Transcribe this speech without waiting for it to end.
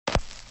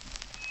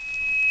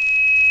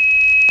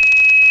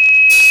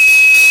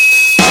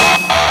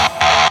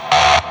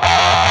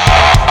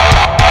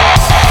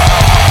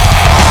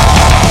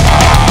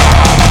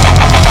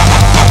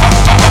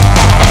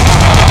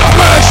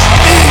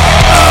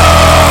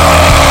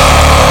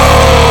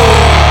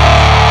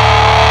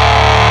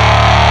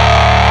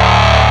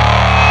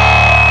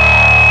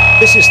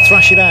This is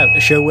Thrash It Out, a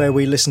show where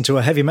we listen to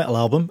a heavy metal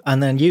album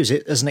and then use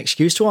it as an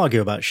excuse to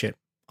argue about shit.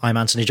 I'm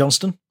Anthony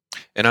Johnston.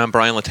 And I'm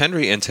Brian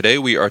Latendry, and today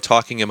we are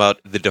talking about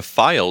The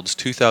Defiled's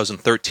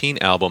 2013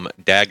 album,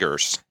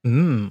 Daggers.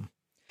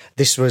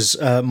 This was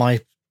my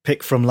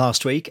pick from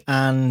last week,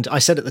 and I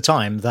said at the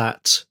time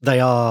that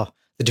The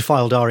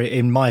Defiled are,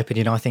 in my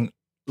opinion, I think,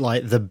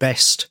 like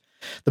the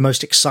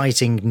most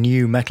exciting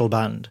new metal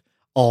band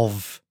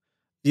of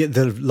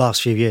the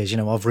last few years,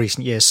 of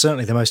recent years.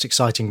 Certainly the most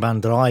exciting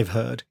band that I've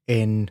heard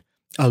in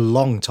a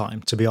long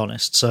time, to be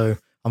honest. So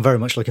I'm very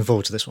much looking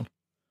forward to this one.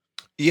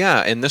 Yeah,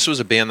 and this was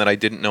a band that I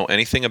didn't know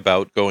anything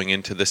about going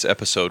into this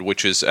episode,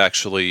 which is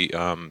actually,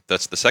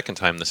 that's the second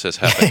time this has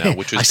happened now,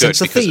 which is I good.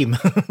 sense a theme.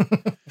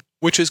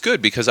 Which is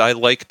good, because I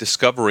like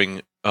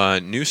discovering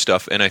new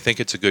stuff, and I think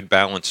it's a good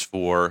balance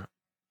for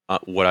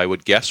what I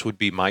would guess would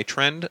be my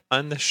trend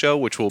on this show,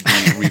 which will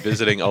be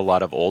revisiting a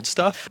lot of old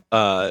stuff.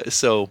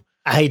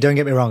 Hey, don't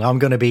get me wrong. I'm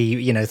going to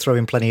be,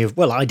 throwing plenty of...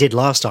 Well, I did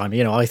last time.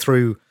 I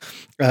threw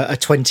a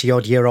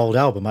 20-odd-year-old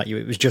album at you.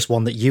 It was just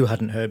one that you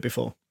hadn't heard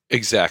before.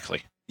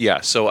 Exactly.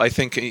 Yeah, so I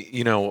think,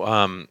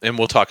 and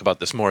we'll talk about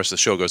this more as the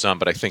show goes on,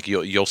 but I think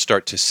you'll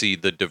start to see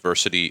the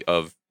diversity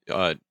of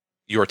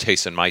your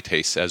tastes and my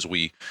tastes as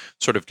we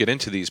sort of get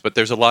into these. But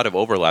there's a lot of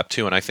overlap,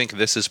 too, and I think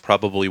this is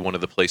probably one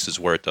of the places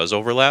where it does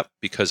overlap,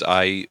 because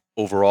I,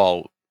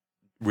 overall,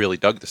 really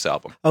dug this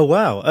album. Oh,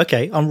 wow.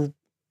 Okay.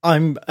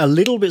 I'm a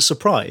little bit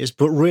surprised,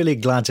 but really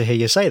glad to hear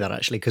you say that,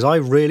 actually, because I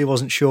really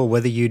wasn't sure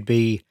whether you'd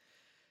be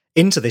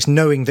into this,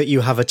 knowing that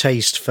you have a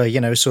taste for,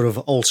 sort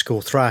of old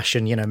school thrash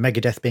and,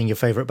 Megadeth being your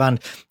favourite band.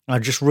 I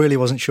just really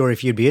wasn't sure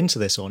if you'd be into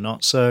this or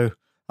not. So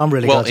I'm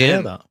really glad to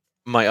hear that.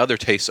 My other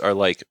tastes are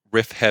like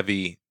riff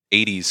heavy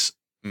 80s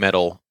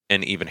metal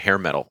and even hair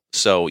metal.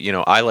 So,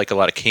 I like a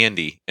lot of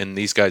Candy, and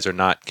these guys are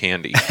not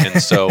Candy. And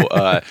so,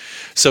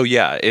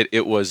 yeah,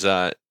 it was,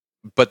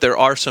 but there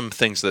are some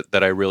things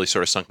that I really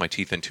sort of sunk my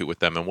teeth into with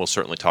them, and we'll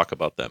certainly talk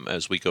about them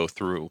as we go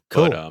through.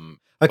 Cool.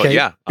 Okay, but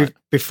yeah.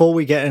 Before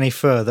we get any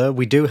further,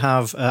 we do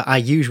have our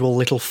usual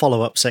little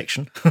follow-up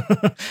section,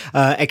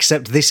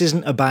 except this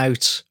isn't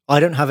about... I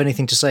don't have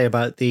anything to say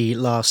about the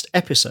last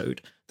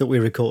episode that we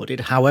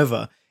recorded.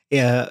 However,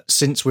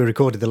 since we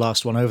recorded the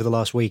last one over the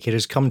last week, it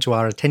has come to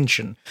our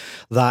attention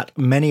that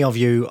many of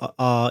you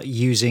are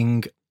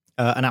using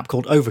an app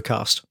called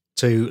Overcast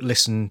to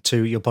listen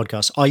to your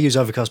podcast. I use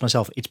Overcast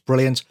myself. It's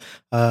brilliant.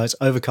 It's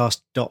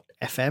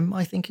overcast.fm,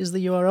 I think is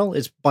the URL.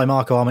 It's by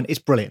Marco Arment. It's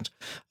brilliant.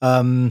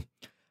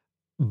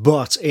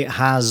 But it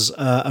has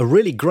a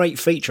really great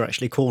feature,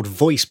 actually, called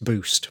Voice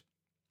Boost,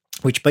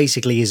 which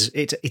basically is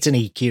it's an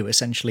EQ,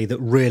 essentially, that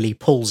really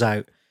pulls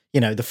out,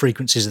 the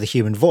frequencies of the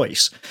human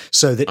voice,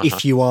 so that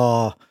if you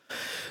are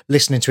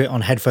listening to it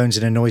on headphones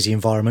in a noisy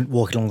environment,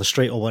 walking along the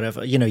street or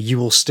whatever, you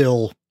will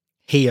still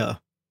hear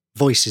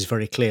voices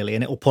very clearly,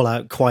 and it will pull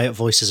out quiet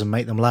voices and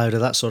make them louder,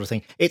 that sort of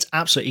thing. It's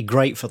absolutely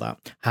great for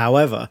that.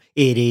 However,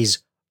 it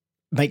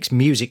makes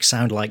music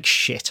sound like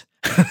shit.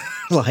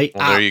 Like,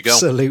 well, there you go.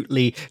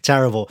 Absolutely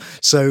terrible.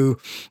 So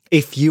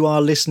if you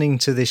are listening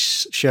to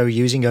this show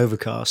using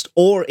Overcast,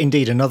 or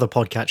indeed another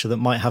podcatcher that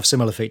might have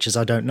similar features,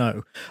 I don't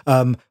know,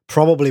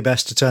 probably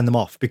best to turn them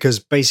off, because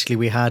basically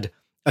we had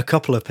a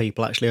couple of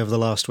people actually over the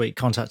last week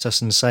contact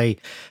us and say,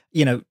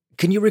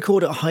 can you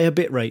record at a higher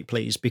bit rate,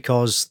 please?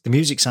 Because the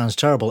music sounds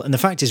terrible. And the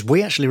fact is,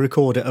 we actually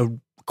record at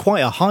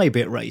quite a high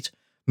bit rate.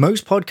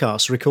 Most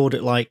podcasts record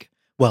at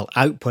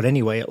output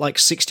anyway, at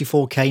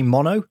 64K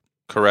mono.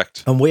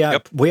 Correct. And we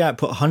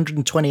output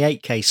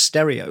 128K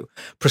stereo,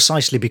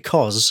 precisely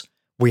because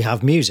we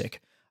have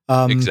music.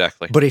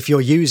 Exactly. But if you're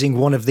using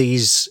one of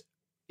these,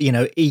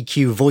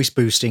 EQ voice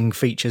boosting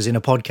features in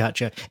a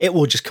podcatcher, it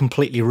will just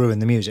completely ruin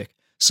the music.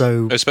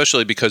 So,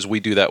 especially because we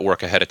do that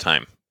work ahead of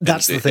time.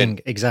 That's the thing.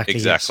 Exactly.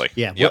 Exactly.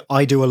 Yes. Yeah. Yep.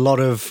 I do a lot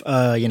of,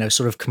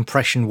 sort of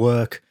compression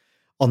work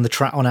on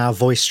on our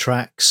voice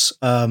tracks,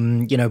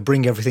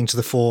 bring everything to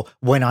the fore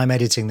when I'm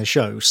editing the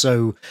show.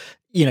 So,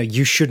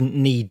 you shouldn't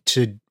need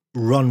to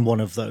run one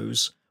of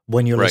those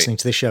when you're listening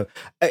to the show.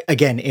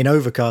 Again, in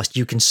Overcast,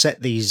 you can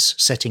set these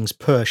settings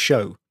per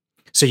show.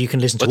 So you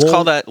can listen to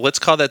Let's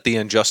call that the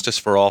injustice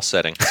for all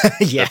setting.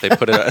 Yeah. That they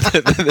put it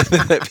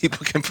that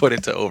people can put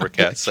into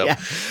Overcast. So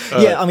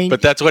yeah, I mean,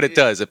 but that's what it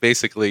does. It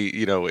basically,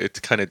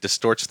 it kind of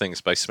distorts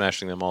things by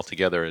smashing them all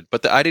together.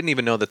 But I didn't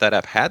even know that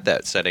app had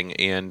that setting,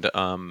 and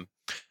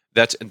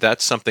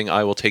that's something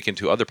I will take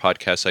into other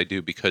podcasts I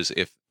do, because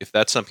if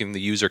that's something the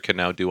user can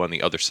now do on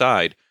the other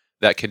side,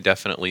 that can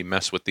definitely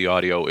mess with the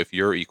audio if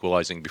you're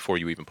equalizing before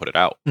you even put it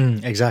out.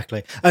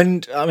 Exactly.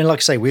 And I mean, like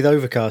I say, with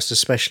Overcast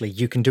especially,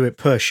 you can do it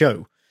per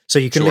show. So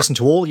you can listen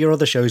to all your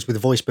other shows with the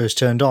voice burst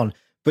turned on,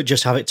 but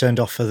just have it turned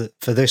off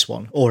for this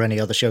one, or any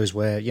other shows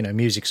where,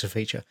 music's a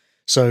feature.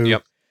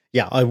 So,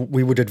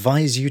 we would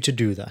advise you to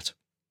do that.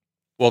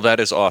 Well,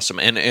 that is awesome.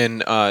 And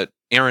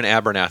Aaron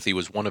Abernathy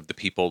was one of the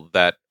people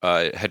that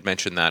had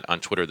mentioned that on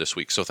Twitter this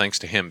week. So thanks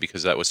to him,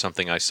 because that was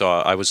something I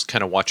saw. I was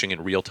kind of watching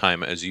in real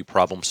time as you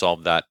problem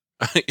solved that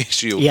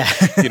issue, Yeah.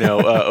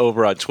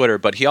 over on Twitter.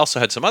 But he also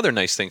had some other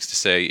nice things to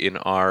say in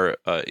our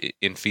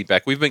in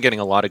feedback. We've been getting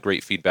a lot of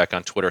great feedback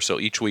on Twitter, so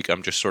each week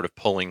I'm just sort of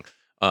pulling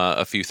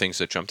a few things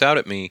that jumped out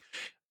at me.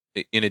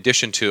 In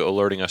addition to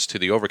alerting us to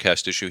the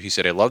Overcast issue, he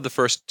said, "I love the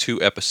first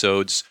 2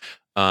 episodes."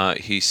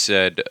 He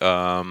said,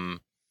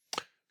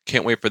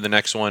 "Can't wait for the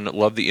next one.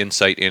 Love the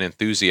insight and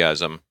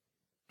enthusiasm."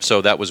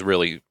 So that was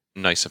really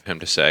nice of him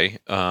to say.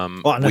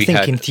 Well, and I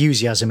think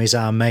enthusiasm is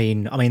our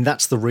main. I mean,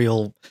 that's the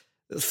real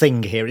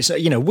thing here. It's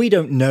we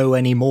don't know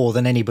any more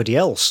than anybody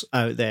else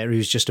out there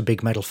who's just a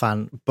big metal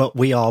fan, but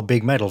we are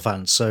big metal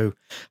fans. So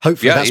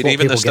hopefully, that's what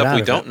even people the stuff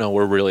we get don't know,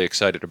 we're really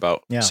excited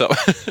about. Yeah. So,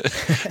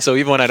 so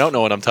even when I don't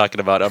know what I'm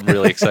talking about, I'm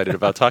really excited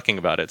about talking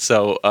about it.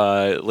 So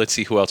let's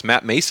see who else.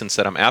 Matt Mason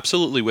said, "I'm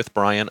absolutely with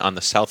Brian on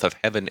the South of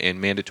Heaven and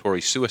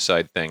mandatory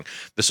suicide thing."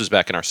 This was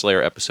back in our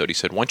Slayer episode. He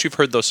said, "Once you've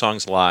heard those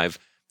songs live,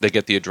 they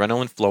get the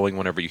adrenaline flowing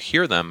whenever you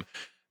hear them.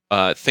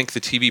 Think the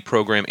TV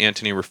program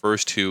Anthony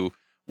refers to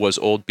was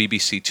old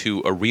BBC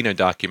Two Arena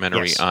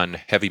documentary on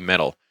heavy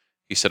metal."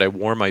 He said, "I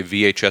wore my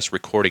VHS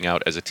recording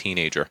out as a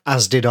teenager."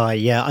 As did I,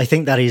 yeah. I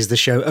think that is the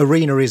show.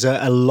 Arena is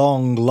a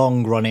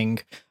long running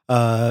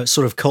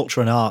sort of culture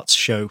and arts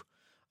show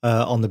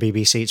on the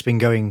BBC. It's been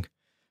going,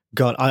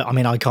 God, I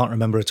mean, I can't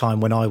remember a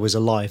time when I was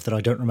alive that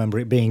I don't remember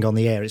it being on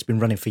the air. It's been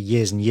running for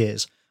years and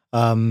years.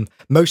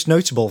 Most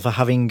notable for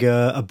having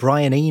a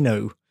Brian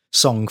Eno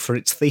song for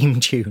its theme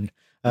tune.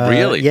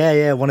 Really?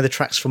 Yeah. One of the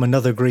tracks from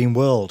Another Green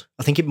World.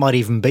 I think it might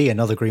even be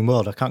Another Green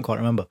World. I can't quite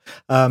remember.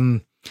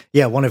 One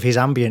of his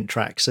ambient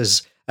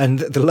tracks. And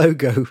the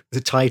logo, the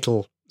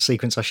title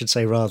sequence, I should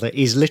say rather,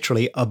 is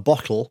literally a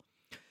bottle,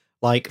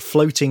 like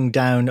floating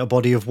down a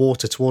body of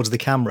water towards the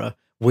camera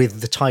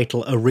with the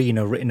title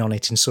Arena written on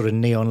it in sort of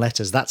neon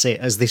letters. That's it,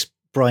 as this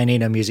Brian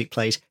Eno music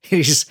plays.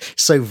 It is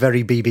so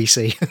very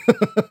BBC.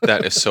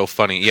 That is so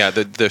funny. Yeah,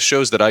 the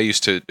shows that I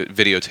used to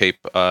videotape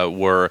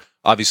were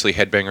obviously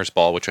Headbangers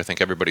Ball, which I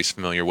think everybody's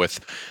familiar with.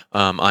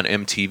 On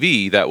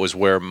MTV, that was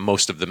where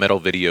most of the metal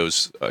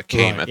videos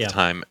came at the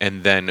time.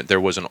 And then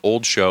there was an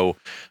old show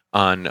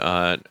on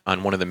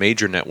one of the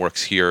major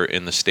networks here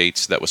in the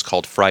States that was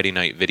called Friday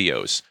Night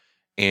Videos.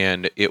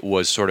 And it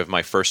was sort of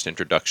my first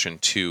introduction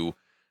to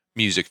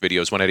music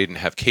videos when I didn't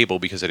have cable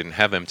because I didn't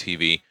have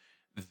MTV.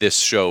 This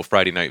show,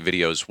 Friday Night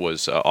Videos,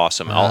 was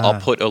awesome. I'll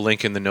put a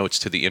link in the notes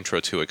to the intro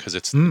to it because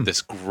it's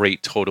this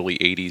great, totally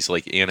 80s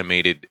like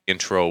animated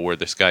intro where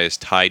this guy is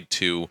tied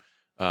to.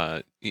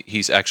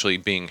 He's actually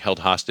being held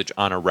hostage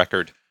on a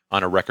record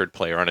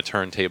player on a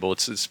turntable.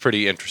 It's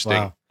pretty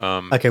interesting.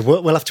 Wow. Okay,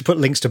 we'll have to put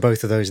links to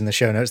both of those in the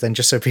show notes then,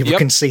 just so people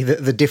can see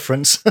the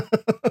difference.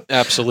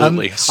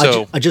 Absolutely.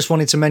 So I just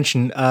wanted to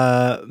mention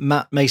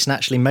Matt Mason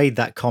actually made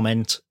that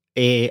comment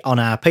on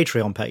our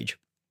Patreon page.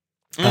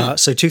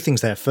 So 2 things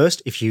there.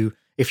 First, if you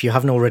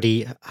haven't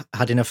already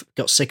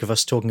got sick of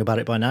us talking about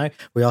it by now,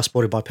 we are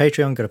supported by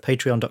Patreon. Go to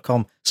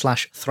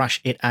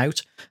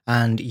patreon.com/thrashitout,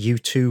 and you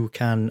too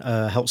can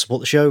help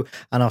support the show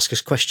and ask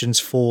us questions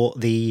for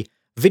the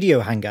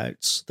video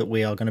hangouts that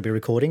we are going to be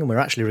recording. And we're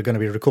actually going to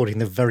be recording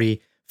the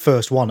very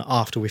first one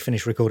after we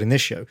finish recording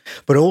this show.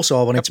 But also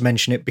I wanted to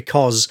mention it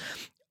because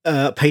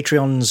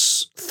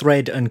Patreon's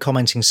thread and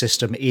commenting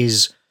system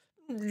is,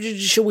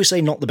 shall we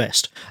say, not the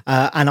best.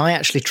 And I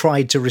actually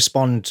tried to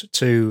respond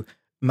to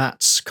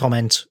Matt's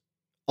comment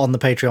on the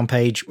Patreon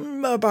page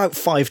about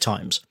 5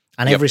 times.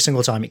 And every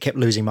single time it kept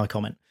losing my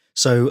comment.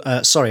 So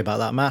sorry about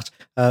that, Matt.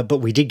 But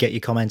we did get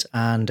your comment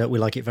and we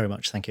like it very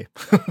much. Thank you.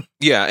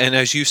 Yeah, and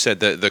as you said,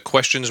 the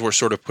questions we're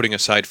sort of putting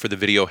aside for the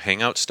video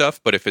hangout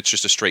stuff. But if it's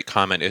just a straight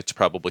comment, it's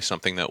probably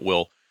something that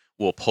we'll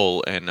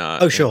pull and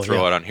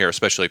throw out on here,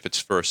 especially if it's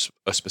for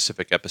a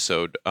specific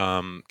episode.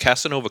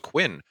 Casanova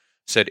Quinn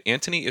said,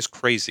 "Anthony is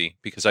crazy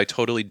because I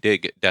totally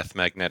dig Death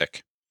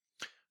Magnetic."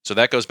 So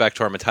that goes back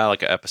to our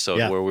Metallica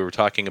episode where we were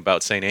talking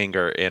about Saint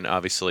Anger, and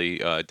obviously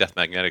Death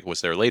Magnetic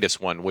was their latest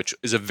one, which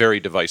is a very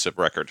divisive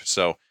record.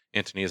 So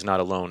Anthony is not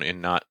alone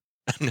in not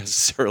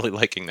necessarily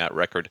liking that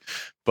record,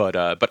 but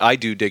I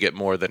do dig it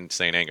more than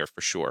Saint Anger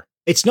for sure.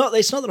 It's not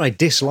that I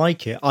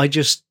dislike it.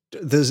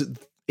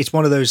 It's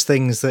one of those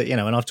things that,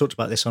 and I've talked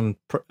about this on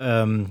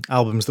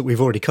albums that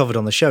we've already covered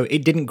on the show.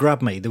 It didn't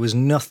grab me. There was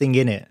nothing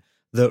in it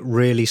that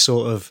really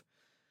sort of,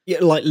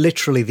 like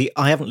literally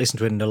I haven't listened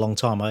to it in a long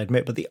time, I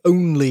admit, but the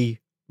only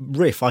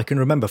riff I can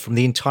remember from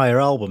the entire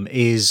album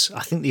is,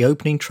 I think, the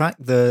opening track,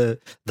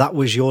 That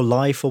Was Your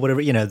Life or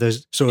whatever,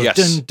 those sort of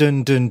dun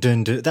dun dun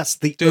dun dun. That's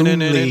the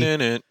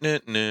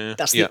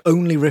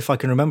only riff I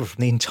can remember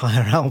from the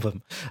entire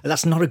album.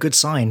 That's not a good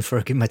sign for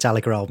a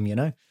Metallica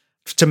album,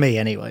 to me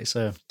anyway.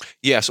 So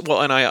yes,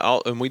 well, and I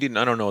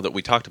don't know that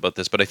we talked about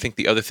this, but I think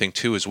the other thing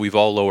too is we've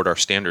all lowered our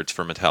standards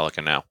for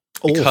Metallica now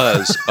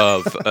because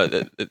of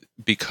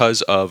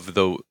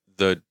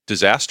the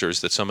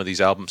disasters that some of these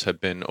albums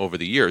have been over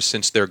the years,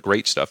 since they're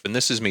great stuff. And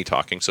this is me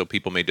talking, so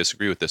people may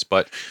disagree with this,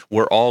 but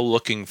we're all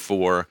looking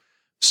for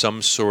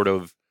some sort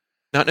of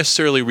not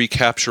necessarily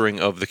recapturing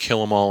of the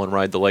Kill 'Em All and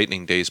Ride the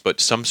Lightning days, but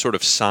some sort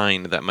of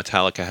sign that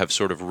Metallica have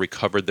sort of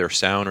recovered their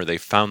sound or they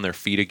found their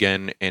feet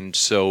again. And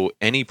so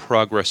any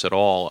progress at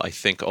all, I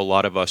think a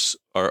lot of us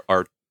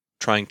are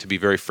trying to be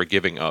very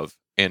forgiving of.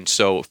 And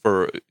so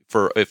for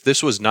if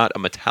this was not a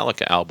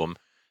Metallica album,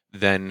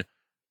 then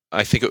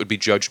I think it would be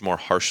judged more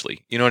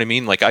harshly. You know what I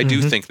mean? Like, I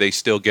do think they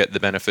still get the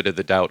benefit of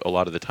the doubt a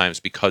lot of the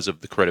times because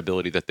of the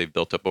credibility that they've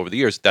built up over the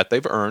years that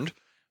they've earned.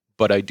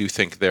 But I do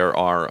think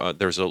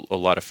there's a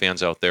lot of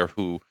fans out there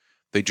who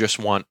they just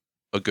want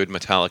a good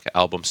Metallica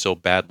album so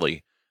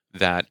badly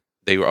that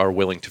they are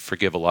willing to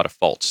forgive a lot of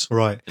faults.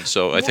 Right. And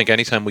so I think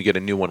anytime we get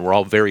a new one, we're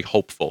all very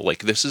hopeful.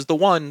 Like, this is the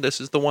one that's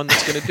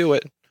going to do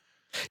it.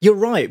 You're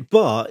right,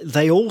 but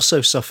they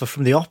also suffer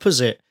from the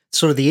opposite,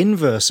 sort of the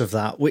inverse of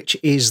that, which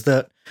is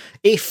that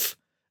if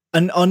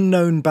an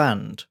unknown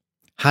band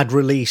had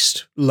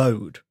released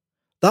Load,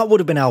 that would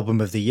have been album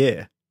of the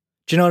year.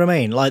 Do you know what I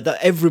mean? Like, that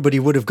everybody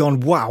would have gone,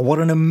 wow, what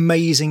an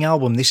amazing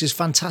album. This is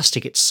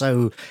fantastic. It's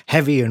so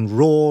heavy and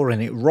raw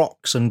and it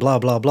rocks and blah,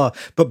 blah, blah.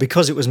 But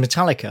because it was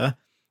Metallica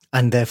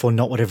and therefore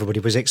not what everybody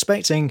was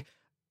expecting,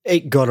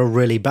 it got a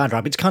really bad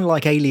rap. It's kind of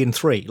like Alien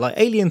 3. Like,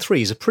 Alien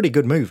 3 is a pretty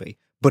good movie,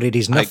 but it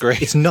is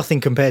it's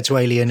nothing compared to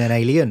Alien and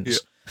Aliens.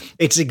 Yeah.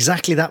 It's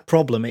exactly that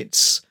problem. I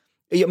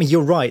mean,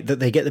 you're right that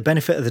they get the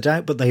benefit of the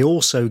doubt, but they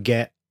also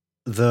get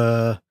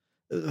the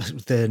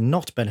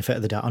not benefit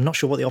of the doubt. I'm not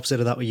sure what the opposite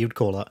of that you'd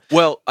call that.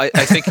 Well, I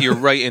think you're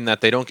right in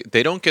that they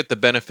don't get the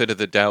benefit of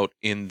the doubt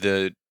in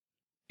the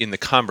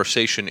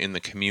conversation in the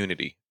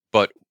community.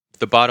 But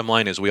the bottom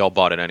line is we all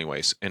bought it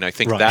anyways. And I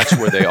think that's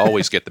where they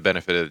always get the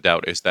benefit of the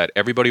doubt, is that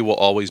everybody will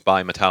always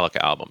buy Metallica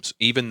albums,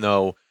 even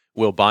though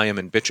we'll buy them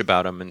and bitch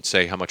about them and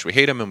say how much we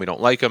hate them and we don't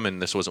like them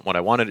and this wasn't what I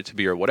wanted it to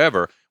be or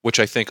whatever,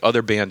 which I think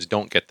other bands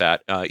don't get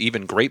that.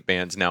 Even great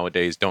bands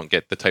nowadays don't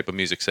get the type of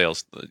music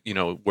sales,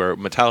 where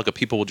Metallica,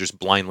 people will just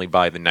blindly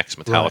buy the next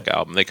Metallica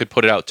album. They could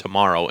put it out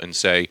tomorrow and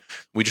say,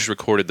 we just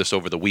recorded this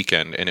over the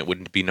weekend, and it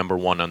wouldn't be number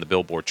one on the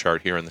Billboard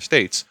chart here in the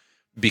States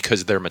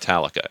because they're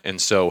Metallica.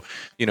 And so,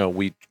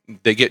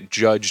 they get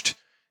judged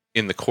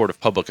in the court of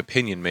public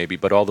opinion, maybe,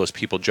 but all those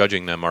people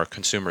judging them are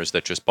consumers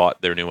that just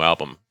bought their new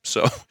album.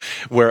 So,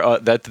 where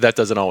that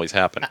doesn't always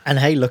happen. And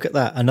hey, look at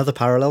that, another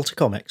parallel to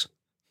comics.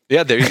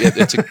 Yeah,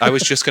 I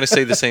was just going to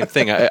say the same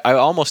thing. I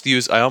almost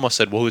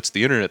said, well, it's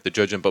the internet that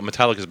judge them, but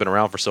Metallica's been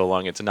around for so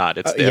long, it's not.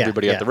 It's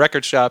everybody at the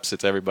record shops.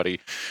 It's everybody.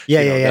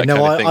 Yeah.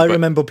 No, I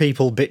remember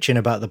people bitching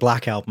about the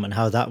Black Album and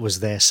how that was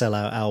their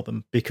sellout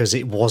album because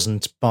it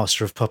wasn't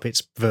Master of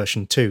Puppets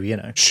version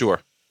 2.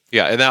 Sure.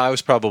 Yeah, and I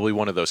was probably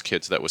one of those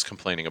kids that was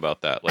complaining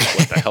about that. Like,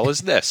 what the hell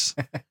is this?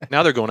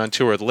 Now they're going on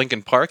tour with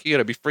Linkin Park? You got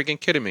to be freaking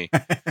kidding me.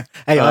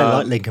 Hey, I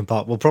like Linkin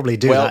Park. We'll probably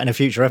do that in a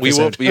future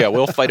episode.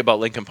 We'll fight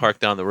about Linkin Park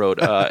down the road.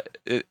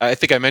 I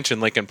think I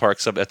mentioned Linkin Park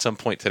at some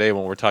point today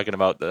when we're talking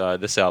about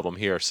this album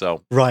here.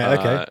 So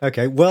right,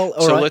 okay. Well,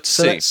 all right. Let's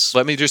see.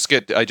 Let me just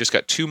I just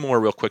got two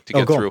more real quick to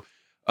get through.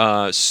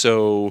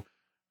 So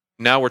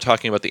now we're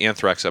talking about the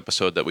Anthrax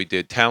episode that we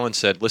did. Talon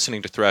said,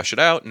 listening to Thrash It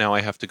Out, now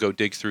I have to go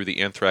dig through the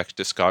Anthrax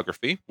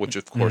discography, which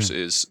of course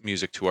is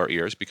music to our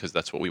ears because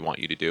that's what we want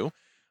you to do.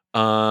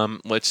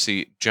 Let's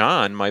see.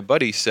 John, my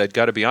buddy, said,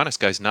 gotta be honest,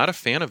 guys, not a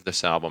fan of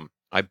this album.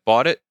 I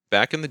bought it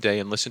back in the day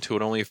and listened to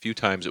it only a few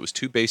times. It was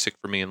too basic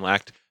for me and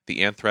lacked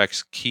the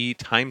Anthrax key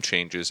time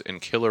changes and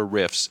killer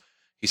riffs.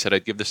 He said,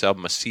 I'd give this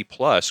album a C+.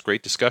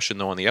 Great discussion,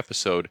 though, on the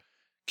episode.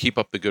 Keep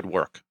up the good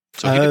work.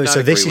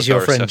 So this is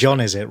your friend John,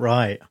 is it?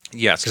 Right.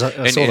 Yes.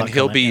 And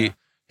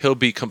he'll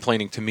be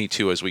complaining to me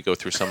too as we go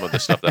through some of the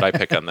stuff that I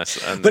pick on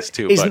this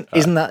too.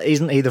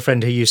 Isn't he the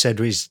friend who you said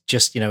was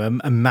just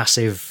a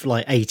massive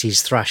like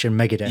 80s thrash and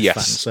Megadeth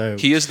fan? So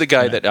he is the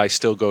guy that I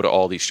still go to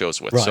all these shows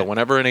with. Right. So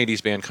whenever an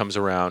 80s band comes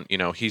around,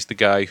 he's the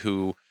guy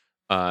who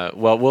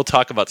we'll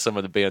talk about some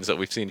of the bands that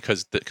we've seen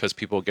because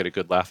people get a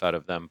good laugh out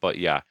of them, but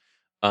yeah.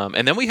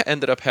 And then we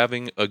ended up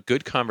having a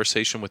good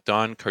conversation with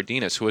Don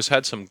Cardenas, who has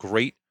had some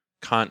great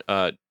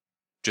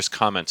just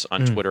comments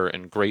on Twitter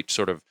and great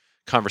sort of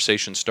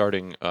conversation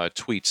starting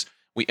tweets.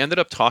 We ended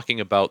up talking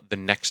about the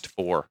next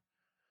four.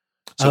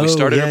 So we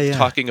started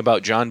talking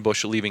about John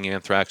Bush leaving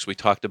Anthrax. We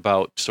talked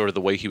about sort of the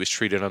way he was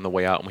treated on the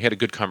way out, and we had a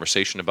good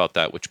conversation about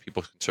that, which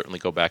people can certainly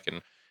go back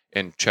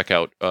and check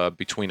out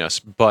between us.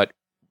 But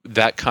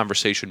that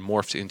conversation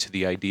morphed into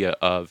the idea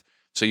of,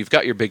 so you've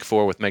got your big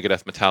four with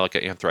Megadeth,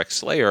 Metallica, Anthrax,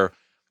 Slayer.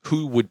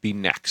 Who would be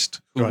next?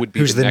 Who would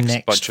be the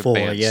next bunch of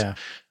bands? Yeah.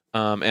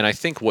 And I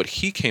think what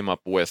he came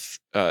up with,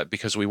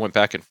 because we went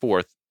back and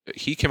forth,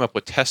 he came up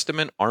with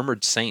Testament,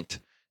 Armored Saint,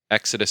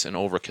 Exodus, and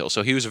Overkill.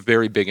 So he was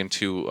very big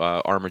into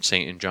Armored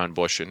Saint and John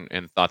Bush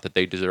and thought that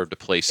they deserved a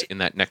place in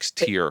that next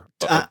tier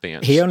of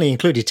bands. He only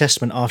included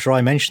Testament after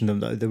I mentioned them,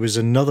 though. There was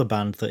another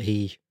band that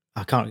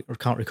I can't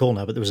recall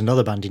now, but there was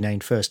another band he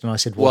named first, and I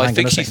said, well I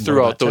think he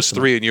threw out those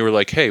three, and you were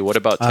like, hey, what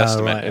about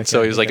Testament? Right, and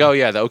so he was like, oh,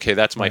 yeah, okay,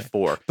 that's my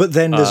four. But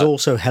then there's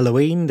also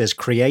Helloween, there's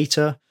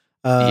Creator.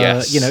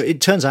 Yes.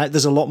 It turns out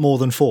there's a lot more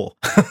than four.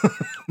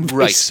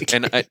 Right.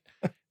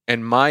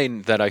 And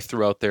mine that I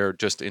threw out there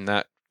just in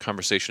that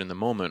conversation in the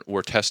moment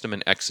were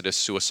Testament, Exodus,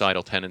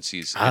 Suicidal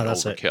Tendencies, and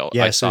That's it. Overkill.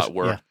 Yeah, I thought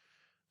were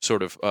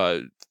sort of,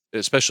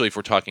 especially if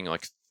we're talking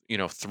like,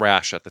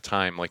 thrash at the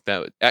time, like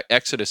that.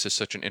 Exodus is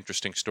such an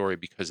interesting story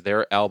because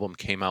their album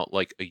came out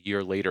like a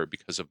year later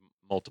because of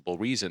multiple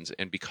reasons,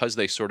 and because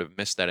they sort of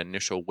missed that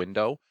initial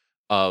window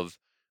of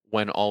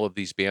when all of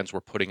these bands were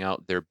putting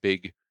out their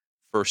big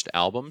first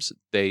albums,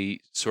 they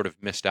sort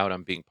of missed out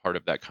on being part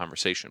of that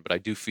conversation. But I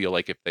do feel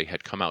like if they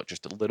had come out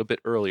just a little bit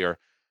earlier,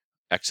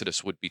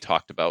 Exodus would be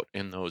talked about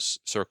in those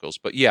circles.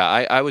 But yeah,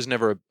 I was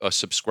never a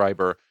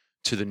subscriber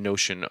to the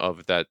notion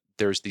of that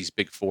there's these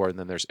big four and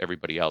then there's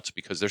everybody else,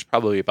 because there's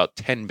probably about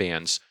 10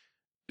 bands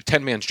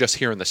just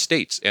here in the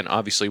States. And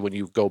obviously when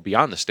you go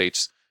beyond the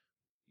States,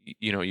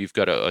 you've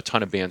got a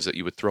ton of bands that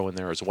you would throw in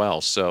there as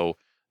well. So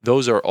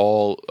those are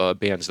all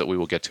bands that we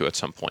will get to at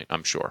some point,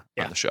 I'm sure,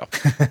 on the show.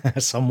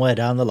 Somewhere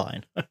down the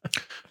line.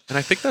 And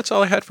I think that's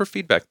all I had for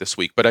feedback this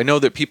week. But I know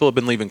that people have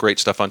been leaving great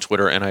stuff on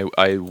Twitter, and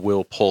I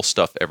will pull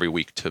stuff every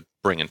week to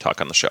bring and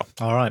talk on the show.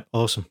 All right.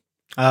 Awesome.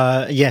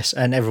 Yes,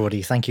 and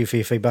everybody, thank you for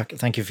your feedback.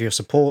 Thank you for your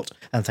support,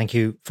 and thank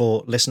you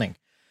for listening.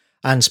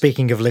 And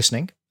speaking of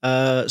listening,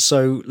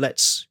 so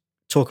let's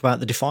talk about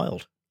The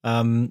Defiled.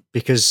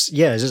 Because,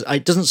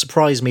 it doesn't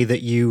surprise me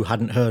that you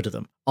hadn't heard of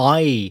them.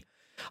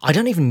 I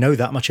don't even know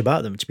that much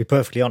about them, to be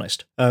perfectly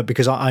honest,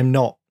 because I'm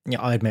not,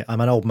 I admit,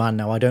 I'm an old man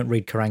now. I don't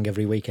read Kerrang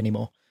every week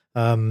anymore.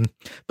 But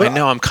I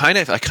know I kind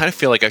of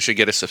feel like I should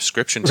get a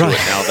subscription to it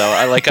now,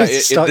 though.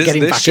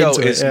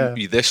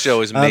 This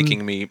show is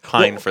making me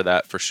pine for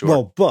that for sure.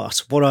 Well,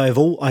 but what I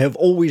have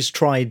always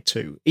tried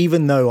to,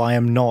 even though I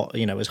am not,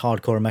 as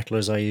hardcore a metaler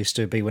as I used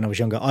to be when I was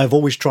younger, I've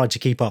always tried to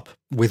keep up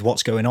with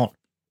what's going on.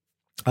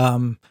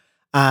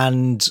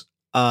 And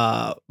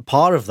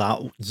part of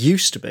that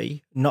used to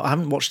be, I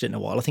haven't watched it in a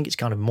while. I think it's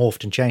kind of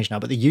morphed and changed now,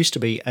 but there used to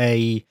be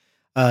a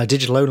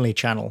digital only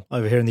channel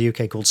over here in the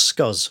UK called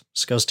Scuzz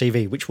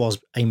TV, which was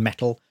a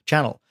metal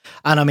channel.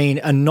 And I mean,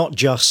 and not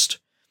just,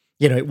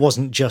 it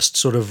wasn't just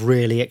sort of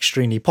really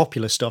extremely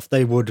popular stuff.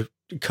 They would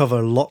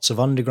cover lots of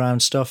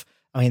underground stuff.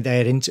 I mean, they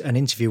had an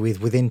interview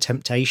with Within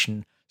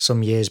Temptation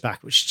some years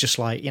back, which is just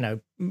like,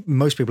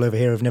 most people over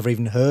here have never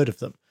even heard of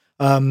them.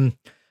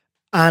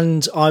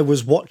 And I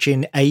was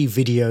watching a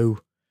video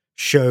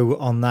show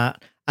on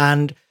that.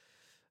 And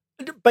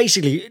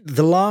basically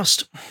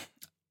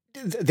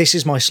this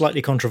is my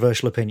slightly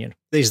controversial opinion,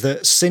 is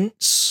that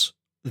since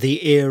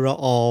the era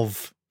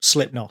of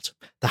Slipknot,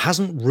 there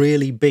hasn't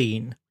really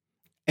been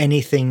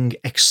anything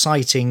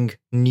exciting,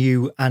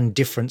 new and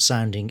different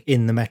sounding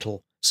in the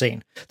metal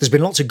scene. There's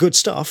been lots of good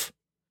stuff.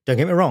 Don't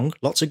get me wrong,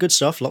 lots of good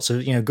stuff, lots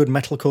of, good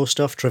metalcore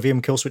stuff,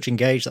 Trivium, Killswitch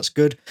Engage, that's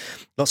good.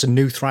 Lots of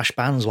new thrash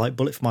bands like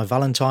Bullet for My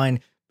Valentine,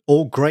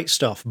 all great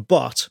stuff,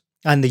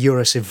 and the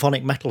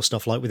Eurosymphonic metal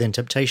stuff like Within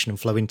Temptation and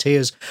Flowing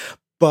Tears,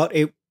 but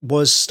it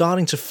was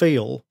starting to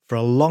feel for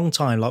a long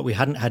time like we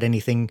hadn't had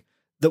anything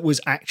that was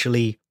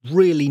actually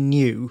really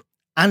new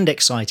and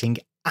exciting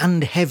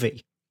and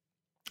heavy.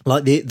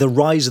 Like the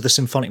rise of the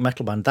symphonic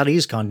metal band, that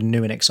is kind of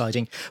new and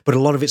exciting, but a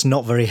lot of it's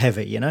not very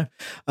heavy, and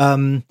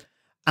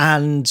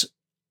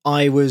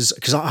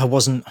because I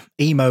wasn't,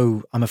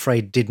 emo, I'm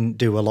afraid, didn't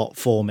do a lot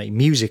for me.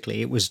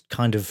 Musically, it was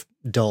kind of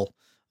dull.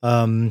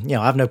 I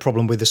have no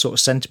problem with the sort of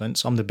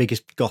sentiments. I'm the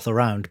biggest goth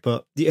around,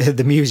 but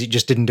the music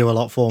just didn't do a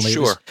lot for me.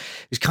 Sure.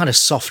 It was kind of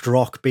soft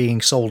rock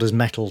being sold as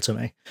metal to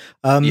me.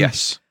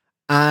 Yes.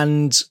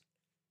 And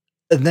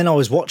then I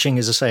was watching,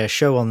 as I say, a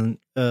show on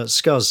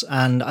Scuzz,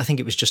 and I think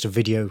it was just a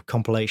video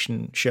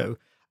compilation show.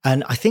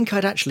 And I think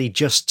I'd actually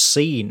just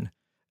seen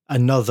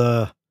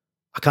another,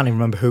 I can't even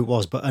remember who it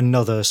was, but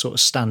another sort of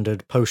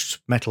standard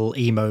post-metal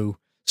emo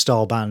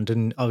style band,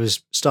 and I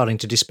was starting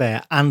to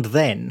despair. And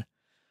then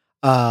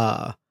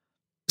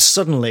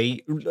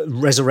suddenly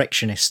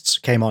Resurrectionists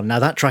came on. Now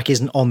that track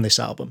isn't on this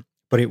album,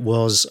 but it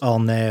was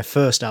on their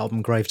first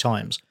album, Grave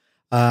Times.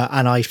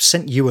 And I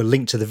sent you a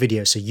link to the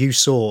video, so you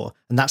saw,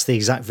 and that's the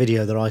exact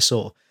video that I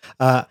saw.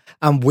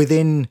 And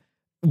within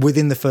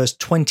the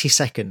first 20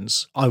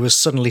 seconds, I was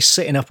suddenly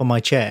sitting up on my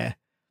chair,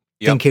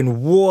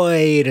 thinking,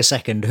 wait a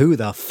second, who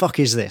the fuck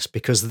is this?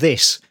 Because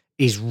this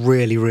is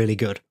really, really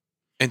good.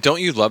 And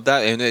don't you love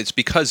that? And it's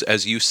because,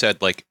 as you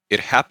said, like, it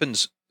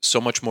happens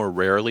so much more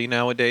rarely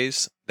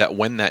nowadays that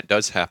when that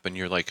does happen,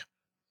 you're like,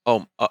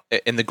 oh,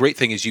 and the great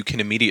thing is you can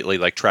immediately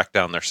like track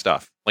down their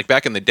stuff. Like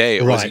back in the day,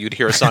 it was you'd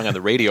hear a song on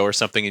the radio or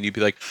something, and you'd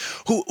be like,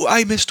 "Who?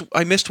 I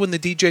missed when the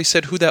DJ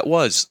said who that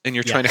was," and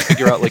you're trying to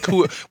figure out like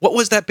what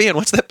was that band?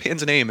 What's that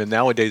band's name? And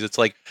nowadays, it's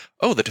like,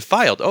 oh, The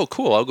Defiled. Oh,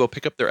 cool. I'll go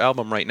pick up their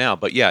album right now.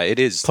 But yeah, it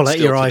is. Pull out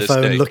your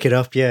iPhone, look it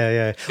up.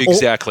 Yeah.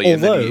 Exactly.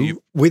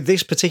 Although with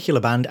this particular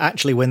band,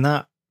 actually, when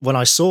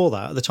I saw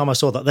that, at the time I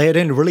saw that, they had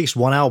only released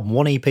one album,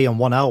 one EP on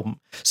one album.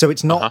 So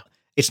it's not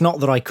it's not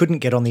that I couldn't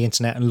get on the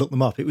internet and look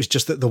them up. It was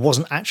just that there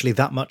wasn't actually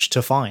that much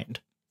to find.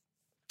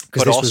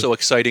 But also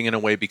exciting in a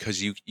way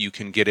because you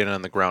can get in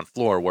on the ground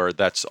floor, where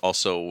that's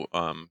also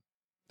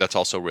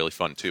really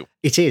fun too.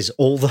 It is,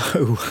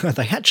 although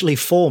they actually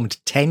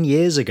formed 10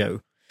 years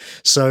ago.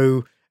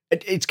 So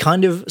It's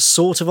kind of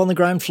sort of on the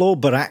ground floor,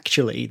 but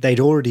actually they'd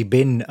already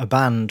been a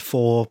band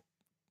for,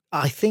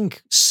 I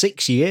think,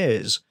 6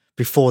 years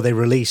before they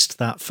released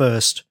that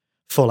first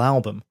full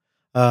album.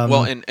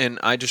 Well, and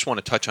I just want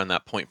to touch on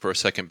that point for a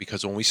second,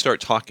 because when we start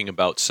talking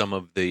about some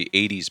of the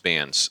 80s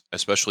bands,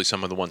 especially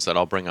some of the ones that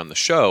I'll bring on the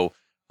show,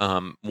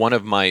 one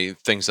of my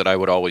things that I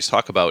would always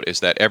talk about is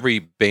that every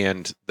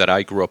band that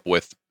I grew up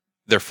with,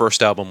 their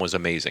first album was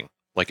amazing.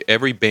 Like,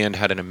 every band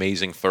had an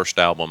amazing first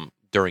album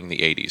during the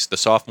 80s. The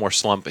sophomore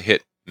slump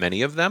hit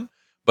many of them,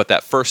 but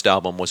that first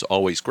album was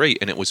always great,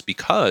 and it was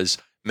because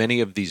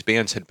many of these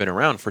bands had been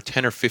around for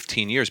 10 or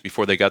 15 years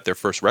before they got their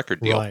first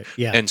record deal. Right,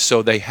 yeah. And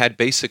so they had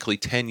basically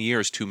 10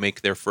 years to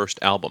make their first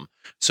album.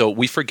 So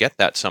we forget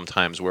that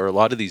sometimes, where a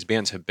lot of these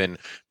bands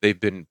they've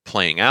been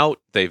playing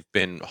out, they've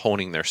been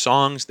honing their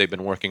songs, they've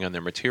been working on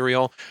their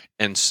material.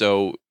 And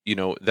so,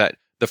 that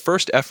the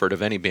first effort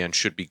of any band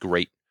should be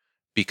great,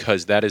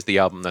 because that is the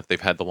album that they've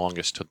had the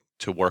longest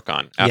to work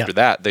on. After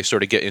that, they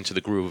sort of get into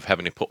the groove of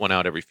having to put one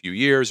out every few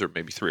years, or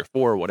maybe 3 or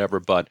 4 or whatever.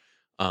 But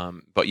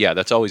yeah,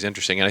 that's always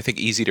interesting, and I think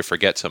easy to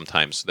forget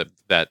sometimes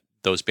that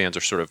those bands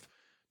are sort of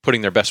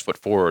putting their best foot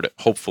forward,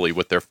 hopefully,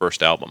 with their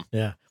first album.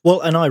 Yeah.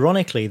 Well, and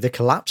ironically, the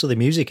collapse of the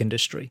music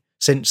industry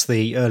since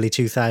the early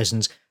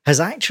 2000s has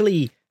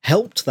actually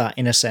helped that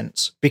in a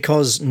sense,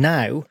 because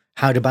now,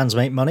 how do bands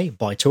make money?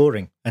 By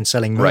touring and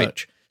selling merch.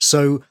 Right.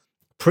 So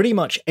pretty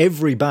much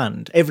every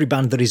band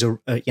that is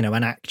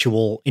an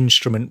actual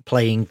instrument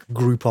playing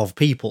group of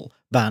people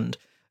band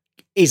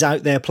is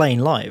out there playing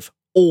live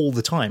all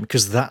the time,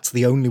 because that's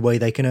the only way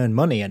they can earn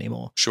money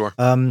anymore. Sure.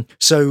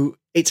 So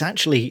it's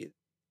actually,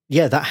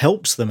 that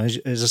helps them, as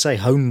I say,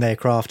 hone their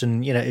craft,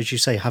 and as you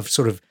say, have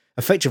sort of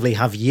effectively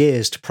have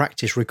years to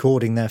practice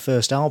recording their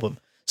first album.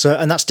 So,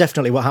 and that's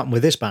definitely what happened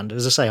with this band.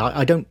 As I say,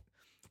 I don't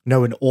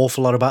know an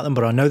awful lot about them,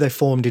 but I know they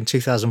formed in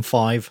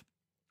 2005.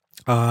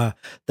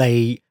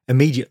 They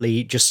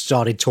immediately just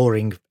started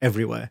touring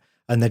everywhere,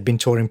 and they'd been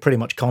touring pretty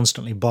much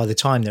constantly by the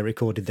time they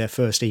recorded their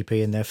first EP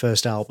and their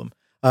first album.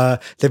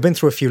 They've been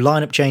through a few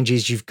lineup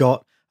changes. You've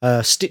got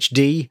Stitch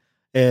D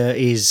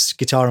is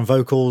guitar and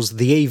vocals.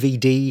 The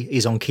AVD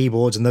is on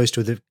keyboards, and those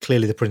two are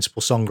clearly the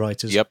principal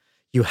songwriters. Yep.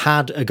 You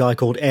had a guy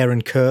called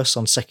Aaron Curse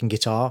on second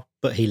guitar,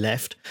 but he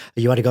left.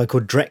 You had a guy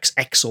called Drex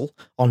Exel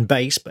on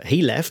bass, but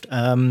he left.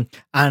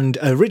 And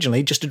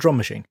originally just a drum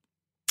machine.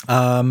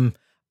 I'm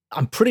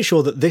pretty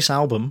sure that this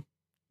album,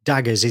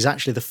 Daggers, is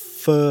actually the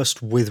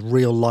first with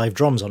real live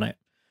drums on it.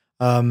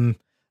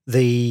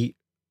 The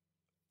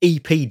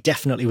EP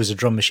definitely was a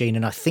drum machine,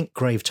 and I think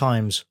Grave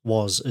Times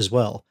was as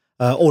well.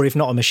 Or if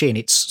not a machine,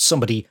 it's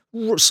some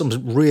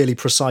really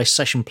precise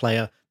session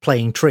player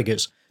playing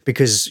triggers,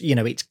 because,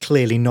 it's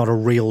clearly not a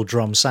real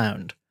drum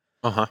sound.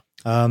 Uh-huh.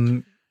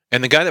 And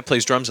the guy that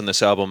plays drums on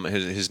this album,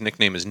 his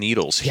nickname is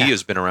Needles. He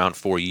has been around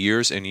for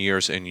years and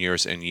years and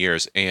years and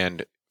years.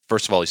 And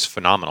first of all, he's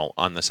phenomenal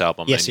on this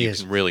album. Yes, and he you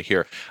is. can really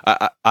hear.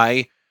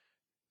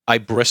 I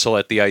bristle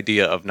at the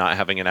idea of not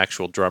having an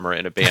actual drummer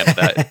in a band.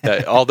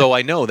 That although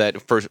I know that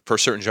for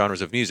certain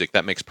genres of music,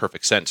 that makes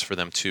perfect sense for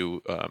them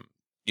to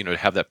to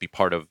have that be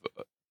part of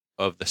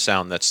the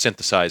sound that's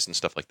synthesized and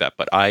stuff like that.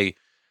 But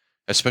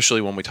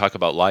especially when we talk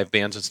about live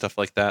bands and stuff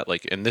like that,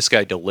 and this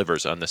guy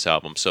delivers on this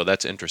album, so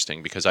that's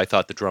interesting, because I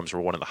thought the drums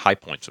were one of the high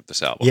points of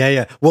this album.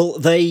 Yeah. Well,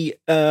 they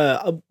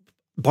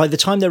by the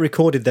time they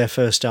recorded their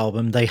first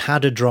album, they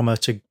had a drummer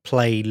to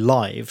play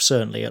live,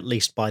 certainly, at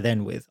least by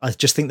then with. I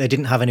just think they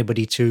didn't have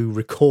anybody to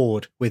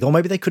record with, or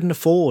maybe they couldn't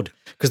afford.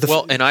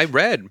 And I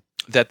read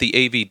that the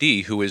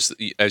AVD, who is,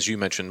 as you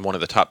mentioned, one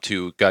of the top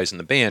 2 guys in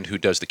the band who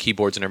does the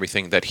keyboards and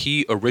everything, that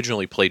he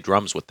originally played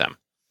drums with them.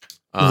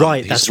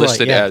 Right, he's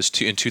listed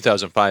in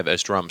 2005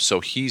 as drums, so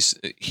he's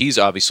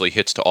obviously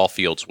hits to all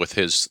fields with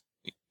his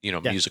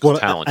musical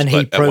talents. And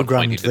he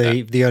programmed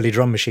the early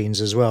drum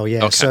machines as well.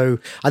 Yeah, okay. So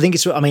I think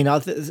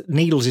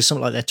Needles is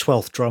something like their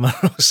 12th drummer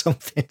or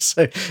something.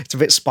 So it's a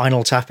bit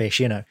Spinal Tap-ish,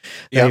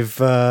 They've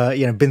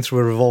been through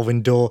a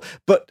revolving door.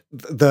 But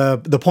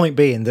the point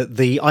being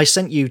that I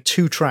sent you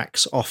 2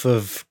 tracks off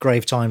of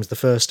Grave Times, the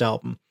first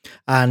album,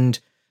 and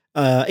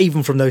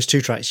even from those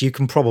 2 tracks, you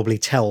can probably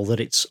tell that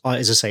it's,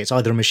 as I say, it's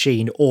either a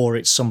machine or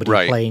it's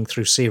somebody playing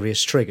through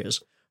serious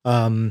triggers.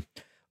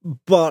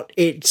 But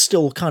it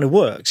still kind of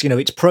works.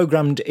 It's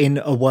programmed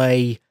in a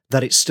way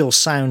that it still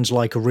sounds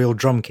like a real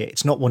drum kit.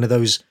 It's not one of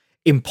those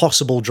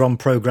impossible drum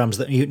programs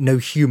that no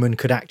human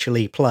could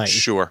actually play.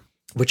 Sure.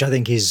 Which I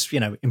think is,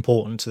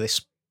 important to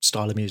this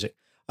style of music.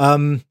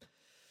 And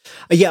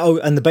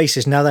the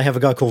bassist, now they have a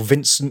guy called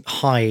Vincent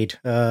Hyde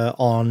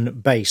on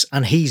bass,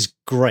 and he's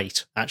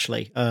great,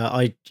 actually.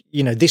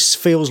 This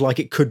feels like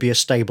it could be a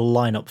stable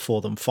lineup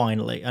for them,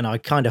 finally, and I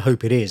kind of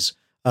hope it is,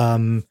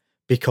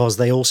 because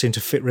they all seem to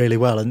fit really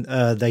well, and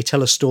they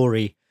tell a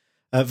story.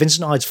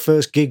 Vincent Hyde's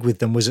first gig with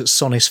them was at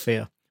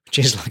Sonisphere, which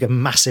is like a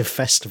massive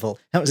festival.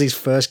 That was his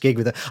first gig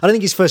with them. I don't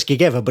think his first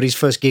gig ever, but his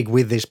first gig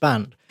with this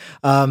band.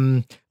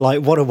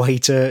 What a way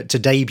to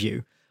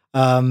debut.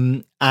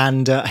 And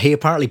he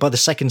apparently, by the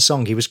second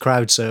song, he was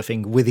crowd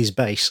surfing with his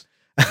bass.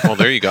 Well,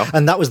 there you go.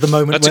 And that was the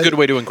moment. That's a good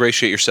way to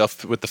ingratiate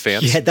yourself with the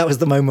fans. Yeah, that was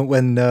the moment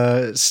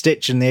when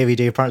Stitch and the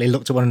AVD apparently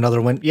looked at one another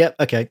and went, "Yep,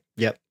 okay,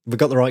 yep, we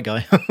got the right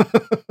guy."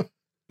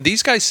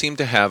 These guys seem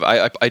to have.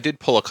 I did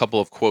pull a couple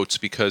of quotes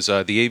because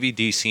the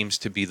AVD seems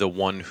to be the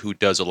one who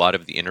does a lot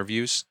of the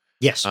interviews.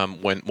 Yes.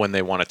 When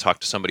they want to talk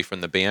to somebody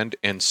from the band,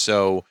 and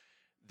so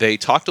they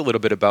talked a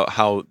little bit about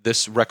how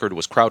this record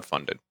was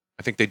crowdfunded.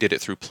 I think they did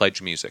it through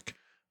Pledge Music.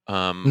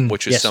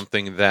 Which is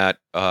something that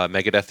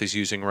Megadeth is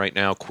using right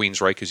now.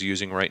 Queensryche is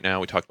using right now.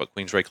 We talked about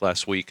Queensryche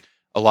last week.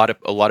 A lot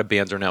of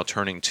bands are now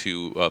turning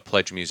to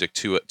Pledge Music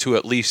to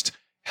at least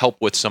help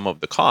with some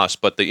of the costs.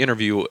 But the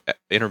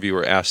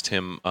interviewer asked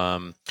him,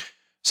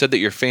 said that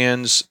your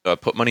fans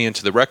put money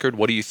into the record.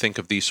 What do you think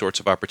of these sorts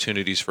of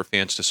opportunities for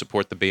fans to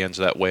support the bands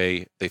that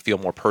way? They feel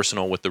more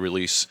personal with the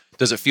release.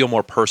 Does it feel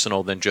more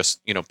personal than just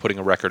putting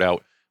a record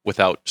out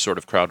without sort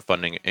of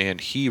crowdfunding?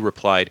 And he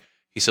replied.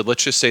 He said,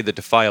 let's just say the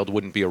Defiled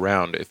wouldn't be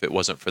around if it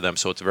wasn't for them.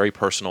 So it's very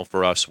personal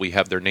for us. We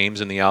have their names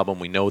in the album.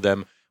 We know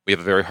them. We have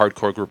a very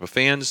hardcore group of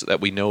fans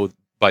that we know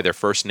by their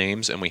first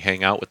names, and we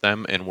hang out with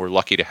them, and we're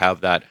lucky to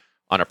have that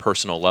on a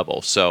personal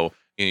level. So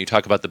you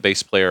talk about the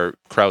bass player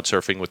crowd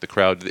surfing with the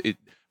crowd.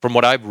 From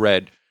what I've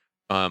read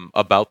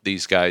about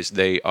these guys,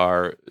 they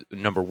are,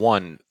 number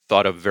one,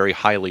 thought of very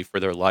highly for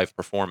their live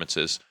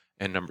performances,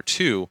 and number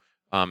two,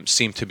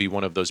 seem to be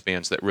one of those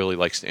bands that really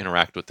likes to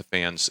interact with the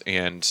fans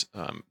and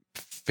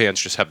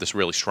fans just have this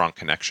really strong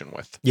connection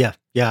with. Yeah,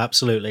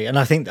 absolutely. And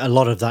I think a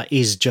lot of that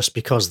is just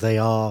because they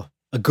are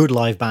a good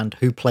live band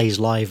who plays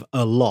live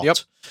a lot. Yep.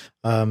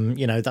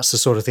 That's the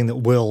sort of thing that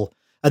will,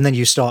 and then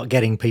you start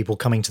getting people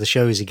coming to the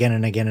shows again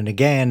and again and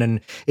again.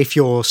 And if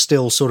you're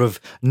still sort of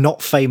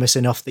not famous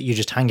enough that you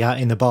just hang out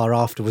in the bar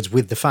afterwards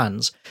with the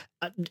fans,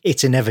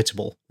 it's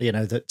inevitable,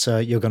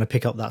 that you're going to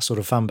pick up that sort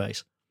of fan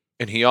base.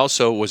 And he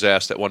also was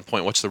asked at one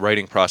point, what's the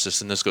writing process?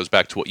 And this goes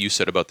back to what you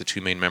said about the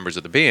two main members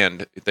of the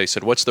band. They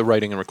said, what's the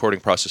writing and recording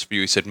process for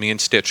you? He said, me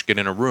and Stitch get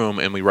in a room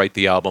and we write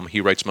the album.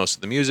 He writes most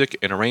of the music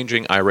and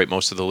arranging. I write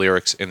most of the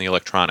lyrics and the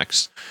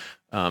electronics.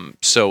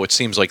 So it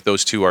seems like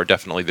those two are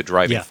definitely the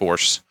driving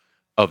force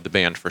of the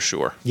band for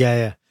sure.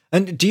 Yeah.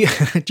 And do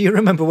you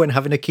remember when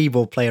having a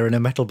keyboard player in a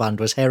metal band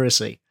was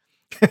heresy?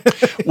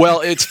 Well,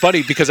 it's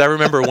funny because I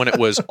remember when it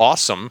was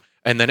awesome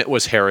and then it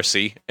was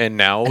heresy and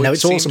now it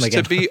it's seems awesome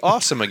again. to be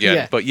awesome again.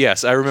 Yeah. But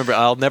yes, I remember,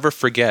 I'll never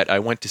forget, I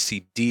went to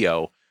see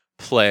Dio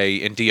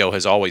play, and Dio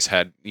has always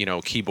had,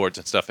 keyboards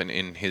and stuff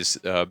in his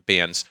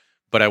bands,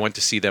 but I went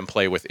to see them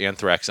play with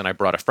Anthrax, and I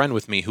brought a friend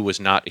with me who was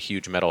not a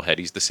huge metalhead.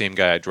 He's the same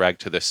guy I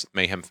dragged to this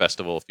Mayhem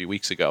Festival a few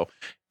weeks ago.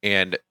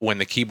 And when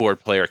the keyboard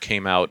player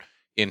came out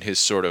in his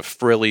sort of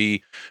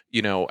frilly,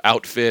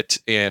 outfit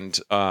and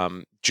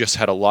just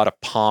had a lot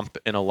of pomp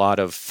and a lot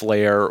of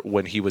flair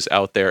when he was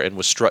out there and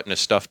was strutting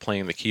his stuff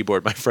playing the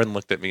keyboard, my friend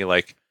looked at me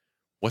like,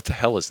 what the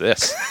hell is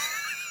this?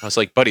 I was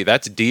like, buddy,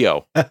 that's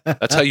Dio.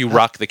 That's how you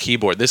rock the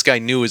keyboard. This guy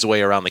knew his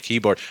way around the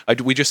keyboard.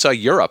 We just saw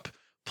Europe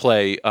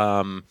play.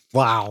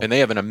 Wow. And they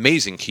have an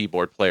amazing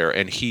keyboard player,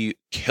 and he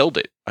killed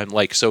it. I'm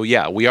like, so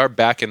yeah, we are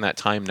back in that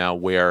time now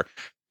where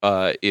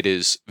it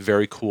is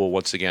very cool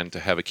once again to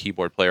have a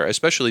keyboard player,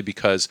 especially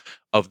because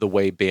of the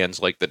way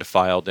bands like the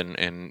Defiled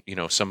and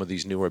some of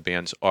these newer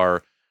bands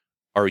are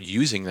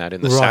using that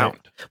in the sound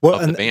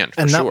of the band.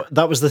 For sure.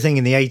 That was the thing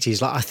in the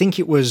 80s. Like I think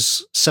it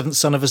was Seventh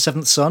Son of a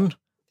Seventh Son.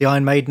 The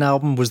Iron Maiden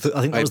album was that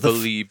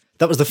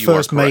was the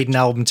first Maiden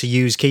album to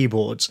use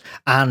keyboards,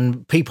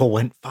 and people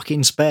went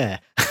fucking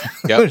spare.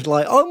 Yep. It was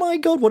like, oh my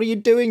god, what are you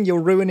doing?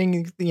 You're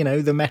ruining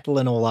the metal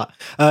and all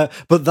that.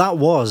 But that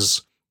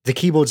was. The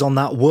keyboards on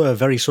that were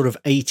very sort of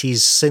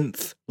 80s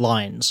synth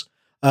lines,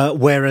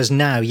 whereas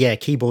now,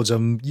 keyboards are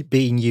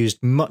being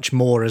used much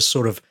more as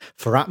sort of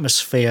for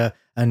atmosphere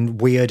and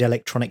weird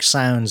electronic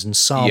sounds and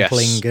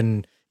sampling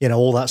and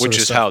all that sort of stuff. Which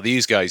is how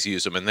these guys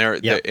use them,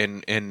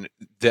 and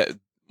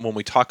when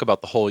we talk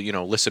about the whole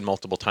listen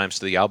multiple times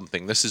to the album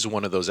thing, this is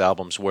one of those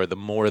albums where the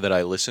more that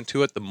I listen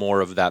to it, the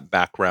more of that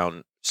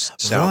background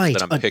sound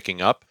that I'm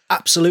picking up.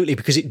 Absolutely,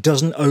 because it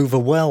doesn't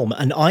overwhelm,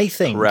 and I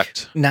think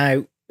correct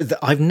now.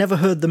 I've never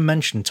heard them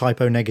mention Type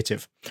O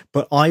Negative,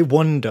 but I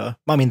wonder,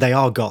 they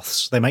are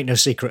goths, they make no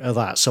secret of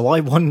that, so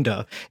I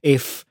wonder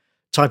if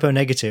Type O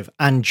Negative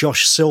and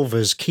Josh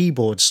Silver's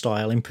keyboard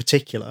style in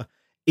particular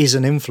is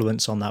an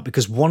influence on that,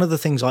 because one of the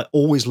things I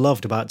always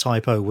loved about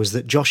Type O was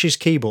that Josh's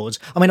keyboards,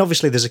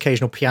 obviously there's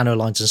occasional piano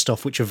lines and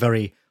stuff which are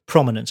very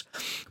prominent,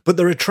 but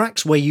there are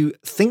tracks where you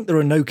think there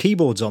are no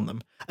keyboards on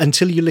them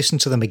until you listen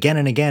to them again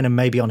and again and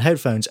maybe on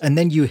headphones, and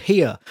then you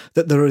hear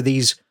that there are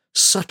these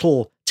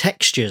subtle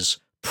textures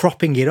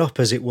propping it up,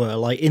 as it were,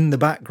 like in the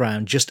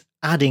background, just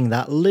adding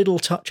that little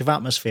touch of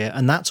atmosphere,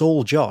 and that's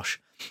all Josh.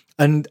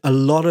 And a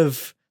lot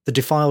of the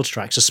Defiled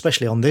tracks,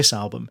 especially on this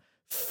album,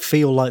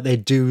 feel like they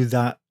do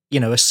that,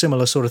 a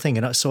similar sort of thing.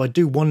 And so I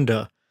do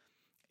wonder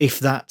if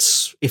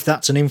that's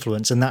an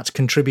influence, and that's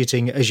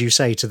contributing, as you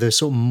say, to the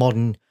sort of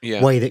modern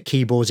way that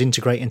keyboards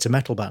integrate into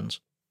metal bands.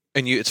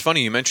 And it's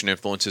funny you mention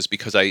influences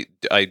because I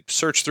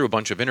searched through a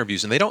bunch of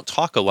interviews and they don't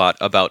talk a lot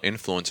about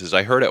influences.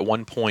 I heard at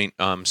one point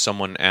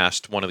someone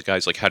asked one of the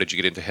guys, like, how did you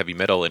get into heavy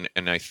metal?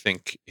 And I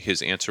think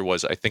his answer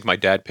was, I think my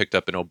dad picked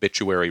up an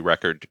Obituary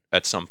record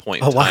at some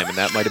point in time, and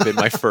that might have been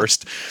my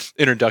first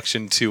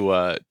introduction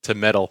to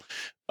metal.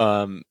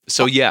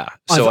 So yeah,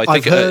 so I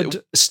think I've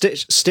heard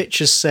Stitch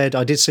has said,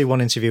 I did see one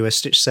interview where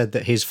Stitch said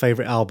that his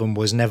favorite album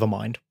was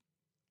Nevermind.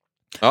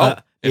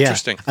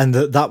 Interesting. Yeah. And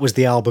that was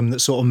the album that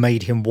sort of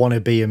made him want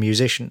to be a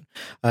musician,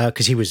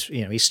 because he was,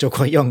 he's still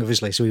quite young,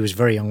 obviously, so he was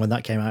very young when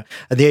that came out.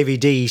 And the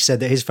AVD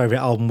said that his favorite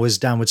album was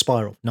Downward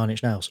Spiral, Nine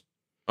Inch Nails.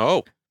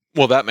 Oh,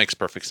 well, that makes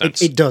perfect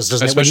sense. It does,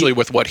 doesn't Especially it?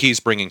 with what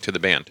he's bringing to the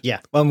band. Yeah.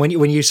 Well, when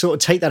you sort of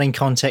take that in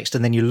context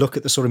and then you look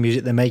at the sort of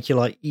music they make, you're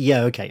like,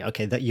 yeah,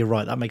 okay, that you're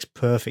right. That makes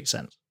perfect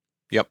sense.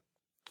 Yep.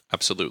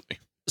 Absolutely.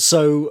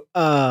 So,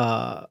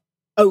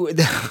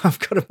 I've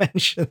got to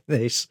mention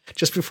this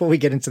just before we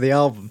get into the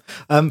album.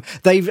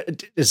 They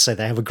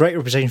have a great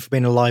reputation for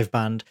being a live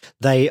band.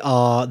 They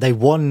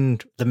won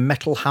the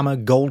Metal Hammer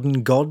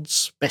Golden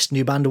Gods Best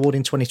New Band Award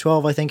in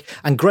 2012, I think.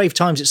 And Grave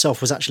Times itself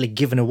was actually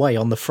given away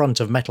on the front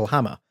of Metal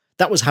Hammer.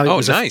 That was how it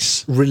was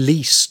nice.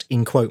 Released,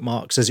 in quote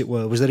marks, as it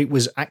were, was that it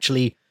was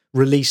actually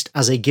released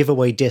as a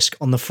giveaway disc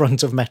on the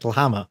front of Metal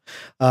Hammer,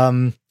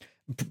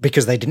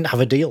 because they didn't have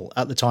a deal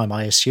at the time,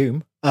 I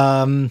assume.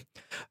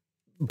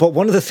 But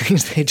one of the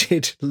things they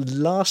did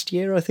last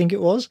year, I think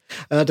it was,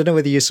 I don't know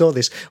whether you saw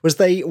this, was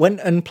they went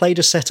and played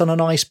a set on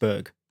an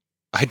iceberg.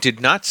 I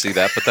did not see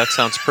that, but that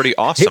sounds pretty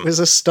awesome. It was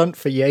a stunt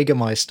for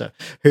Jägermeister,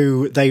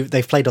 who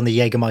they've played on the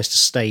Jägermeister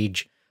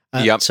stage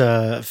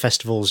at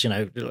festivals,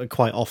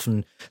 quite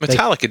often.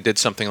 Metallica did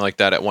something like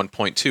that at one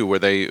point too, where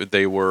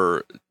they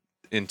were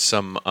in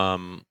some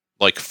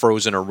like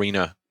frozen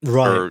arena,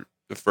 right?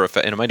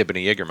 And it might have been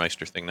a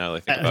Jägermeister thing now that I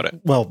think about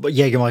it. Well, but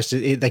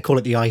Jägermeister, they call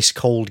it the ice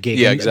cold gig.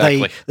 Yeah,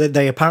 exactly.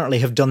 They apparently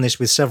have done this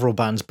with several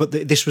bands, but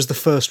this was the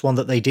first one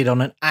that they did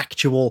on an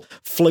actual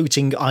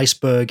floating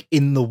iceberg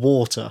in the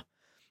water.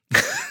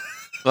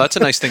 Well, that's a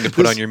nice thing to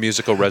put on your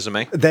musical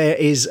resume. There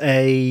is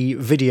a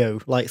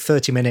video, like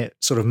 30-minute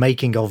sort of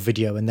making of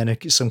video, and then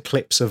some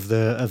clips of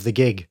the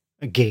gig.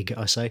 A gig,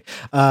 I say,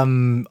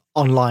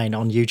 online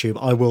on YouTube.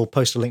 I will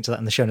post a link to that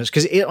in the show notes,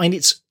 because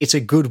it's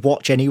a good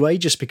watch anyway,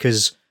 just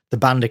because the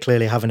band are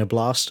clearly having a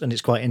blast and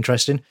it's quite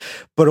interesting.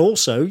 But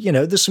also,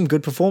 there's some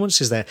good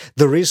performances there.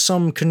 There is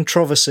some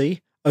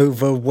controversy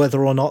over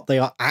whether or not they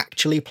are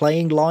actually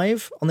playing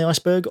live on the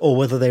iceberg, or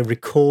whether they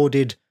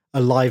recorded a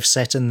live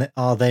set and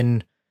are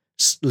then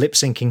lip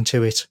syncing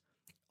to it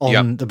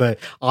on the bird.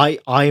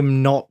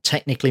 I'm not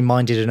technically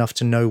minded enough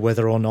to know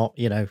whether or not,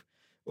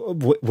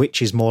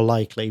 which is more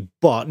likely,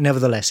 but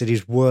nevertheless, it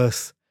is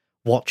worth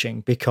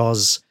watching,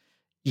 because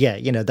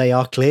they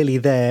are clearly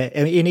there.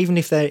 I mean, even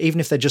if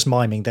they're just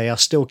miming, they are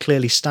still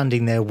clearly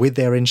standing there with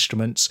their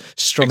instruments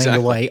strumming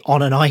away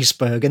on an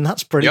iceberg, and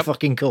that's pretty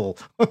fucking cool.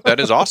 That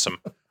is awesome.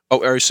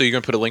 Oh, so you're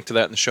going to put a link to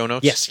that in the show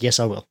notes? Yes,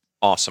 I will.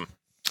 Awesome.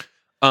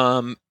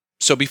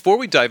 So before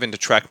we dive into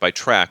track by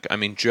track, I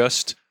mean,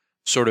 just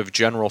sort of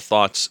general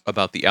thoughts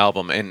about the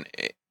album, and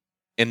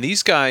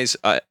these guys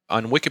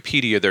on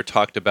Wikipedia, they're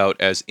talked about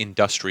as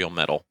industrial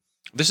metal.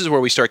 This is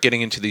where we start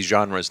getting into these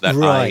genres that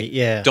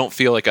don't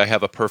feel like I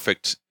have a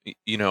perfect,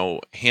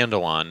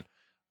 handle on.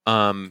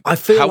 I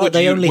feel like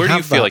they only have that. Where do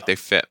you feel like they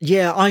fit?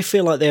 Yeah, I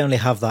feel like they only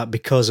have that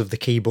because of the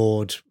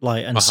keyboard,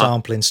 and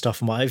sampling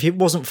stuff and what. If it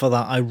wasn't for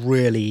that, I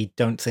really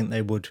don't think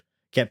they would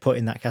get put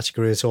in that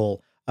category at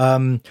all.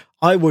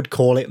 I would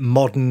call it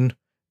modern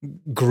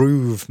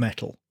groove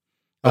metal.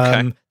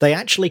 Okay. They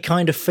actually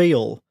kind of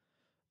feel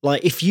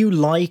like, if you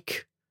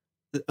like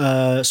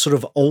sort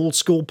of old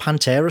school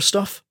Pantera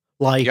stuff,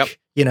 like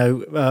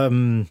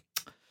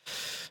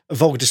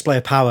Vulgar Display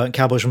of Power and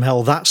Cowboys from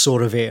Hell, that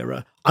sort of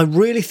era, I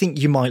really think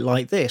you might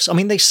like this. I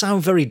mean, they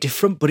sound very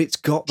different, but it's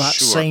got that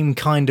same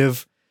kind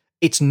of,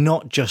 it's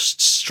not just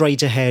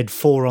straight ahead,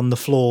 four on the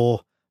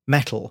floor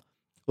metal.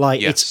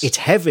 Like, it's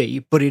heavy,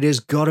 but it has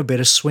got a bit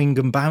of swing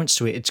and bounce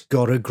to it. It's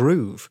got a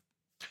groove.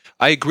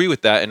 I agree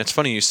with that, and it's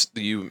funny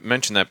you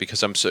mentioned that,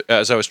 because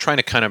as I was trying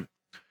to kind of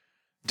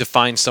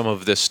define some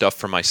of this stuff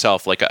for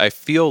myself, like, I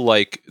feel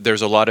like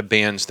there's a lot of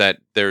bands that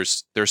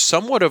there's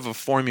somewhat of a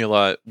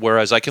formula,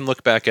 whereas I can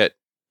look back at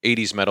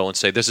 80s metal and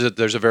say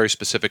there's a very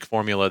specific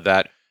formula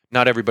that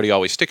not everybody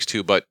always sticks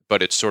to, but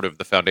it's sort of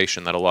the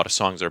foundation that a lot of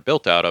songs are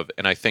built out of.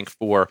 And I think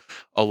for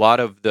a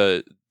lot of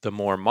the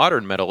more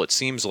modern metal, it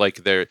seems like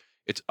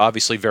it's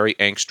obviously very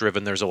angst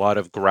driven. There's a lot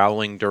of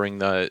growling during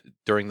the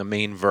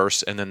main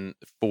verse, and then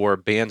for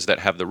bands that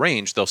have the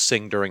range, they'll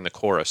sing during the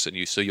chorus, and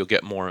you'll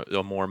get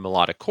a more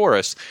melodic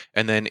chorus.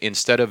 And then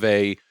instead of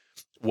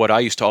what I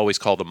used to always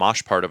call the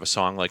mosh part of a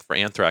song, like for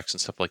Anthrax and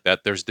stuff like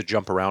that, there's the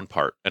jump around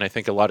part. And I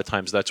think a lot of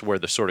times that's where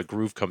the sort of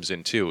groove comes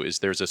in too, is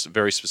there's this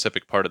very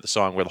specific part of the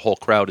song where the whole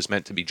crowd is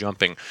meant to be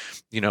jumping,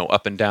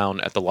 up and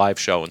down at the live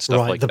show and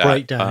stuff like that.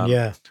 Right, the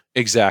breakdown,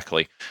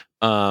 Exactly.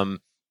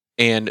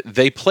 And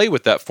they play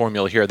with that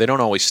formula here. They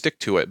don't always stick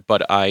to it,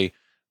 but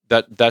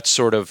that's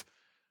sort of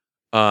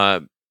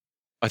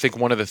I think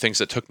one of the things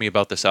that took me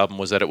about this album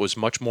was that it was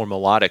much more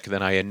melodic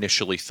than I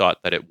initially thought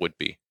that it would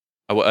be.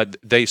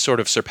 They sort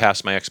of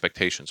surpassed my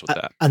expectations with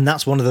that. And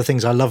that's one of the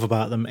things I love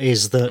about them,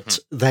 is that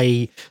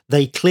they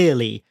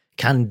clearly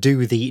can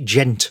do the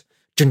gent,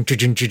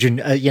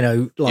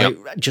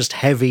 just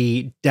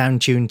heavy down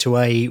tuned to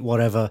a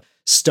whatever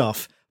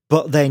stuff.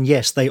 But then,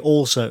 yes, they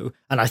also,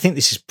 and I think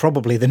this is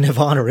probably the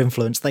Nirvana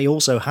influence, they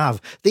also have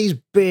these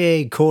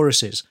big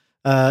choruses,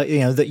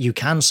 that you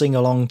can sing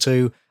along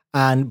to,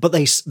 but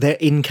they're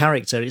in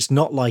character. It's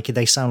not like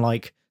they sound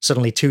like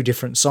suddenly two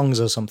different songs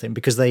or something,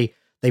 because they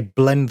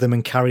blend them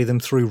and carry them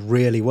through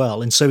really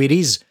well. And so it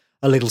is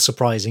a little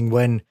surprising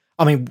when,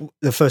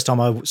 the first time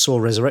I saw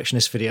a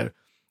Resurrectionist video,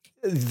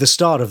 the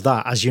start of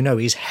that, as you know,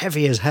 is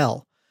heavy as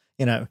hell,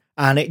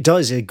 and it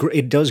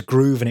does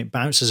groove and it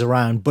bounces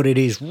around, but it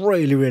is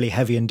really, really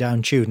heavy and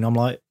down tuned. And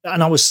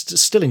I was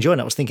still enjoying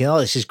it. I was thinking, oh,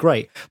 this is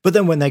great. But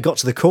then when they got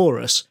to the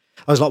chorus,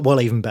 I was like, well,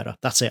 even better.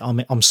 That's it.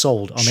 I'm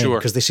sold. I'm in,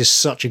 because this is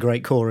such a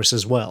great chorus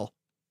as well.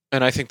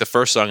 And I think the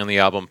first song on the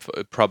album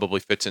probably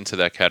fits into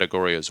that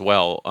category as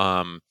well.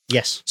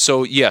 Yes.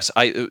 So yes,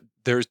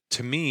 there's,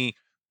 to me,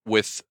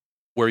 with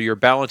where you're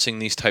balancing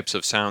these types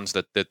of sounds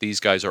that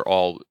these guys are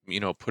all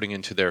putting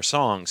into their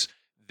songs,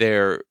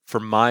 for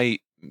my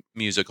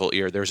musical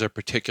ear, there's a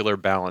particular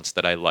balance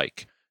that I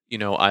like.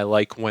 I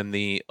like when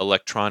the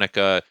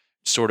electronica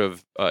sort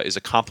of is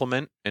a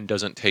complement and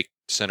doesn't take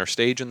center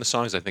stage in the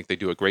songs. I think they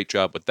do a great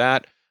job with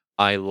that.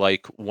 I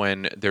like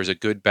when there's a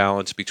good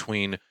balance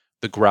between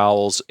the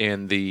growls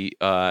and the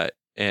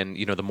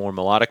the more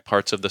melodic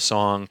parts of the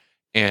song,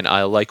 and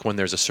I like when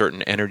there's a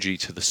certain energy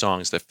to the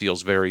songs that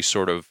feels very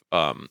sort of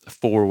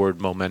forward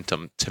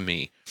momentum to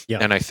me. Yeah.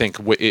 And I think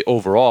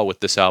overall with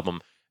this album,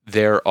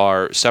 there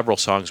are several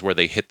songs where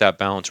they hit that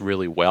balance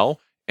really well,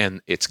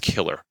 and it's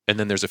killer. And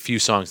then there's a few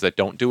songs that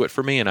don't do it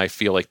for me, and I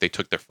feel like they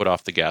took their foot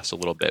off the gas a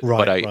little bit.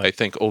 Right, but I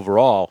think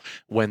overall,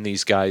 when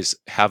these guys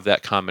have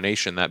that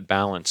combination, that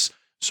balance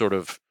sort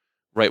of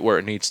right where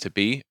it needs to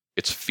be,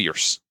 it's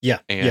fierce. Yeah.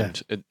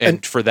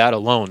 And for that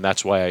alone,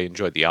 that's why I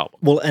enjoyed the album.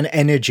 Well, and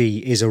energy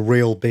is a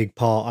real big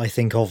part, I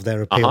think, of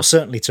their appeal.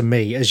 Certainly to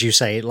me, as you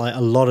say, like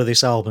a lot of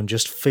this album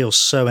just feels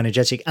so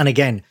energetic. And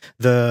again,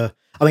 as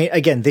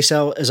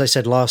I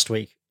said last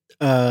week,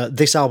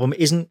 this album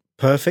isn't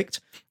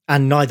perfect,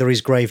 and neither is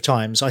Grave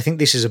Times. I think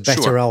this is a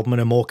better album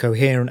and a more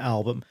coherent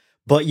album,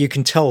 but you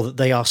can tell that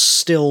they're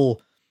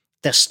still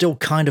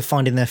kind of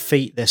finding their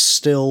feet. They're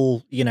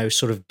still,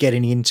 sort of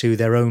getting into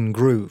their own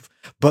groove.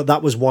 But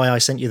that was why I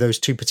sent you those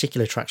two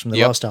particular tracks from the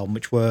last album,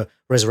 which were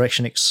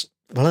Resurrectionists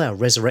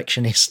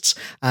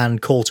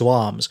and Call to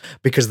Arms,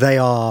 because they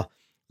are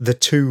the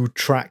two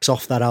tracks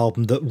off that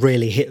album that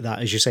really hit that,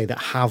 as you say, that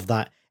have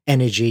that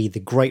energy,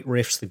 the great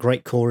riffs, the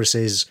great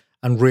choruses,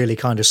 and really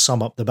kind of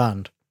sum up the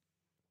band.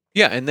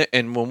 Yeah,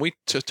 and when we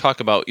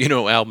talk about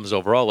albums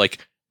overall,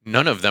 like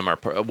none of them are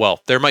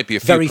there might be a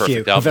few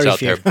perfect albums out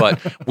there, but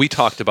we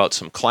talked about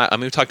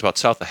we talked about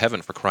South of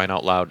Heaven, for crying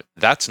out loud.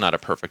 That's not a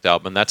perfect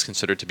album. That's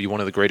considered to be one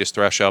of the greatest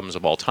thrash albums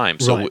of all time.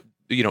 So right.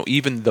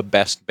 Even the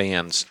best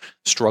bands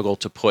struggle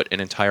to put an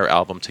entire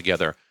album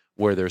together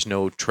where there's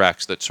no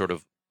tracks that sort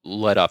of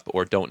let up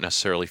or don't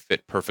necessarily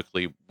fit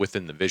perfectly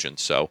within the vision.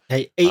 So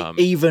hey,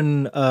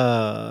 even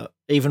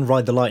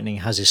Ride the Lightning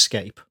has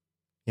Escape,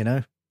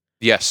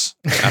 Yes,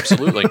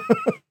 absolutely.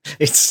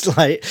 It's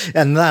like,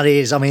 and that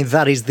is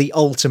the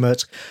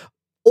ultimate,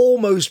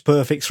 almost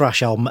perfect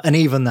thrash album, and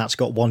even that's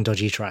got one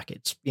dodgy track.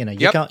 It's you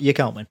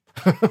can't win.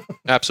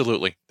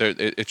 Absolutely,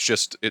 it's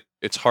just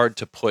it's hard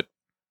to put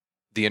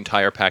the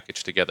entire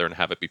package together and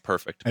have it be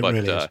perfect.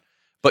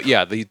 But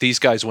yeah, these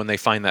guys, when they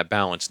find that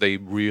balance, they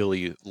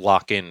really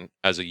lock in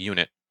as a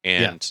unit,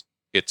 and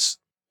it's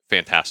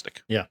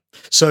fantastic. Yeah.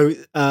 So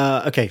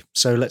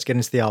so let's get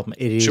into the album.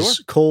 It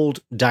is called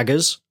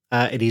Daggers.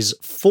 It is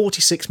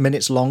 46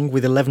 minutes long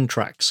with 11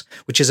 tracks,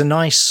 which is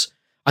I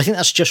think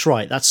that's just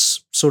right.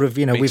 That's sort of,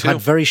 we've had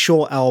very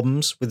short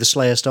albums with the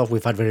Slayer stuff.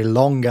 We've had very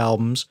long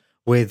albums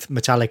with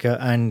Metallica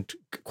and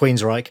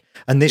Queensryche.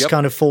 And this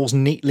kind of falls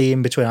neatly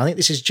in between. I think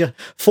this is just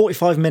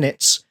 45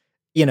 minutes,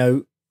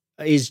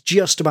 is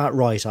just about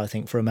right, I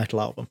think, for a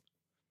metal album.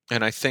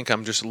 And I think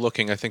I'm just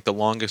looking, I think the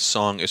longest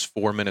song is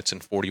 4 minutes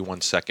and 41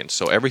 seconds.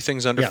 So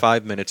everything's under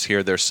 5 minutes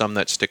here. There's some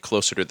that stick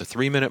closer to the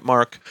 3 minute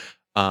mark.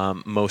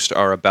 Most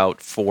are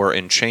about 4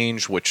 and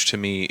change, which to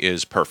me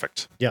is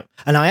perfect. Yeah.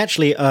 And I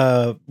actually,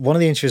 one of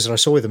the interviews that I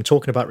saw with them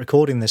talking about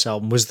recording this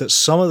album was that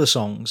some of the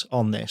songs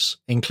on this,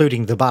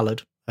 including the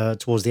ballad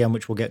towards the end,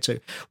 which we'll get to,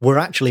 were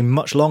actually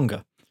much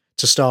longer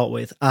to start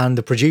with. And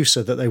the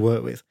producer that they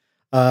worked with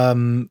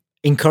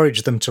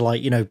encouraged them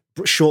to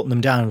shorten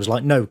them down. It was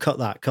like, no, cut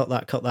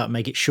that,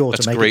 make it shorter,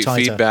 That's make great it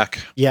tighter. Feedback.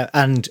 Yeah.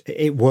 And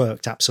it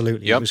worked.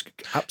 Absolutely. It was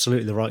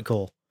absolutely the right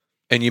call.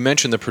 And you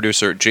mentioned the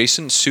producer,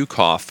 Jason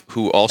Sukoff,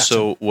 who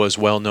also was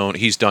well known.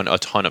 He's done a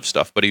ton of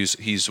stuff, but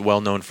he's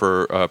well known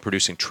for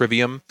producing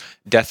Trivium,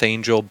 Death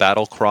Angel,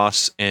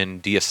 Battlecross,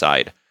 and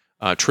Deicide.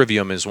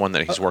 Trivium is one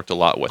that he's worked a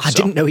lot with.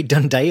 Didn't know he'd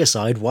done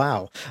Deicide.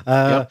 Wow.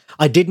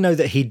 I did know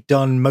that he'd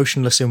done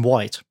Motionless in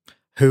White,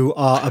 who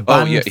are a Oh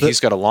band. yeah, he's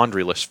got a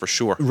laundry list for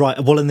sure.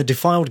 Right. Well, and the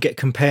Defiled get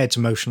compared to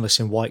Motionless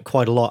in White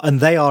quite a lot, and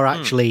they are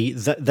actually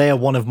they are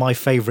one of my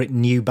favorite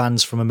new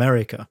bands from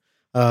America.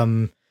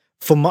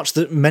 For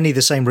many of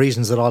the same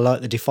reasons that I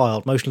like the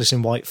Defiled, Motionless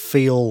in White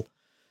feel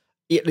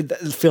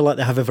like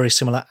they have a very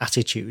similar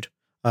attitude.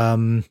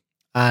 So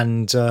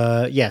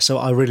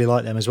I really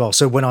like them as well.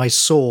 So when I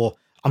saw,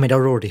 I'd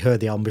already heard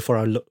the album before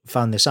I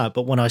found this out,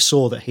 but when I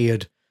saw that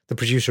the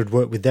producer had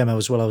worked with them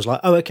as well, I was like,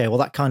 oh, okay, well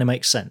that kind of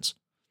makes sense.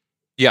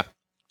 Yeah.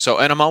 So,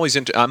 and I'm always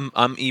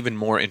I'm even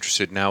more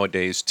interested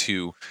nowadays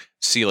to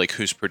see like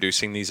who's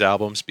producing these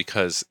albums,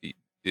 because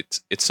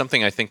it's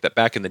something I think that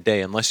back in the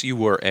day, unless you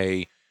were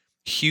a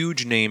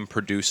huge name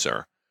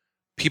producer,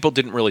 people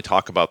didn't really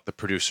talk about the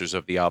producers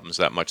of the albums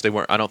that much.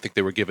 I don't think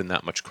they were given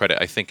that much credit.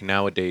 I think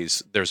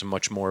nowadays there's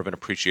much more of an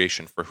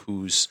appreciation for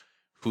who's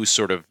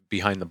sort of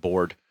behind the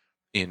board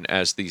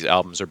as these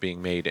albums are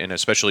being made, and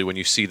especially when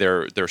you see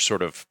their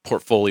sort of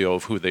portfolio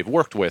of who they've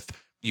worked with,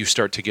 you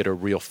start to get a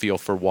real feel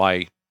for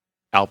why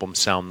albums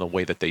sound the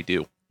way that they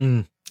do.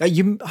 I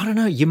don't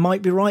know. You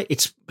might be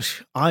right.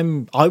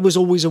 I was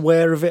always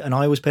aware of it, and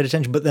I always paid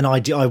attention. But then I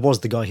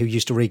was the guy who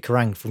used to read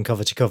Kerrang from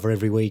cover to cover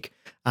every week,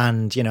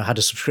 and had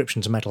a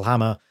subscription to Metal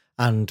Hammer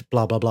and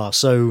blah blah blah.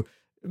 So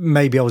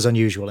maybe I was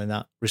unusual in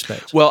that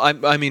respect. Well,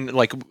 I mean,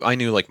 like I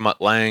knew like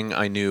Mutt Lange,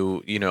 I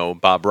knew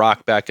Bob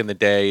Rock back in the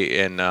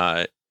day,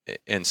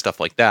 and stuff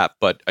like that.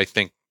 But I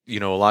think a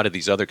lot of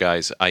these other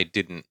guys I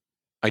didn't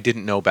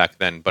know back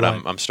then, but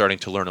right. I'm starting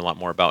to learn a lot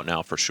more about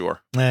now for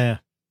sure. Yeah.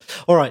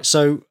 All right,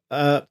 so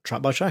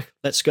track by track,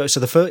 let's go.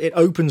 So it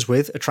opens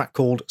with a track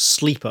called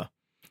Sleeper,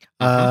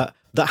 that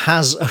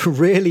has a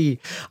really,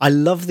 I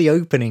love the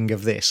opening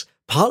of this,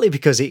 partly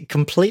because it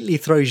completely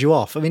throws you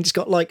off. I mean, it's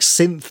got like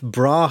synth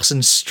brass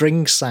and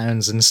string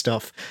sounds and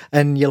stuff,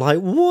 and you're like,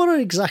 what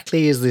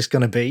exactly is this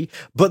going to be?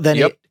 But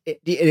then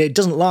it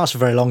doesn't last for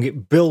very long.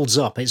 It builds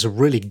up. It's a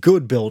really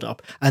good build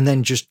up, and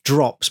then just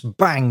drops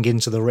bang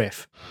into the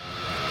riff.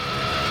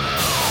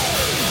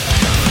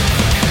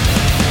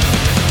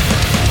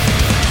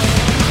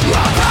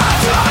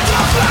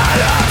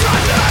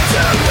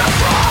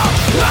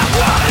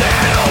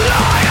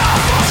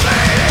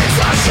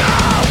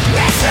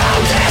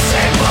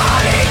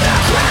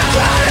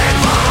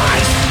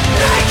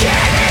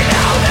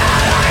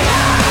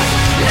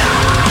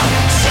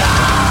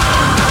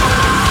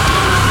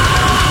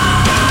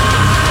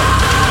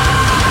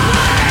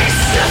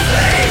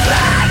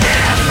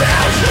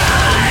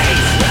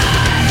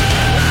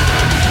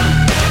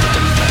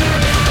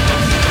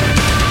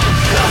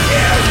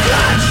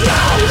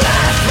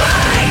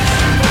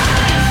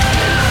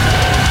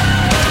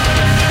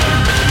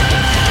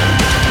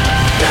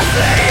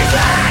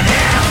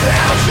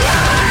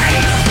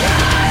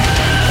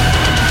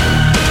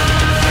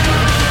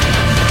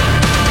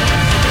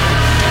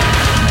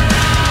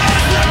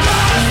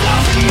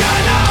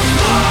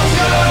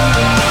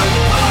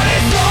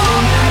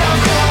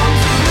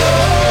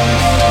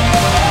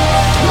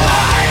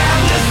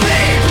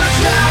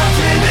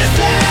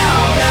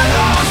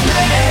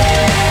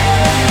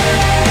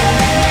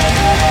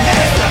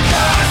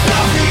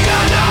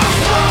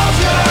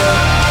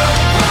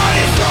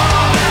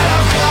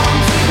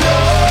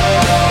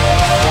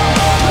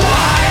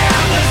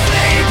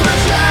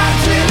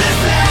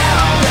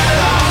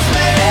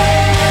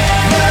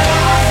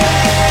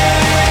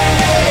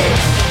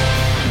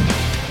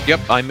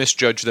 Yep, I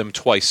misjudged them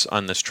twice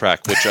on this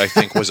track, which I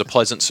think was a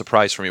pleasant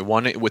surprise for me.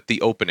 One with the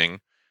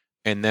opening,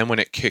 and then when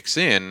it kicks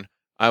in,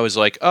 I was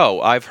like, "Oh,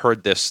 I've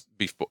heard this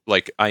before.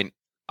 Like I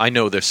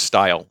know this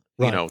style.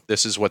 Right.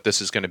 This is what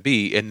this is going to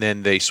be." And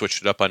then they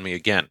switched it up on me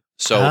again.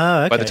 So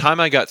by the time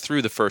I got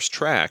through the first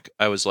track,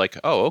 I was like,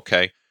 "Oh,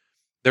 okay.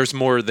 There's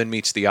more than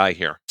meets the eye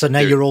here." So now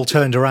you're all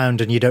turned around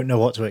and you don't know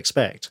what to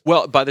expect.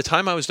 Well, by the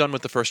time I was done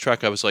with the first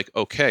track, I was like,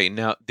 "Okay,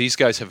 now these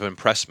guys have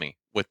impressed me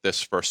with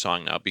this first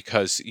song now,"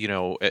 because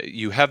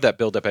you have that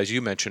build up, as you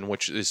mentioned,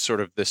 which is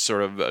sort of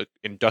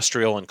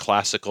industrial and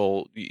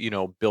classical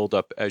build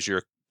up as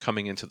you're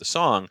coming into the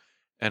song,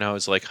 and I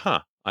was like,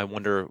 I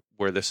wonder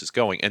where this is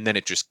going, and then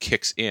it just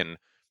kicks in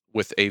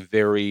with a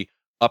very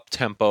up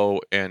tempo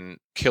and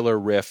killer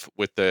riff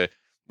with the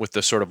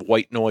sort of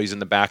white noise in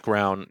the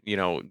background,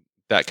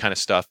 that kind of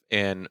stuff,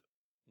 and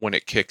when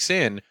it kicks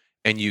in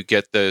and you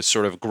get the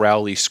sort of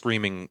growly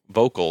screaming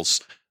vocals,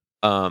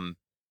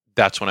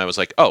 that's when I was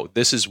like, oh,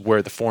 this is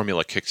where the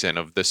formula kicks in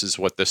of this is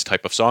what this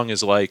type of song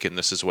is like, and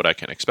this is what I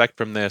can expect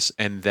from this.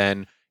 And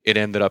then it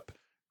ended up,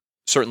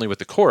 certainly with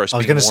the chorus, I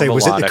was going to say,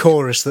 was it the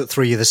chorus that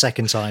threw you the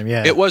second time?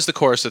 Yeah. It was the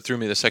chorus that threw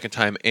me the second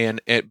time.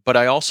 But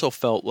I also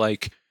felt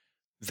like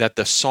that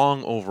the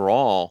song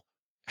overall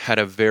had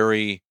a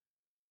very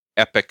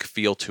epic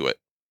feel to it.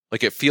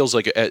 Like it feels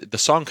like the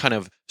song kind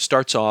of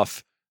starts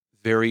off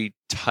very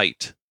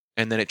tight,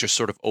 and then it just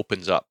sort of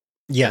opens up.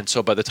 Yeah. And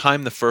so by the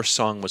time the first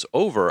song was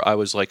over, I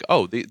was like,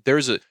 oh,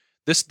 there's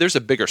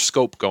a bigger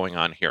scope going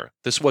on here.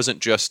 This wasn't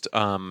just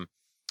a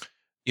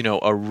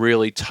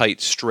really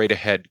tight, straight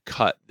ahead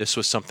cut. This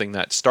was something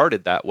that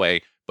started that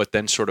way, but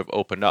then sort of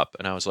opened up.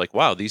 And I was like,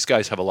 wow, these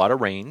guys have a lot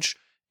of range,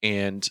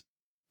 and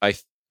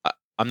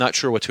I'm not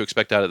sure what to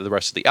expect out of the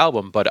rest of the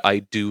album, but I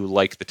do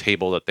like the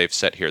table that they've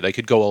set here. They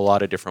could go a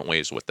lot of different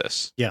ways with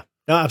this. Yeah,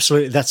 no,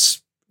 absolutely.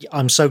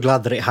 I'm so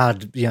glad that it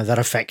had, that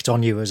effect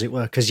on you, as it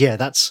were, because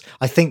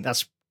I think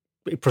that's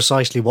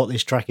precisely what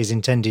this track is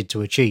intended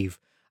to achieve.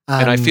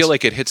 And I feel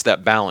like it hits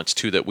that balance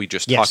too that we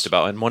just Yes. talked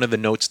about. And one of the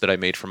notes that I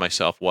made for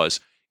myself was,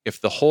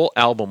 if the whole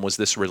album was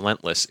this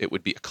relentless, it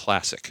would be a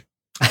classic.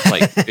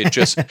 Like it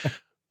just,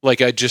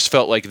 like I just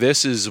felt like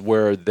this is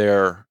where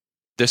they're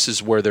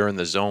in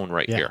the zone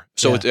right here.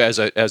 So it's as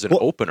an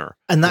opener,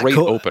 and that great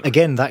opener.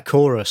 Again, that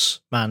chorus,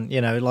 man,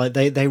 like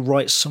they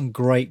write some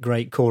great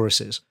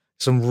choruses,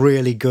 some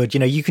really good.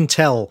 You can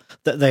tell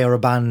that they are a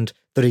band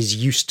that is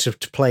used to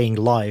playing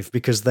live,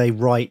 because they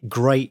write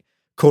great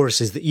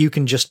choruses that you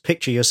can just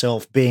picture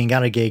yourself being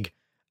at a gig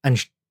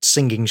and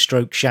singing,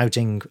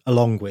 shouting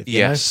along with.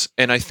 Yes,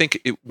 and I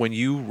think when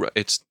you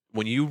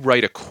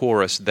write a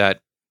chorus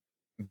that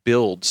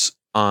builds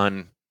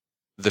on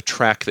the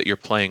track that you're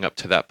playing up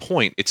to that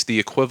point, it's the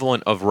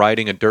equivalent of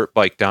riding a dirt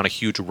bike down a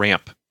huge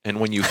ramp. And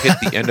when you hit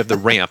the end of the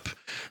ramp,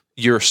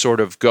 you're sort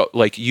of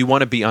you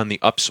want to be on the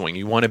upswing.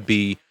 You want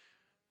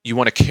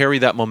to carry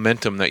that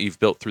momentum that you've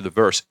built through the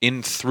verse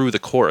in through the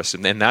chorus.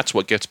 And then that's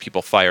what gets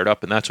people fired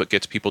up, and that's what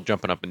gets people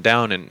jumping up and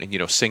down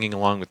and singing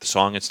along with the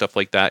song and stuff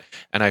like that.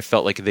 And I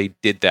felt like they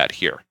did that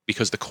here,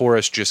 because the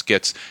chorus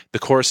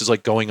is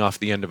like going off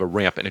the end of a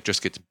ramp, and it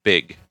just gets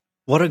big.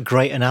 What a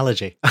great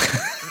analogy.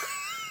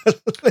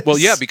 Well,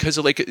 yeah, because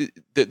like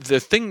the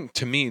thing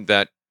to me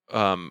that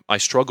I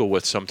struggle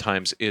with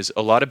sometimes is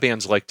a lot of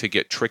bands like to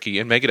get tricky,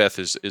 and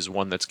Megadeth is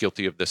one that's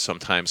guilty of this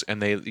sometimes.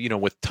 And they,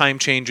 with time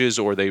changes,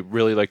 or they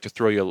really like to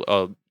throw you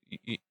a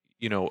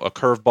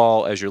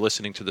curveball as you're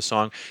listening to the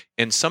song,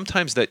 and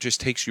sometimes that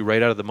just takes you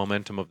right out of the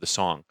momentum of the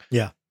song.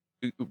 Yeah,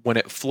 when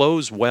it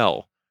flows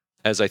well,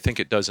 as I think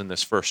it does in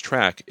this first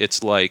track,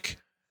 it's like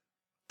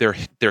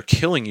they're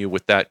killing you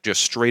with that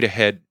just straight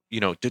ahead,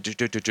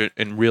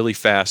 and really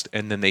fast,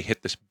 and then they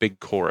hit this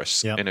big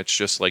chorus, and it's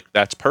just like,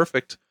 that's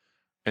perfect.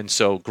 And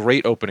so,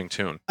 great opening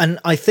tune. And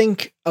I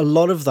think a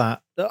lot of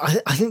that,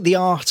 I think the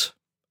art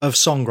of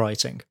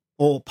songwriting,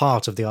 or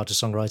part of the art of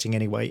songwriting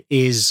anyway,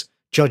 is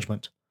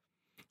judgment.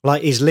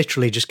 Like, is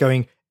literally just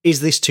going,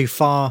 is this too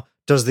far?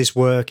 Does this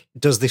work?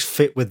 Does this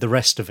fit with the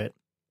rest of it?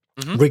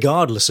 Mm-hmm.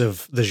 Regardless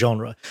of the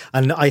genre.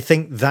 And I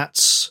think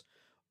that's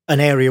an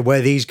area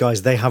where these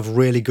guys, they have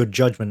really good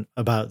judgment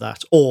about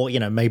that. Or,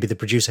 maybe the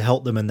producer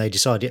helped them and they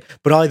decided.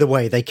 But either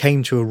way, they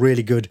came to a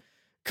really good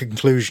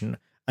conclusion.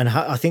 And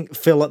I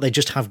feel like they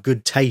just have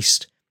good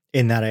taste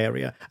in that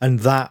area.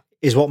 And that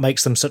is what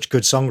makes them such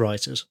good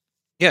songwriters.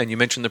 Yeah, and you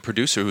mentioned the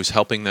producer who's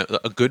helping a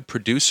good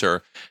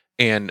producer.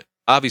 And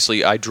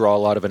obviously, I draw a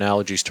lot of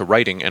analogies to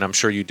writing, and I'm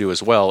sure you do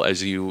as well,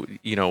 as you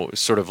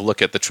sort of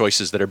look at the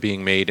choices that are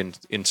being made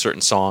in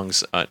certain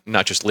songs,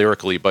 not just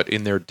lyrically, but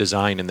in their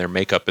design and their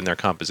makeup and their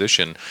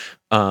composition.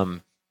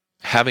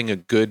 Having a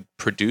good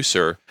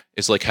producer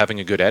is like having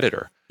a good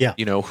editor. Yeah.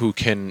 Who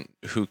can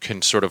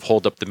sort of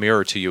hold up the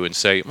mirror to you and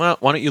say, well,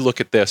 why don't you look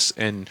at this,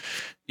 and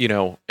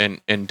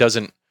and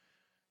doesn't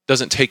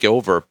take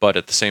over, but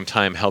at the same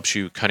time helps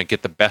you kind of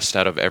get the best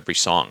out of every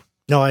song.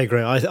 No, I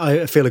agree.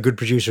 I feel a good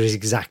producer is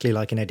exactly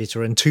like an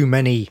editor, and too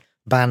many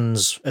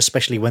bands,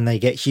 especially when they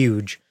get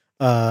huge,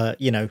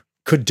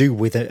 could do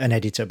with an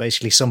editor,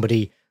 basically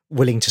somebody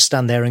willing to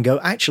stand there and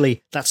go,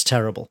 actually, that's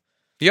terrible.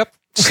 Yep.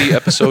 See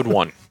episode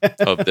 1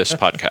 of this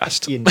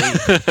podcast.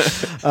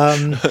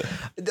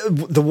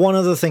 The one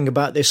other thing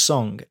about this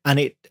song, and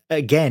it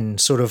again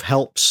sort of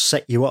helps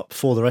set you up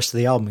for the rest of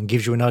the album and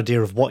gives you an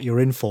idea of what you're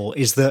in for,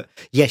 is that,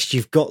 yes,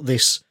 you've got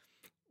this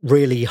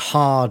really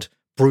hard,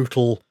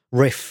 brutal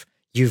riff.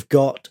 You've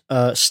got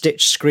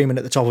Stitch screaming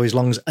at the top of his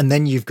lungs, and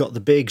then you've got the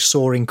big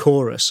soaring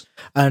chorus.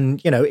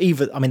 And,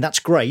 that's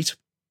great.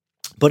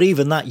 But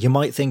even that, you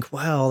might think,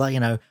 well,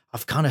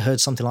 I've kind of heard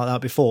something like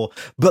that before.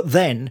 But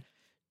then,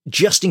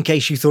 just in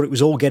case you thought it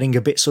was all getting a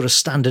bit sort of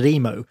standard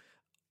emo,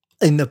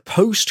 in the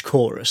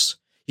post-chorus,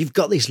 you've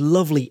got this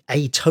lovely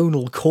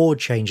atonal chord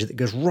change that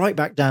goes right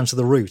back down to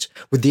the root,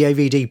 with the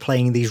AVD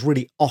playing these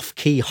really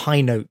off-key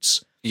high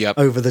notes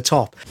over the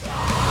top.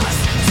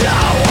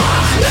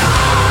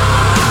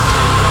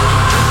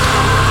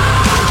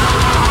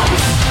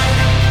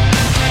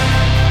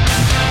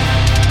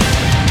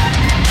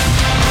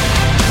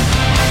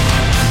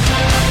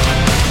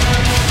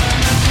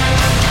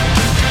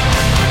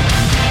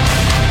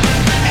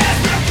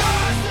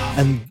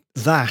 And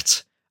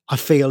that, I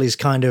feel, is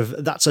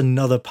that's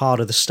another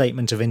part of the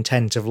statement of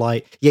intent of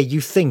like, yeah,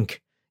 you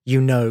think you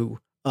know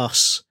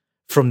us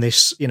from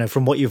this,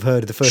 from what you've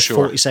heard of the first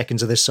 40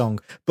 seconds of this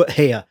song, but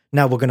here,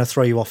 now we're going to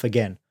throw you off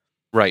again.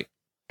 Right.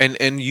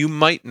 And you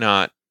might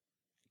not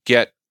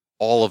get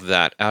all of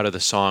that out of the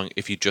song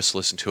if you just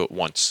listen to it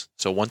once.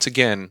 So once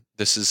again,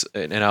 this is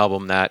an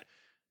album that,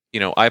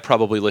 I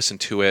probably listened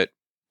to it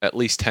at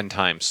least 10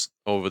 times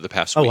over the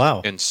past week.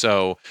 Wow. And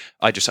so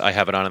I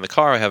have it on in the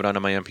car, I have it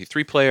on my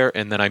MP3 player,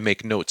 and then I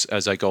make notes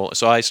as I go.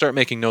 So I start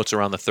making notes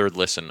around the third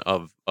listen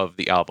of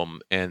the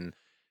album, and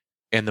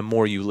and the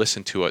more you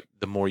listen to it,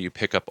 the more you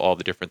pick up all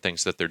the different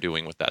things that they're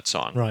doing with that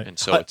song. Right. And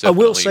so I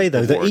will say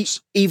though that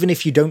even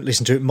if you don't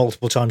listen to it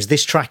multiple times,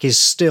 this track is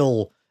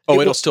still.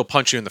 It'll still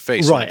punch you in the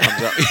face when it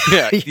comes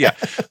out. Yeah.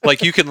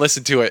 Like you can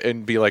listen to it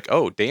and be like,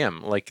 "Oh,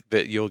 damn!" Like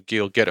that, you'll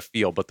get a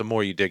feel. But the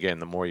more you dig in,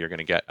 the more you're going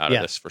to get out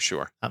of this for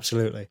sure.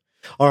 Absolutely.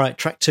 All right,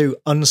 track 2,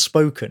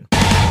 Unspoken.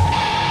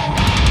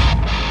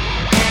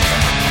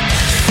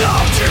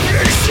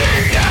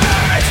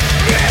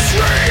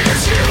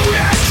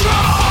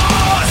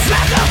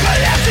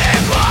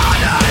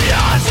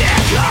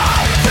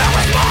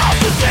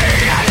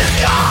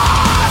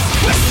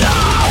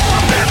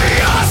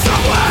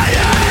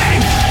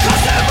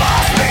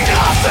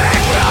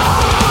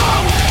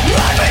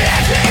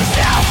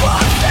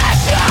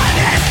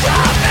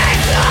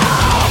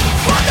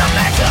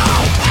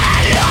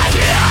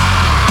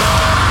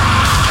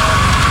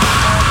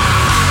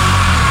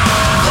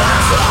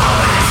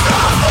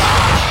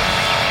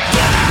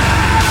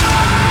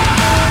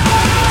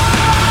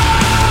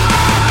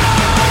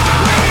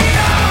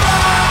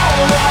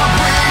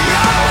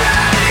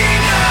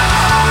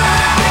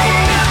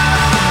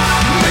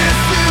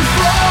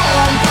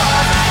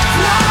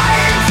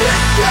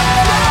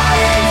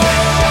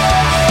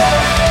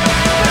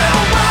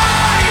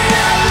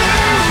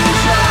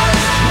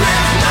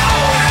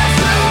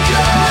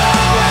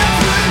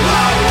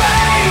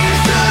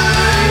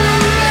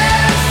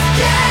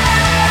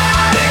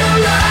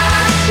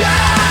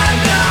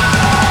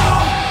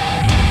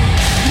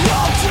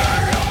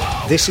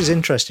 This is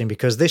interesting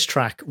because this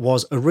track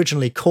was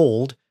originally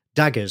called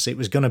Daggers. It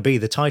was going to be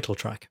the title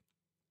track.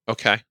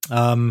 Okay.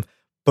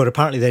 But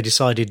apparently they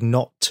decided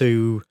not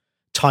to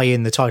tie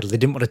in the title. They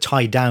didn't want to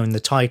tie down the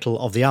title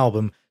of the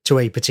album to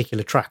a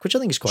particular track, which I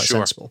think is quite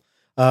sensible.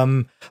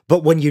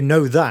 But when you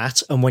know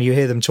that, and when you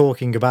hear them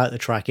talking about the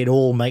track, it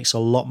all makes a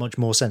lot much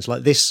more sense.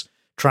 Like this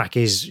track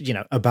is,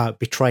 about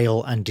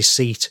betrayal and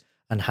deceit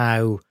and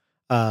how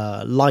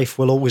life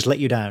will always let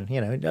you down.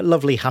 A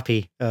lovely,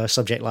 happy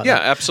subject like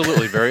that. Yeah,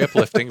 absolutely. Very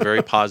uplifting,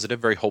 very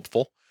positive, very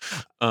hopeful.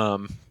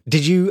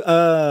 Did you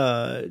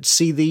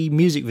see the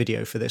music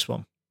video for this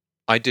one?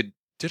 I did.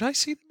 Did I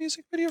see the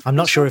music video? I'm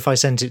not sure if I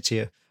sent it to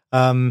you.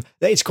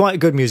 It's quite a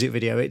good music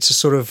video. It's a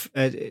sort of,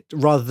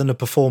 rather than a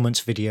performance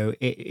video,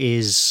 it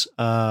is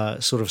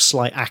sort of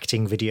slight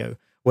acting video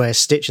where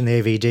Stitch and the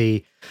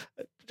AVD,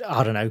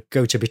 I don't know,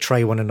 go to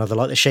betray one another,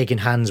 like they're shaking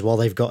hands while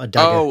they've got a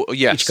dagger. Oh,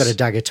 yes. Each got a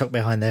dagger tucked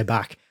behind their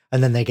back,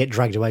 and then they get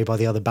dragged away by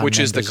the other band members. Which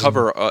is the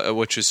cover,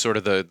 which is sort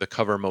of the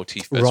cover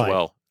motif as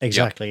well.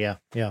 Exactly, yeah.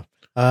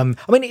 I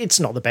mean, it's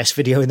not the best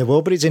video in the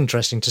world, but it's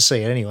interesting to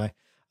see anyway.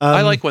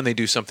 I like when they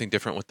do something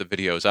different with the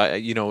videos.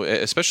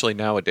 Especially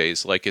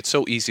nowadays, like it's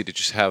so easy to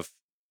just have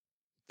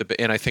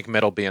and I think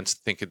metal bands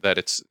think that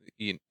it's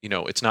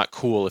it's not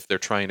cool if they're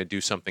trying to do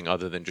something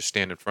other than just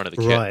stand in front of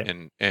the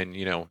kit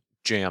and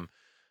jam.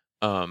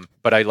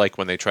 But I like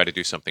when they try to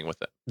do something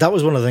with it. That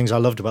was one of the things I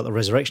loved about the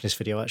Resurrectionist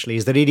video, actually,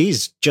 is that it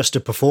is just a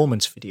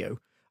performance video.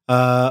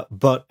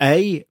 But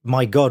A,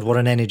 my God, what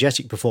an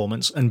energetic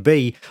performance. And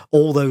B,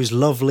 all those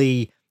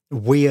lovely,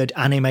 weird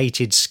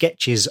animated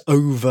sketches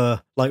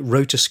over, like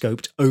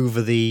rotoscoped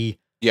over the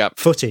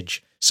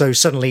footage. So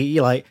suddenly,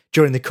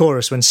 during the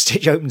chorus, when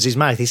Stitch opens his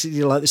mouth, he's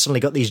suddenly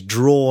got these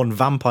drawn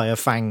vampire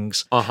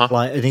fangs,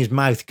 and his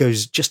mouth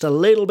goes just a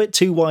little bit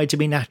too wide to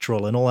be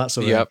natural, and all that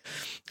sort of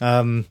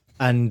thing.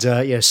 And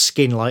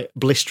skin like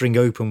blistering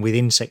open with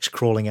insects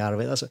crawling out of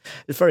it.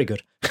 It's very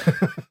good.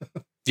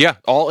 Yeah,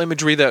 all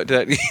imagery that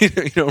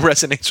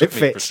resonates with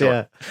me. It fits, for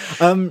sure.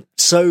 Yeah.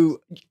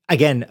 So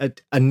again,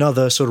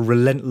 another sort of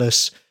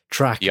relentless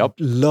track. Yep.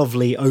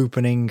 Lovely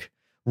opening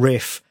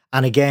riff,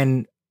 and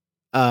again,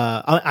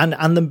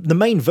 and the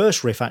main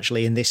verse riff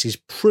actually in this is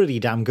pretty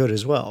damn good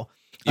as well.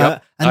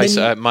 Yep.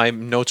 My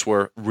notes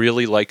were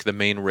really like the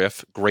main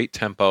riff, great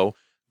tempo,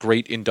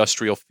 great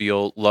industrial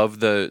feel. Love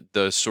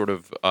the sort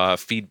of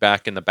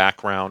feedback in the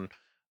background.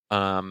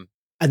 And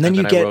then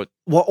you get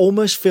what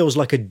almost feels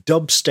like a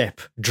dubstep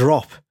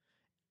drop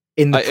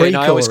in the pre-chorus. And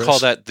I always call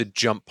that the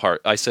jump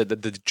part. I said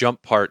that the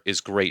jump part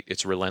is great.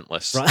 It's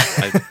relentless.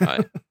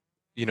 Right.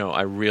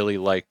 I really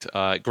liked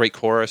great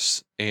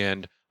chorus.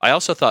 And I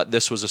also thought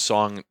this was a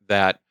song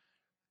that,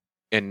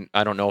 and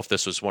I don't know if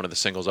this was one of the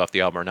singles off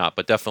the album or not,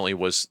 but definitely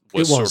was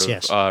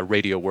sort of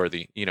radio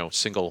worthy,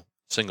 single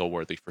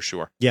worthy for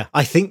sure. Yeah,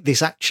 I think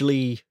this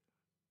actually...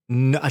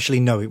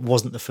 no, it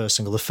wasn't the first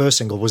single. The first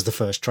single was the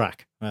first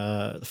track.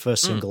 The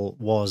first single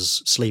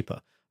was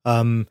Sleeper.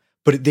 But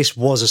this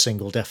was a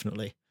single,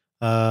 definitely,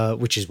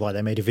 which is why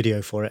they made a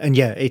video for it. And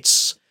yeah,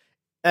 it's,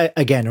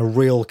 again, a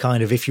real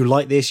kind of, if you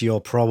like this, you're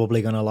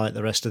probably going to like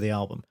the rest of the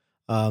album.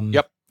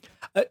 Yep.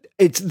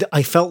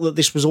 I felt that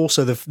this was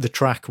also the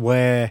track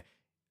where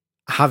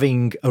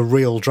having a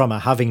real drummer,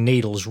 having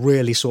needles,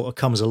 really sort of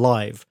comes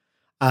alive.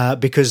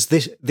 Because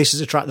this is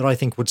a track that I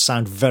think would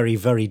sound very,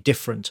 very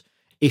different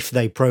if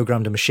they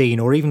programmed a machine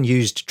or even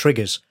used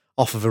triggers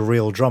off of a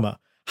real drummer.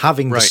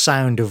 Having the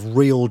sound of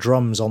real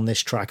drums on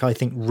this track, I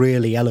think,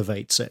 really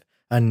elevates it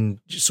and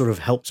sort of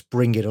helps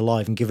bring it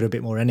alive and give it a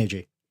bit more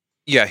energy.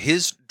 Yeah,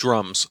 his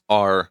drums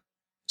are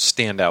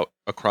stand out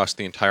across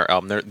the entire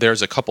album.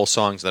 There's a couple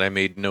songs that I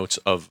made notes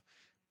of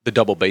the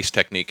double bass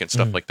technique and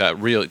stuff like that.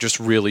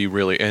 Really,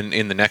 really, and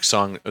in the next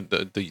song,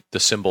 the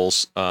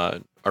cymbals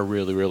are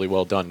really, really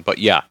well done. But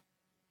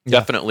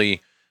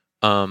definitely.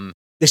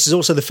 This is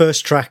also the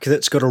first track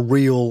that's got a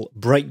real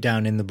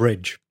breakdown in the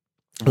bridge.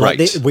 Right.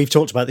 We've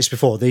talked about this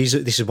before. This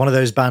is one of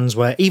those bands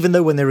where, even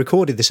though when they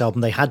recorded this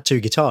album, they had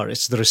two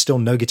guitarists, there are still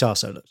no guitar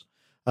solos.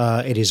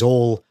 It is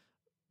all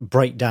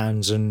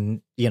breakdowns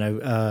and,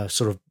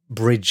 sort of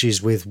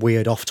bridges with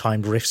weird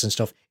off-timed riffs and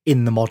stuff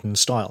in the modern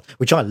style,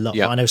 which I love.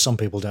 I know some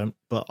people don't,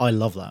 but I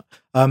love that.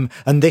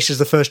 And this is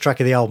the first track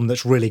of the album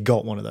that's really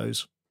got one of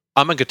those.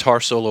 I'm a guitar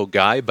solo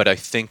guy, but I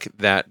think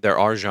that there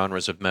are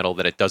genres of metal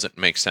that it doesn't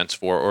make sense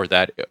for, or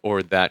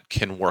that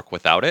can work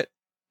without it.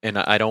 And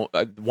I don't.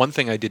 One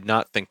thing I did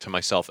not think to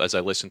myself as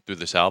I listened through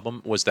this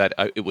album was that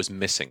it was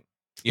missing.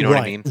 You know what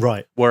I mean?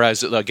 Right.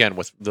 Whereas again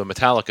with the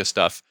Metallica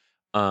stuff,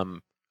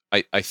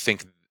 I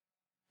think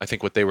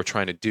what they were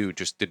trying to do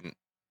just didn't.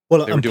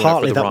 Well, they were and doing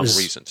partly it for the that wrong was.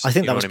 reasons. I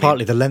think that was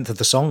partly the length of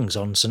the songs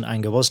on St.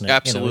 Anger, wasn't it?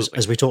 Absolutely,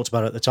 as we talked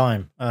about at the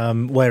time.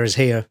 Whereas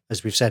here,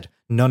 as we've said,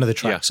 none of the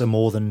tracks are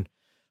more than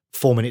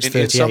 4 minutes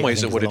 38. In some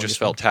ways, it would have just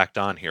felt tacked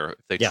on here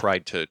if they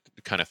tried to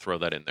kind of throw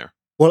that in there.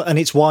 Well, and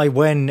it's why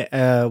when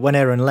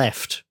Aaron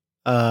left,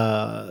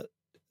 I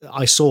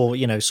saw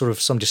sort of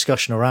some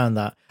discussion around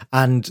that,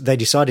 and they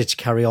decided to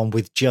carry on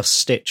with just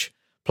Stitch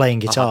playing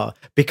guitar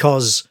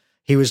because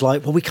he was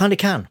like, well, we kind of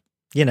can.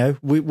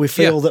 We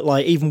feel that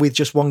like even with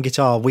just one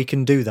guitar, we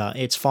can do that.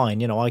 It's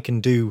fine. I can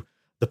do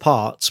the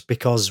parts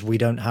because we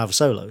don't have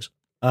solos.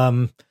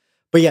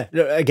 But yeah,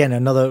 again,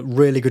 another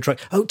really good track.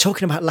 Oh,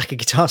 talking about lack of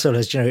guitar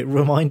solos, it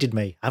reminded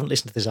me, I haven't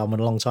listened to this album in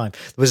a long time.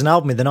 There was an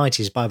album in the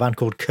 90s by a band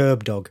called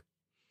Curb Dog,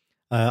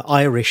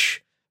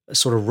 Irish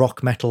sort of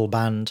rock metal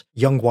band,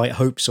 Young White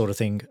Hope sort of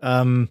thing.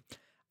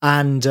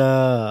 And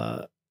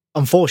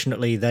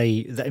unfortunately,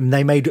 they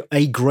made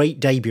a great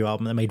debut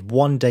album. They made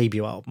one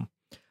debut album,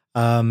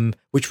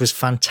 which was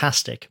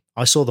fantastic.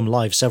 I saw them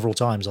live several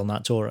times on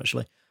that tour,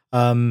 actually.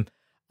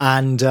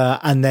 And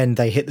then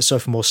they hit the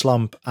sophomore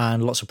slump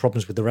and lots of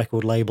problems with the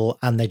record label,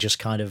 and they just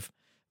kind of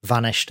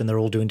vanished, and they're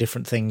all doing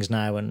different things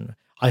now. And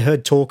I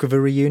heard talk of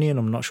a reunion.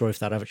 I'm not sure if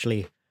that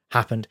actually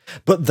happened,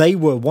 but they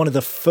were one of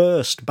the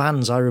first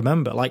bands I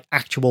remember, like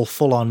actual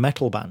full-on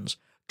metal bands,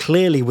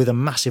 clearly with a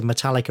massive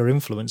Metallica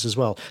influence as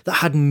well, that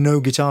had no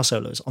guitar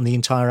solos on the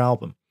entire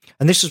album.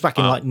 And this was back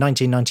in like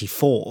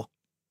 1994.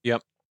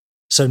 Yep.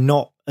 So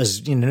not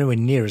as, nowhere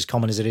near as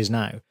common as it is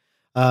now.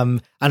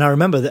 And I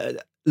remember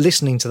that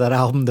listening to that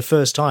album the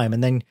first time,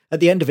 and then at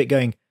the end of it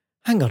going,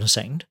 hang on a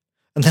second.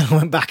 And then I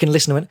went back and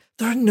listened and went,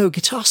 there are no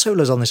guitar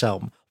solos on this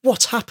album.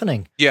 What's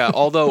happening? Yeah,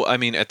 although, I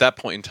mean, at that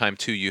point in time,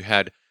 too, you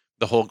had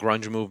the whole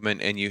grunge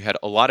movement, and you had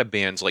a lot of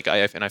bands, like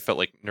I felt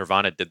like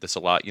Nirvana did this a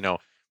lot,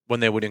 when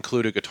they would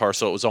include a guitar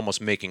solo, it was almost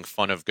making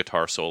fun of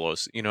guitar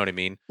solos, you know what I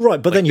mean? Right,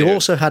 but like then you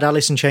also had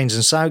Alice in Chains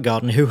and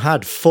Soundgarden, who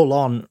had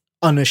full-on,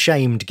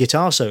 unashamed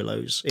guitar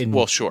solos in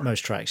most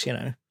tracks,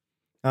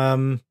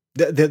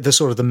 The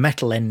sort of the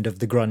metal end of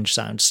the grunge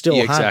sound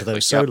still had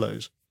those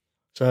solos. Yep.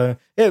 So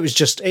yeah,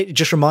 it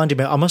just reminded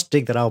me, I must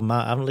dig that album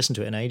out. I haven't listened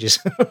to it in ages.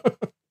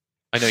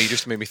 I know, you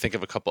just made me think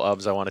of a couple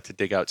albums I wanted to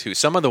dig out too.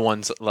 Some of the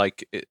ones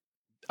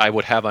I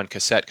would have on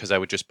cassette because I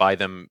would just buy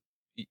them,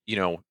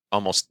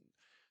 almost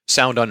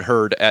sound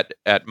unheard at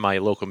my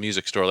local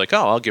music store. Like,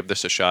 oh, I'll give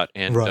this a shot.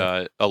 And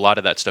a lot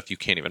of that stuff you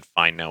can't even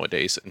find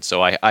nowadays. And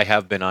so I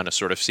have been on a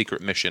sort of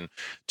secret mission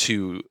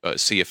to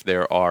see if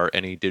there are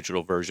any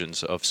digital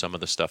versions of some of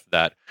the stuff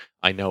that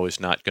I know is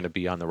not going to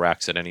be on the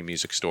racks at any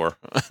music store,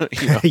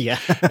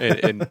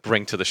 and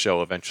bring to the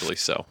show eventually.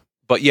 So,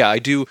 but yeah, I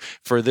do,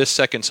 for this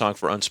second song,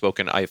 for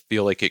Unspoken, I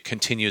feel like it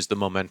continues the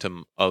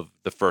momentum of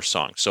the first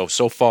song. So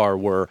far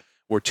we're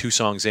 2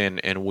 songs in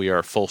and we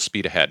are full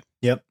speed ahead.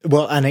 Yep.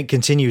 Well, and it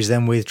continues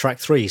then with track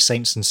 3,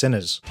 Saints and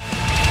Sinners.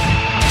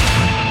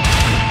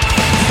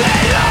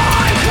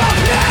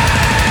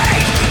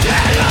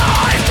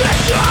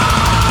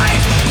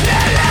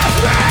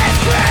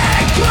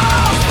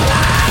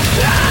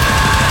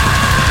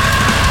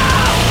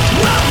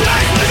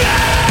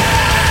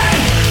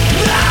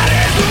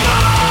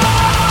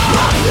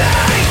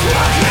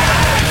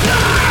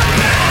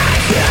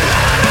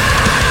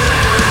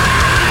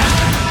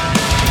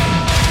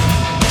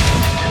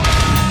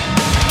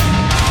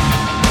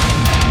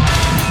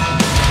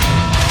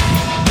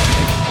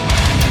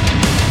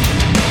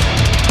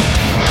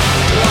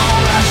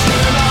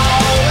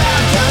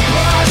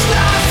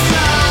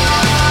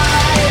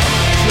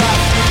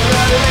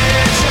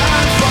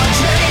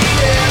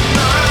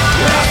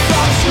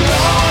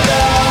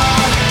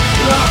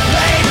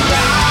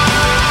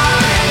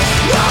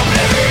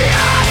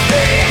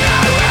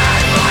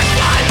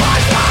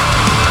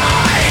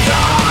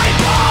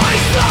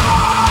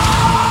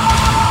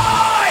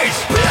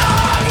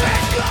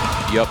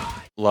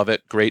 Love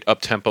it. Great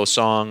up-tempo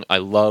song. I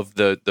love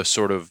the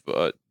sort of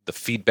the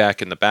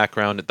feedback in the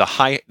background.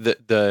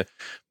 The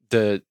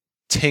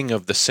ting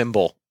of the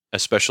cymbal,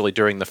 especially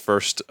during the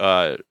first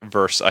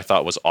verse, I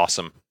thought was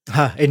awesome.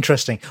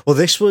 Interesting. Well,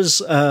 this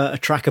was a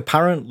track,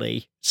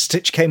 apparently,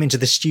 Stitch came into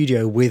the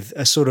studio with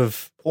a sort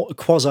of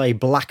quasi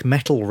black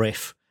metal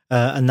riff,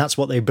 and that's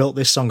what they built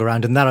this song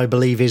around, and that, I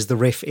believe, is the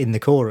riff in the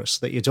chorus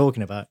that you're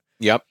talking about.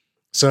 Yep.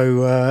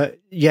 So,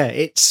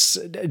 it's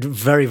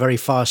very, very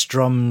fast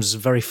drums,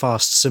 very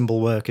fast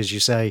cymbal work, as you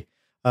say.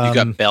 You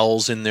got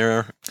bells in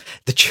there.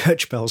 The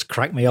church bells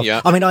crack me up.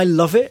 Yeah. I mean, I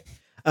love it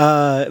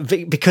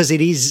because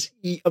it is,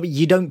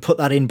 you don't put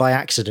that in by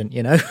accident,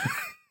 you know?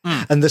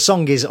 And the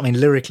song is, I mean,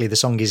 lyrically, the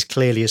song is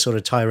clearly a sort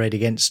of tirade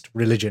against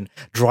religion.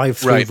 Drive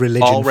through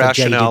religion all for jaded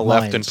rationale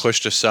left minds. and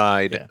pushed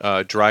aside.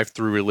 Drive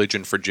through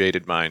religion for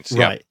jaded minds.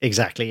 Right,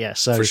 exactly, yeah.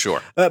 So, for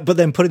sure. But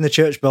then putting the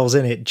church bells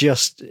in it,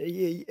 just,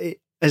 as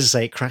I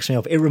say, it cracks me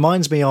up. It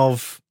reminds me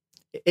of,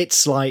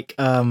 it's like,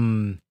 back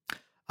in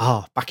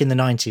the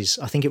 90s,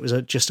 I think it was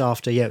just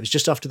after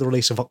the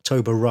release of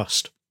October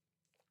Rust.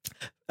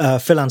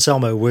 Phil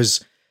Anselmo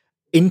was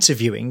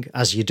interviewing,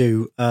 as you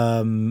do,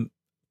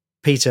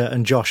 Peter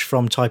and Josh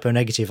from Typo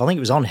Negative. I think it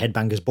was on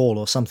Headbangers Ball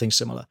or something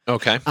similar.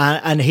 Okay.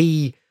 And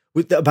he,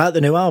 about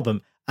the new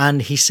album,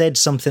 and he said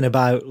something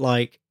about,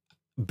 like,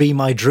 Be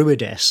My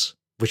Druidess,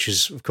 which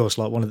is, of course,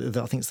 like one of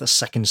the, I think it's the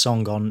second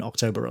song on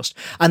October Rust,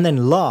 and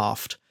then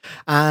laughed.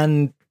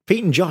 And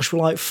Pete and Josh were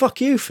like,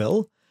 fuck you,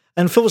 Phil.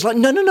 And Phil was like,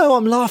 no,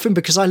 I'm laughing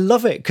because I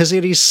love it, because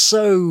it is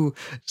so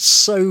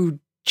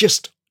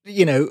just,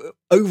 you know,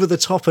 over the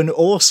top and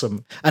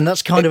awesome. And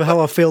that's kind of how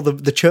I feel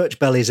the church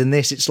bell is in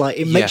this. It's like,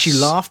 it makes you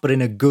laugh, but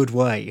in a good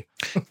way.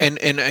 and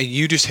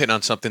you just hit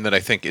on something that I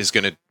think is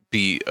going to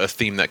be a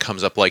theme that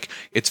comes up. Like,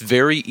 it's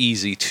very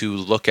easy to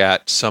look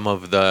at some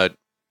of the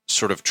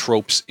sort of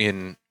tropes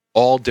in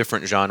all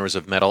different genres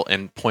of metal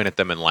and point at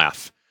them and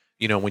laugh.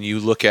 You know, when you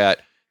look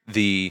at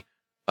the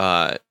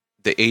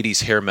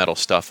 80s hair metal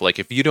stuff, like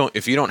if you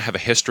don't have a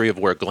history of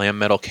where glam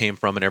metal came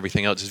from and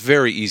everything else, it's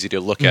very easy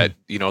to look at,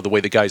 you know, the way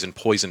the guys in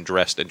Poison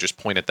dressed and just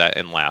point at that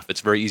and laugh.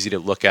 It's very easy to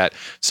look at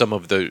some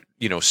of the,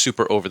 you know,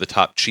 super over the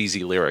top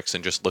cheesy lyrics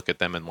and just look at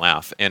them and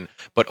laugh.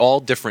 But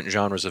all different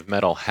genres of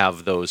metal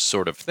have those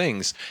sort of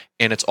things,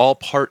 and it's all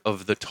part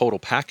of the total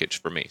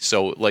package for me.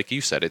 So like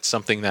you said, it's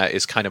something that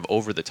is kind of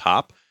over the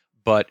top,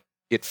 but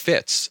it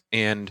fits,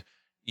 and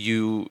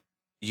you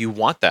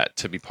want that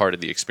to be part of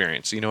the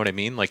experience. You know what I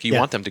mean? Like, you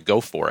want them to go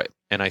for it.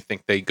 And I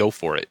think they go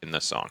for it in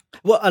this song.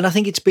 Well, and I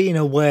think it's being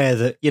aware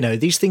that, you know,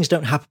 these things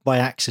don't happen by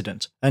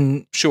accident.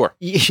 And sure,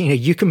 you know,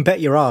 you can bet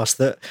your ass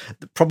that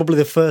probably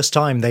the first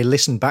time they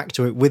listened back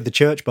to it with the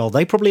church bell,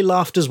 they probably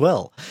laughed as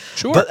well.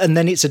 Sure. And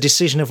then it's a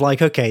decision of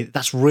like, okay,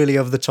 that's really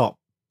over the top,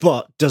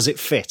 but does it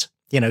fit?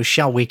 You know,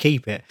 shall we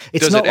keep it?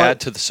 Does it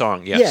add to the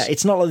song? Yes. Yeah,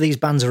 it's not like these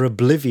bands are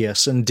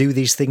oblivious and do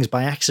these things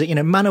by accident. You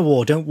know,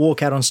 Manowar don't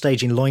walk out on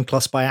stage in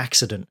loincloths by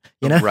accident.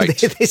 You know, right.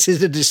 This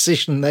is a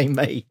decision they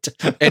made.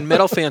 And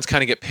metal fans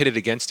kind of get pitted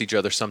against each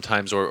other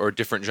sometimes, or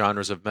different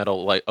genres of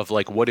metal,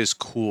 like what is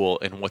cool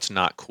and what's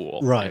not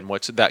cool, right? And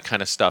what's that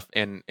kind of stuff.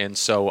 And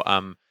so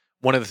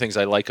one of the things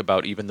I like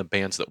about even the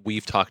bands that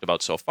we've talked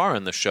about so far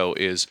in the show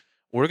is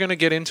we're going to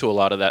get into a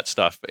lot of that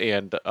stuff,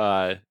 and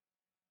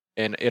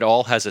it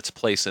all has its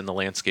place in the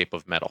landscape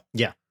of metal.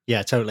 Yeah,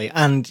 totally.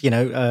 And, you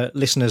know,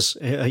 listeners,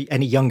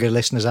 any younger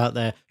listeners out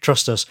there,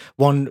 trust us.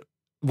 One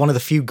of the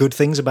few good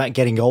things about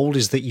getting old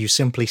is that you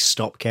simply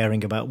stop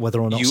caring about whether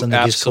or not something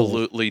is cool. You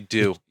absolutely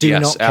do. Do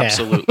yes, not care.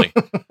 Absolutely.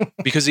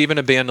 Because even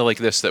a band like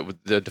this, that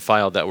the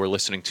Defiled that we're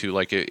listening to,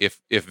 like if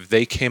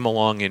they came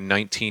along in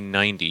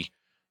 1990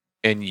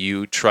 and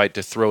you tried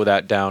to throw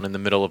that down in the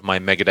middle of my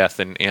Megadeth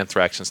and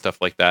Anthrax and stuff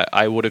like that,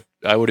 I would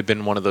have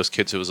been one of those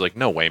kids who was like,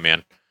 no way,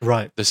 man.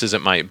 Right. This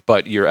isn't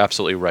but you're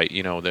absolutely right.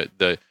 You know,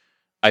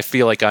 I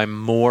feel like I'm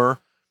more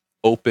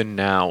open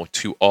now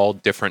to all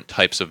different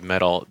types of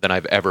metal than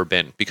I've ever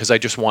been, because I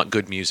just want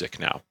good music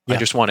now. Yeah. I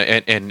just want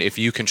to, and if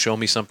you can show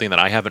me something that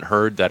I haven't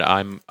heard that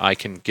I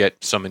can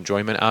get some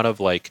enjoyment out of,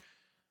 like,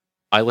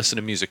 I listen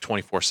to music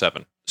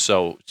 24/7.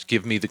 So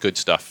give me the good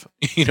stuff,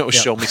 you know,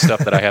 show me stuff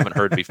that I haven't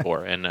heard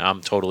before, and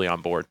I'm totally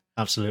on board.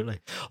 Absolutely.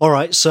 All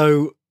right.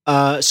 So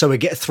we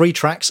get 3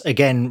 tracks,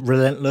 again,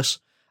 Relentless,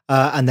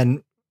 and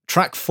then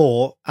track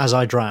 4, As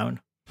I Drown.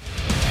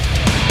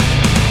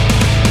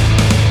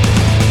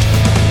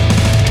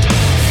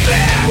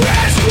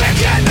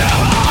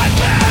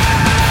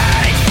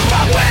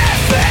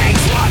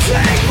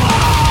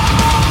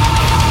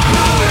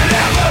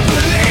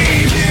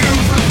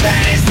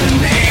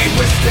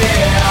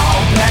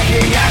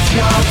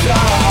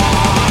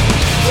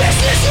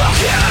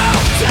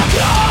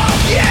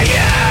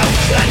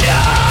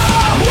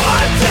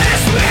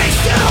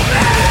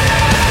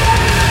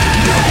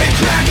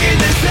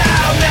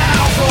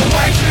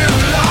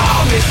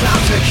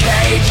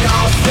 Cage,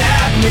 I'll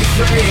set me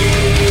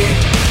free.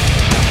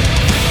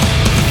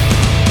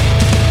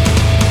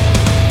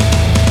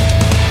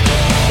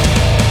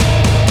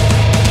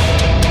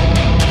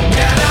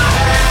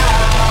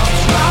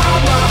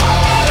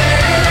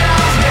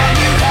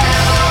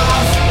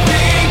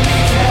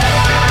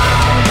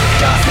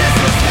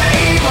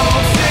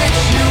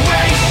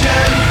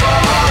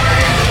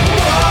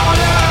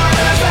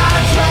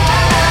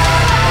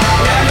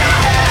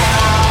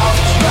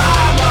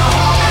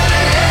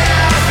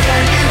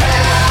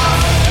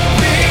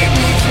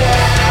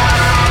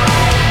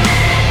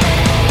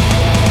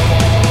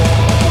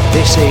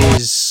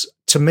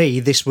 to me,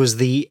 this was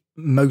the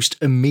most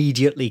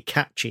immediately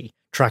catchy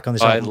track on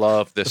this album. I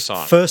love this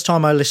song. First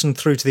time I listened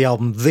through to the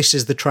album, this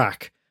is the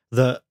track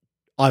that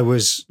I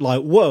was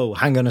like, whoa,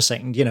 hang on a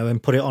second,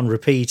 and put it on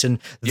repeat. And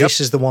this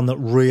is the one that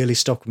really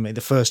stuck with me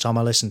the first time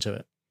I listened to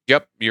it.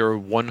 Yep, you're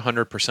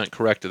 100%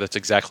 correct. That's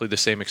exactly the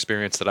same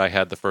experience that I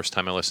had the first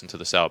time I listened to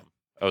this album.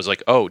 I was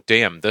like, oh,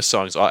 damn, this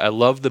song's... I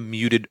love the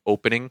muted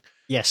opening.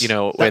 Yes.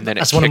 And then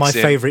that's one of my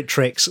favorite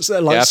tricks.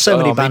 So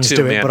many bands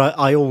do it, but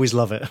I always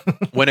love it.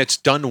 When it's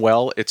done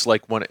well, it's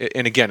like one...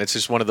 And again, it's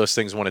just one of those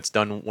things when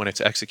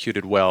it's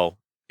executed well,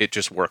 it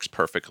just works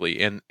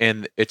perfectly.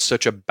 And it's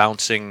such a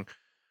bouncing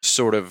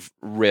sort of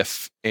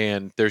riff,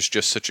 and there's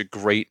just such a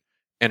great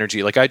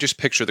energy. Like, I just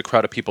picture the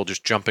crowd of people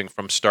just jumping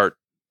from start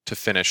to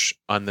finish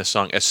on this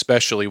song,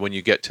 especially when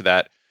you get to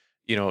that,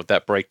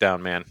 that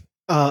breakdown, man.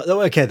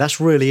 Okay, that's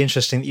really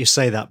interesting that you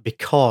say that,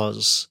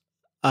 because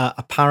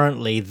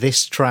apparently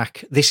this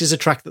is a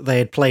track that they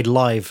had played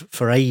live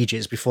for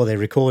ages before they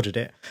recorded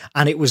it,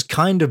 and it was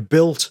kind of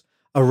built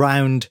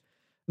around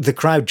the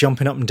crowd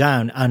jumping up and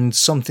down, and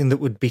something that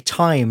would be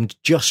timed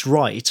just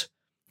right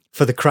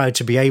for the crowd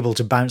to be able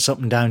to bounce up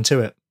and down to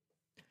it.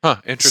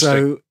 Huh, interesting.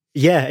 So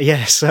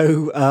yeah.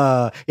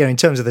 So in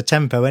terms of the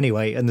tempo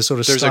anyway, and the sort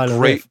of style of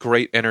riff, there's a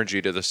great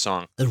energy to this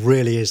song. It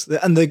really is,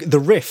 and the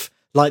riff,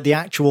 like the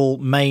actual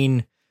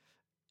main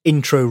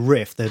intro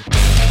riff,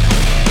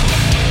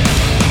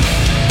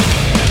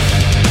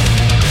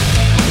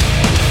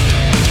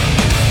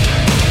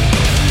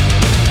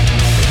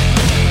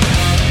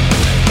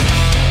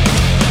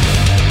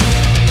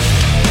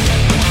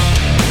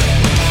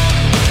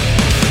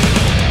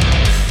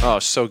 oh,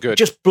 so good.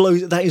 Just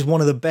blows. That is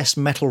one of the best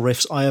metal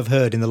riffs I have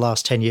heard in the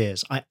last 10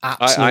 years. I'm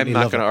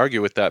not going to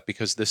argue with that,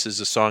 because this is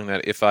a song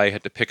that if I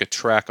had to pick a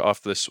track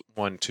off this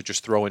one to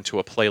just throw into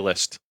a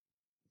playlist,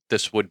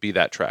 this would be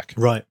that track.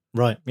 Right,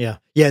 yeah.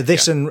 Yeah,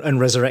 this and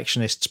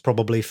Resurrectionists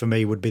probably for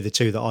me would be the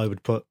two that I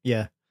would put,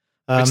 yeah.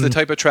 It's the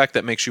type of track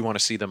that makes you want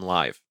to see them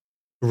live.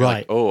 You're right.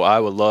 Like, oh, I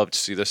would love to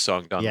see this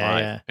song done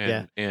live.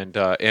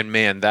 And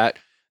man, that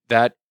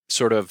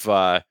sort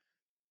of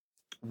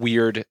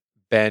weird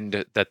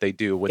bend that they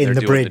do when they're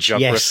doing bridge, the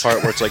jump riff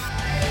part, where it's like...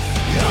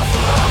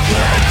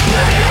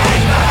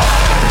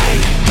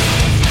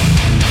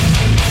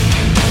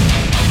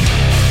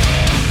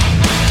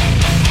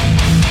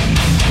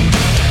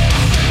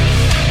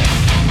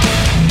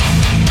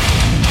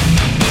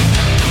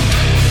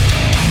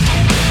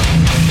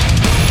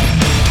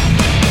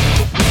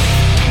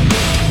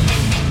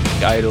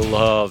 I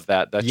love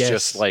that. That's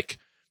just like,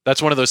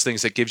 that's one of those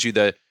things that gives you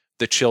the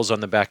chills on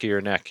the back of your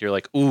neck. You're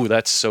like, ooh,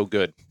 that's so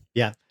good.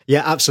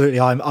 Yeah, absolutely.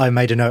 I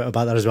made a note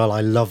about that as well.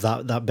 I love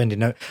that bending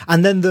note.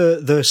 And then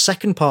the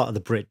second part of the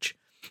bridge,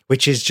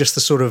 which is just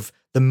the sort of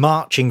the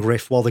marching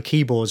riff while the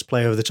keyboards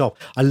play over the top.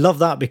 I love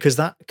that, because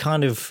that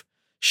kind of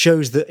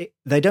shows that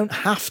they don't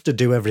have to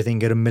do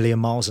everything at 1,000,000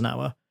 miles an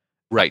hour.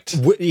 Right.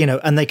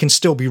 And they can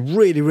still be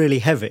really, really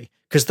heavy,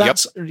 because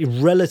that's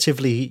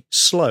relatively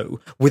slow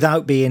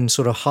without being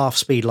sort of half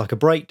speed like a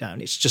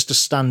breakdown. It's just a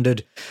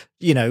standard,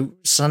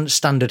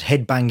 standard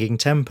headbanging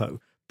tempo,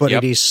 but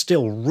it is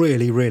still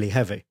really, really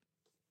heavy.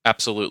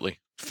 Absolutely.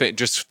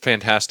 Just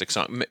fantastic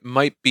song.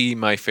 Might be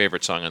my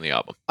favorite song on the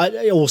album.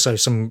 Also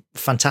some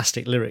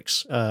fantastic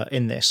lyrics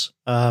in this.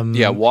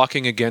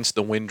 Walking against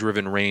the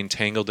wind-driven rain,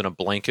 tangled in a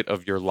blanket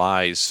of your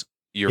lies,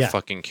 you're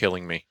fucking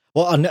killing me.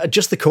 Well, and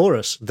just the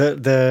chorus,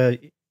 the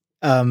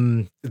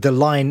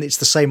line, it's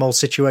the same old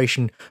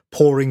situation,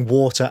 pouring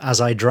water as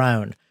I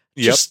drown.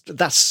 I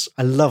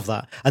love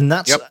that. And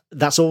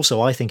that's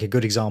also, I think, a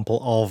good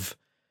example of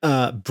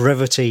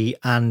brevity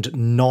and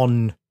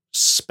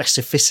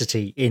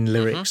non-specificity in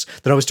lyrics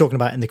that I was talking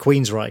about in the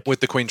Queensryche.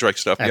 With the Queensryche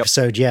stuff,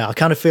 episode, I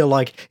kind of feel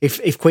like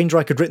if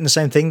Queensryche had written the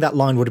same thing, that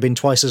line would have been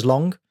twice as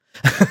long.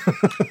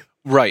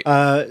 Right.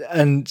 But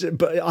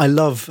I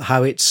love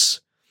how it's...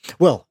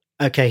 Well,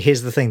 okay,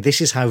 here's the thing. This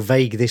is how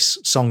vague this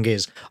song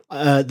is.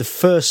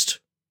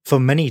 For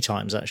many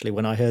times, actually,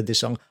 when I heard this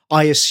song,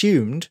 I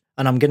assumed,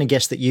 and I'm going to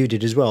guess that you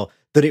did as well,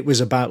 that it was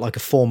about like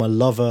a former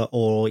lover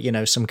or,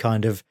 some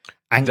kind of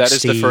angsty... That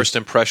is the first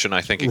impression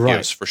I think it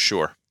gives, for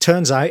sure.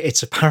 Turns out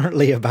it's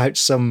apparently about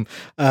some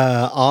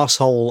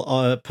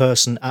arsehole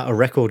person at a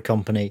record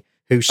company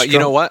who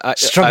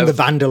strung the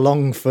band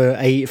along for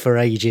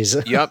ages.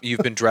 Yep,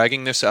 you've been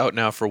dragging this out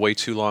now for way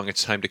too long.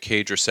 It's time to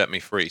cage or set me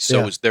free.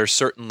 So there's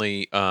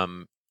certainly...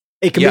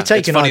 it can be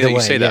taken either way.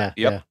 You say that.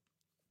 Yep.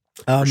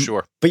 For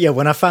sure. But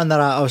when I found that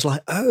out, I was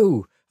like,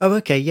 oh,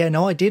 okay,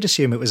 no, I did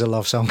assume it was a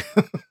love song.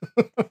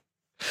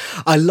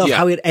 I love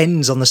how it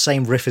ends on the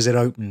same riff as it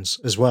opens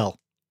as well.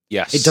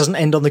 Yes. It doesn't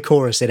end on the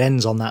chorus, it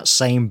ends on that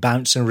same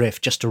bounce and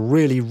riff, just to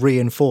really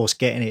reinforce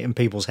getting it in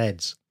people's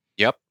heads.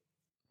 Yep.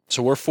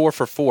 So we're 4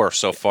 for 4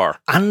 so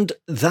far. And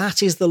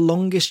that is the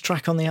longest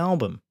track on the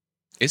album.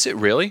 Is it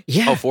really?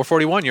 Yeah. Oh,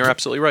 4:41, you're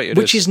absolutely right.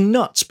 Which is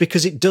nuts,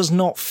 because it does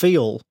not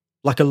feel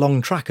like a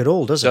long track at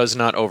all, does it? Does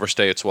not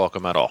overstay its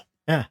welcome at all.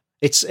 Yeah.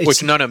 It's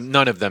which none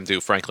of them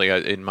do, frankly,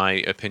 in my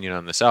opinion,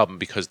 on this album,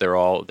 because they're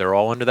all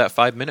under that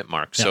 5-minute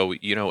mark. Yeah. So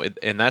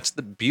and that's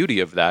the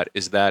beauty of that,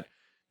 is that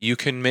you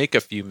can make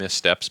a few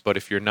missteps, but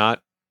if you're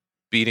not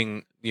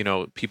beating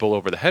people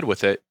over the head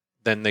with it,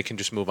 then they can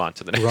just move on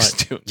to the next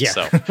tune. Yeah.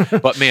 So,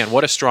 but man,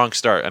 what a strong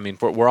start! I mean,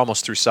 we're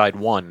almost through side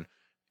 1,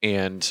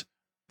 and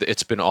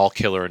it's been all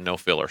killer and no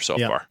filler so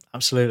far.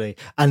 Absolutely.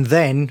 And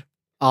then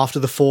after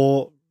the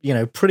 4,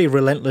 pretty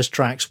relentless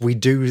tracks, we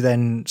do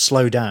then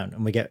slow down,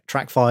 and we get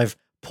track 5,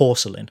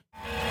 Porcelain.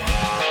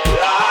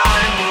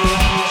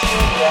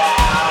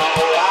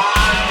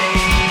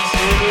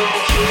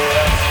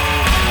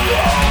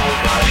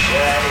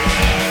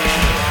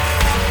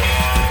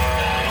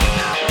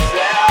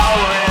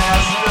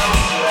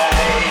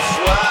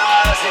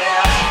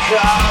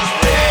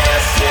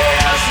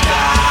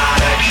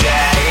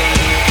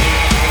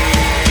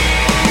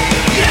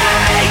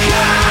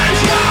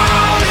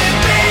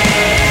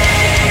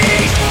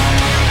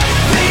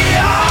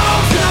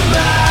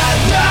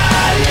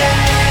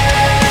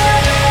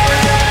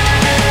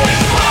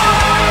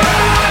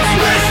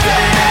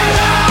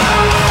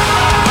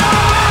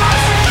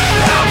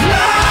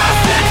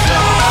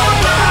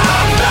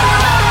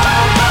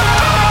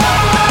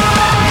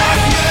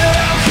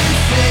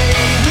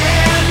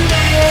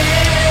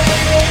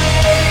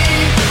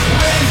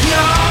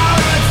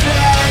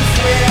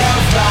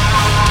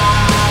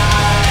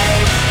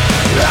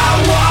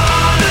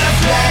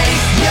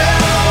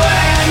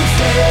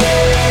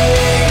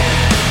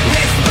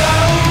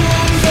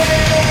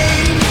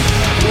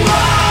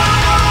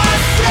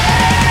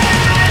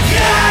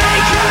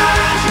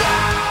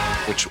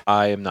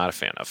 I am not a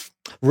fan of.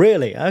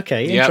 Really?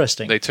 Okay,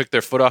 interesting. They took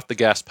their foot off the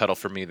gas pedal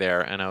for me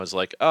there, and I was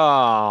like,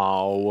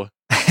 oh.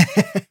 Not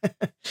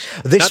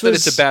that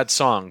it's a bad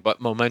song,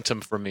 but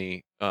Momentum for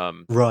me,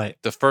 right.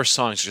 The first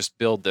songs just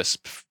build this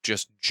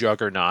just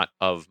juggernaut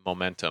of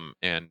momentum,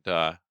 and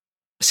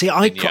see,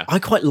 I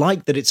quite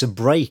like that it's a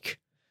break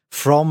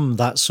from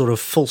that sort of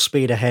full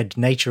speed ahead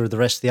nature of the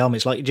rest of the album.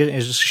 It's like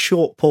it's a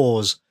short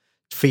pause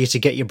for you to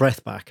get your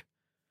breath back.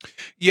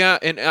 Yeah,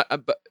 and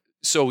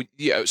so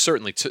yeah,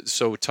 certainly.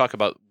 So talk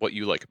about what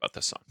you like about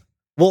this song.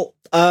 Well,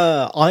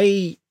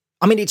 I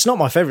mean, it's not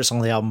my favorite song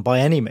on the album by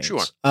any means.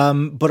 Sure.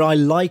 But I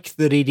like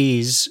that it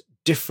is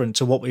different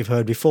to what we've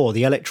heard before.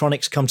 The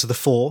electronics come to the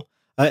fore.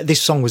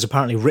 This song was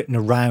apparently written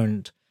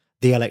around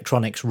the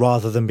electronics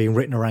rather than being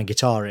written around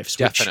guitar riffs,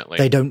 Definitely. which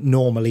they don't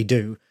normally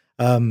do.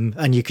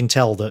 And you can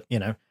tell that,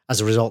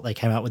 as a result, they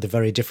came out with a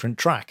very different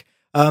track.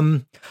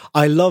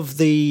 I love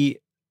the...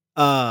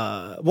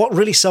 what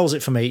really sells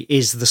it for me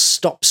is the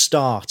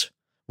stop-start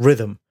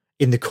rhythm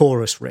in the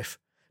chorus riff,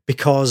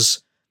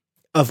 because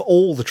of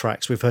all the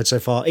tracks we've heard so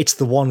far, it's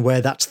the one where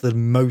that's the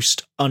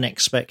most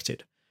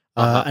unexpected.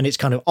 And it's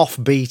kind of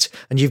offbeat,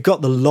 and you've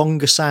got the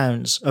longer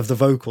sounds of the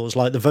vocals.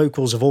 Like the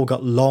vocals have all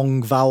got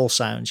long vowel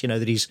sounds,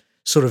 that he's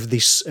sort of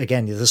this,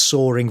 again, the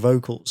soaring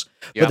vocals.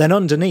 Yep. But then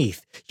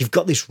underneath, you've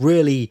got this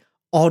really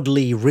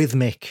oddly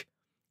rhythmic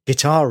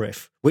guitar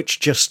riff, which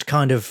just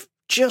kind of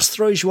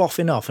throws you off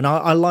enough. And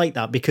I like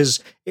that,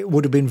 because it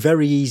would have been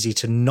very easy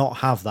to not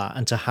have that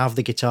and to have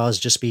the guitars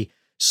just be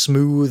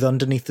smooth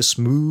underneath the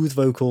smooth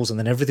vocals, and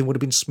then everything would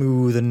have been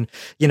smooth. And,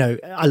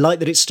 I like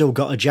that it's still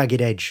got a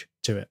jagged edge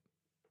to it.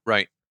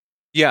 Right.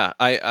 Yeah,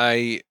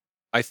 I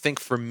think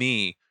for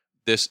me,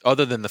 this,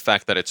 other than the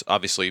fact that it's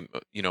obviously,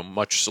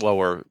 much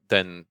slower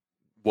than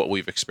what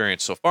we've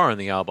experienced so far in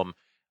the album,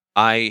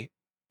 I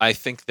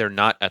think they're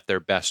not at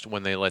their best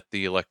when they let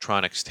the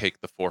electronics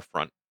take the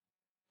forefront.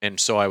 And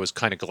so I was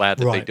kind of glad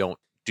that they don't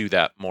do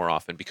that more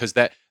often, because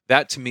that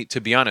to me, to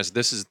be honest,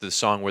 this is the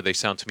song where they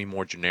sound to me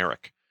more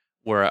generic,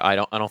 where I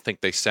don't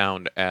think they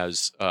sound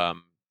as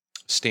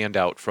stand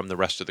out from the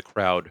rest of the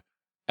crowd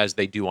as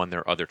they do on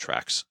their other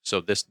tracks.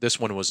 So this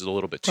one was a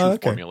little bit too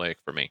formulaic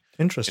for me.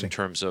 Interesting. In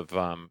terms of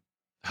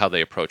how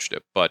they approached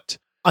it. But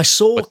I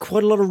saw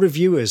quite a lot of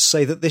reviewers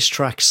say that this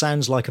track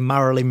sounds like a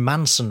Marilyn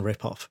Manson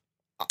ripoff.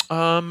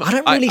 I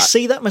don't really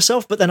see that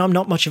myself, but then I'm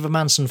not much of a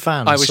Manson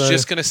fan. I was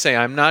just going to say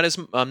I'm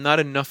not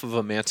enough of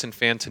a Manson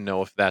fan to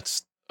know if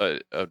that's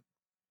a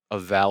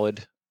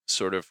valid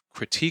sort of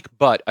critique,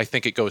 but I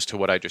think it goes to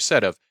what I just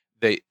said of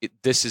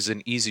this is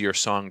an easier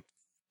song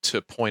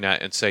to point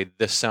at and say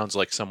this sounds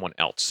like someone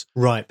else,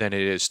 right, than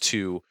it is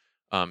to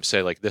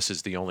say like this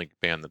is the only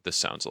band that this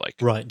sounds like.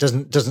 Right,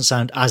 doesn't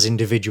sound as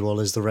individual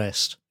as the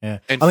rest. Yeah,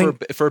 and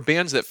for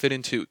bands that fit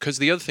into, because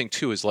the other thing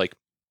too is like,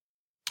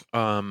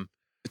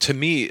 to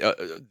me,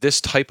 this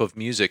type of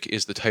music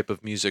is the type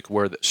of music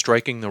where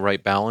striking the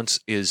right balance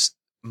is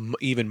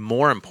even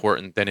more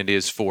important than it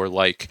is for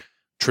like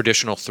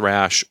traditional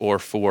thrash or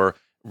for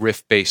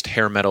riff-based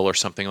hair metal or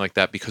something like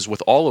that, because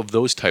with all of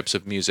those types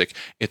of music,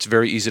 it's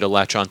very easy to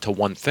latch on to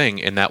one thing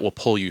and that will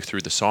pull you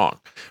through the song.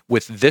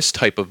 With this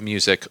type of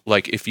music,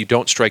 like if you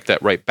don't strike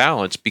that right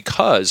balance,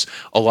 because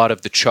a lot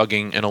of the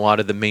chugging and a lot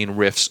of the main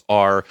riffs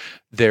are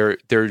they're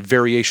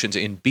variations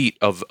in beat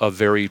of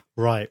very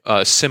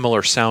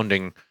similar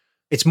sounding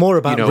It's more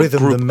about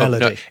rhythm than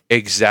melody. No,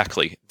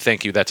 exactly.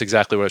 Thank you. That's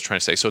exactly what I was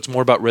trying to say. So it's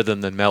more about rhythm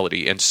than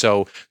melody. And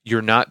so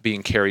you're not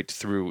being carried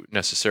through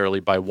necessarily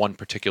by one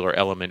particular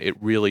element. It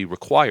really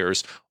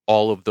requires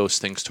all of those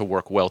things to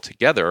work well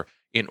together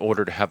in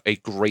order to have a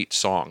great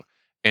song.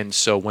 And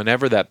so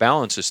whenever that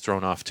balance is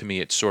thrown off, to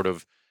me, it sort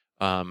of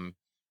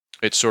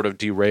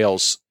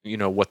derails,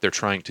 what they're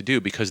trying to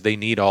do, because they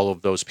need all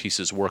of those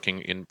pieces working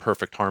in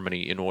perfect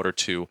harmony in order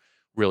to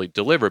really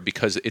deliver,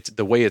 because it's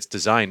the way it's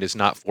designed is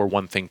not for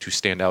one thing to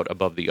stand out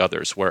above the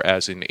others.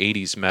 Whereas in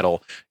 80s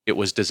metal, it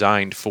was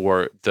designed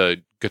for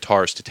the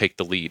guitars to take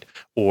the lead,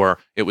 or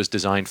it was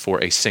designed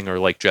for a singer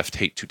like Jeff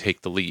Tate to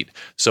take the lead.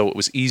 So it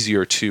was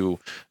easier to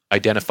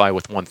identify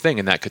with one thing,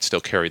 and that could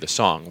still carry the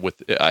song.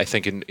 I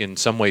think in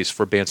some ways,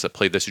 for bands that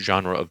play this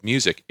genre of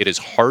music, it is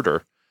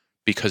harder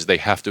because they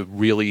have to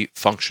really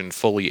function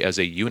fully as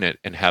a unit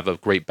and have a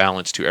great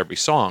balance to every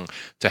song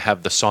to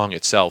have the song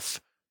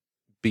itself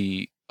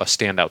be a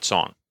standout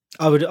song.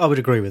 I would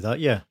agree with that.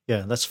 Yeah,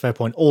 that's a fair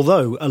point.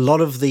 Although a lot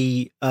of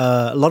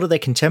their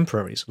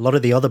contemporaries, a lot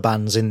of the other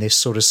bands in this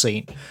sort of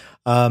scene,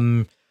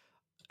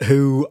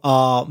 who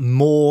are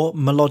more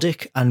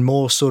melodic and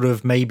more sort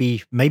of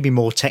maybe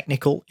more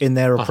technical in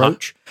their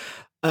approach,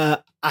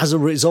 as a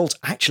result,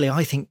 actually,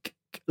 I think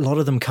a lot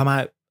of them come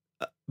out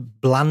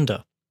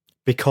blander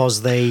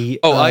because they.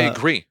 I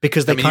agree.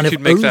 Because they kind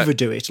of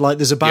overdo it. Like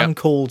there's a band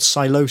called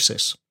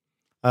Silosis.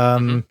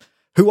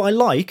 Who I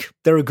like.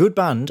 They're a good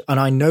band, and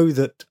I know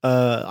that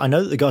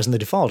the guys in The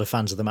Defiled are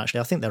fans of them. Actually,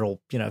 I think they're all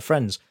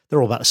friends.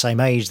 They're all about the same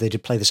age. They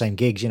did play the same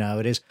gigs. How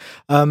it is,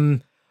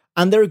 and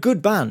they're a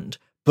good band.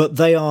 But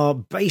they are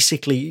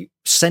basically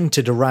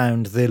centered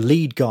around the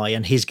lead guy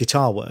and his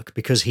guitar work,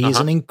 because he is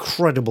an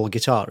incredible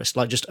guitarist,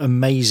 like just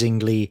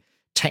amazingly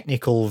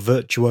technical,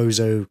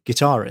 virtuoso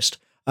guitarist.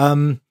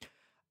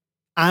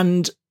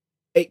 And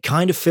it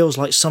kind of feels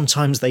like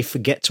sometimes they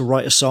forget to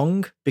write a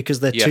song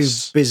because they're too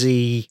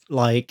busy,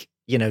 like.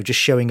 Just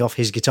showing off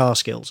his guitar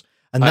skills.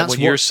 And that's when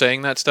you're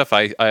saying that stuff,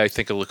 I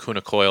think of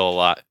Lacuna Coil a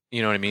lot.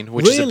 You know what I mean?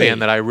 Which is a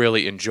band that I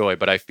really enjoy,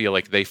 but I feel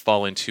like they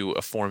fall into a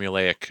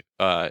formulaic.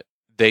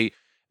 They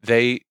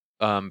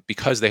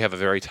because they have a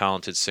very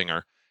talented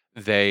singer,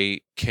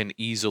 they can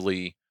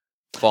easily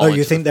fall.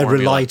 You think they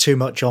rely too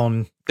much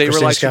on? They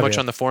rely too much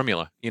on the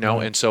formula,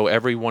 and so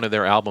every one of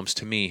their albums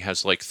to me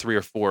has like 3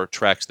 or 4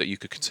 tracks that you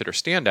could consider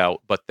standout,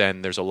 but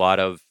then there's a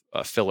lot of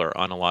filler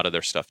on a lot of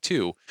their stuff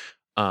too.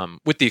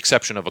 With the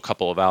exception of a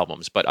couple of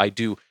albums. But I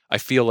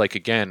feel like,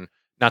 again,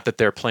 not that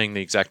they're playing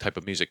the exact type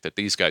of music that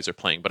these guys are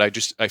playing, but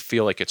I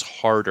feel like it's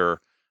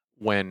harder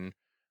when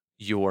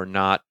you're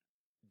not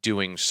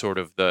doing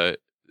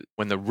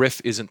when the riff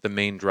isn't the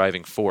main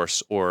driving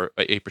force, or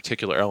a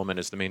particular element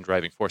is the main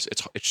driving force.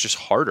 It's just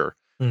harder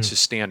to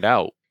stand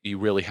out. You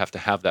really have to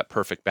have that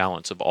perfect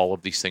balance of all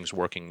of these things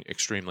working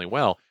extremely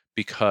well,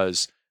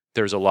 because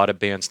there's a lot of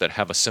bands that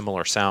have a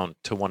similar sound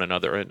to one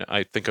another. And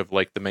I think of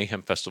like the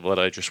Mayhem Festival that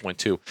I just went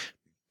to.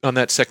 On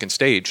that second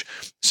stage,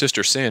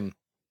 Sister Sin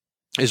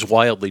is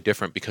wildly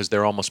different because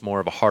they're almost more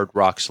of a hard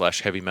rock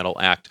 / heavy metal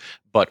act.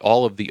 But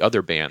all of the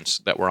other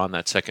bands that were on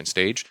that second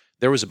stage,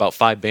 there was about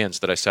 5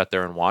 bands that I sat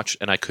there and watched,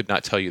 and I could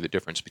not tell you the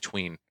difference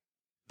between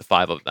the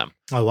 5 of them.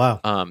 Oh,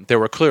 wow. There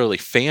were clearly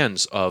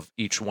fans of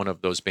each one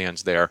of those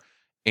bands there,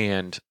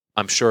 and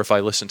I'm sure if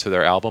I listened to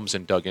their albums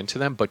and dug into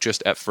them, but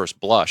just at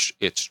first blush,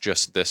 it's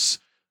just this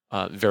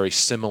very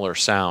similar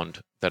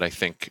sound that I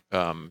think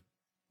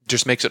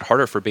just makes it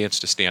harder for bands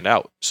to stand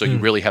out. So you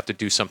really have to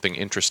do something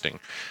interesting,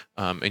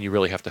 and you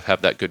really have to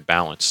have that good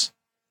balance.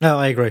 No,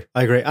 I agree.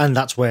 And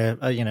that's where,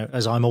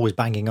 as I'm always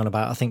banging on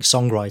about, I think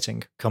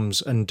songwriting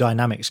comes and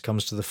dynamics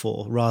comes to the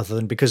fore, rather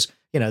than because,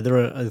 there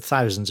are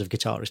thousands of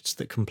guitarists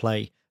that can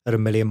play at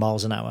 1,000,000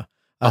 miles an hour.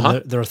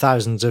 And there are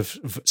thousands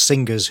of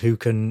singers who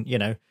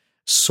can,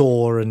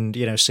 soar and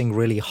sing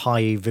really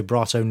high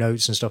vibrato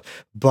notes and stuff,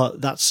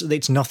 but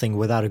it's nothing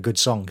without a good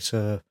song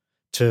to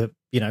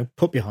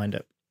put behind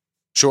it.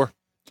 Sure.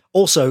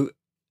 Also,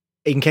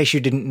 in case you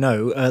didn't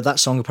know, that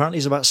song apparently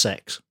is about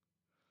sex.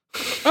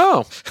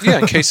 Oh, yeah,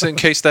 in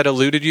case that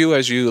eluded you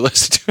as you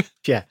listened to it.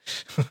 Yeah.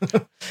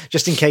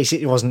 Just in case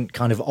it wasn't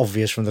kind of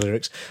obvious from the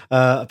lyrics.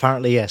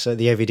 Apparently, yes, the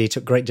AVD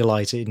took great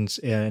delight in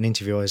an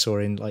interview I saw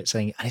in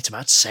saying, and it's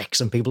about sex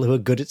and people who are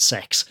good at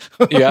sex.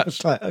 Yeah.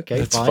 Like, okay,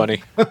 that's fine.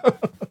 funny.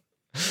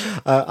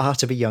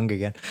 To be young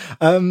again.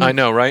 I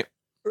know, right?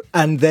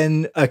 And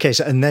then,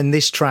 then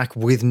this track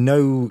with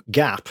no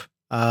gap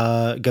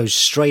goes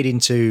straight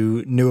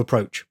into New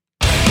Approach.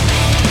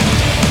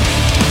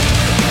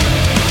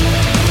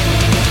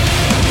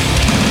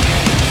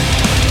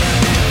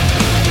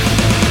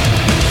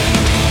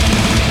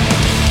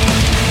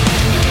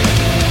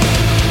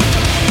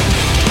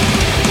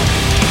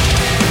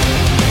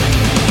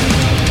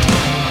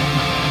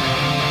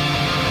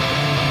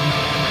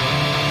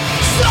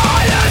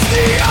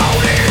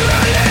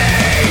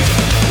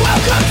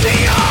 Welcome to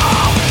your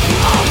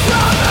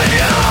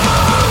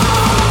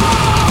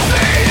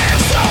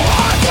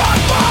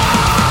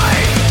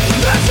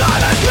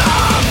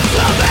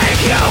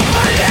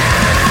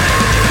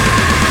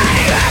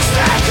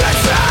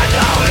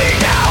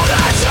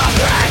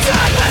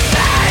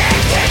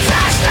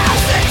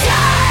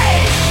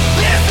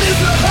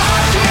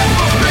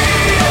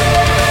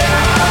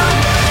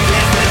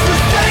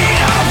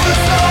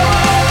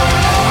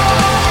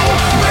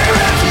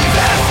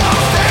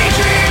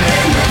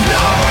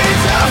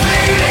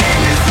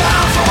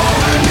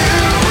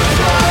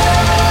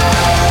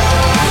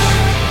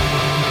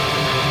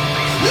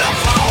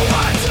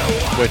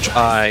which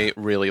I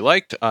really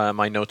liked.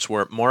 My notes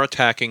were more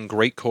attacking,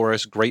 great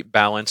chorus, great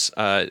balance.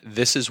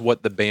 This is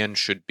what the band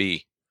should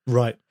be.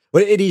 Right.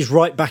 Well, it is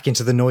right back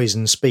into the noise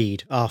and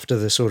speed after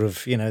the sort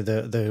of,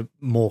 the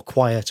more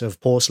quiet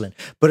of Porcelain.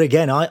 But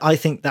again, I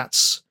think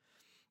that's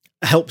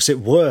helps it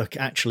work,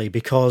 actually,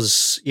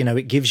 because,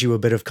 it gives you a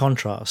bit of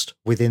contrast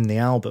within the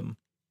album.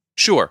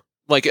 Sure.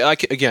 Like, I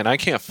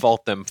can't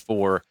fault them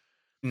for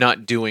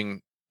not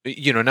doing,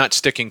 not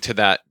sticking to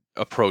that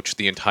approach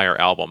the entire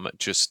album.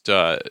 Just,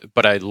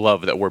 but I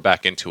love that we're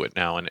back into it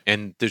now.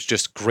 And there's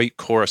just great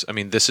chorus. I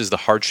mean, this is the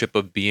hardship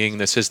of being.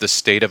 This is the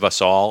state of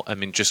us all. I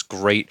mean, just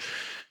great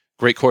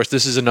chorus.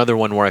 This is another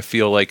one where I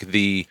feel like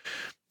the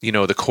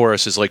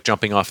chorus is like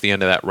jumping off the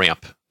end of that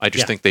ramp. I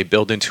just think they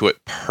build into it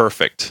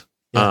perfect.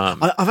 Yeah.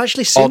 I've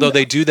actually seen, although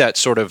they do that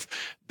sort of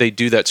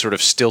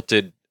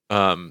stilted,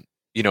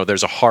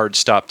 there's a hard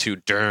stop to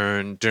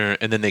dun, dun,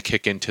 and then they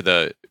kick into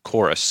the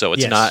chorus. So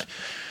it's not,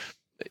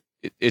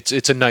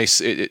 it's a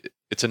nice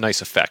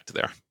effect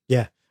there.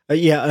 Yeah.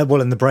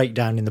 Well, and the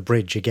breakdown in the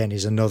bridge again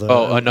is another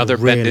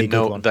really bended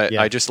note one. that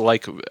I just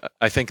like.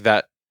 I think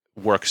that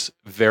works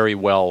very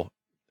well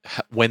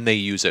when they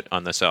use it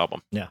on this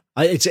album. Yeah,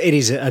 it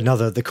is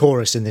another. The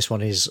chorus in this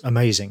one is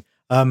amazing.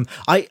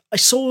 I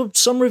saw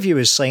some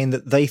reviewers saying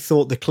that they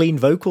thought the clean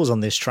vocals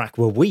on this track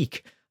were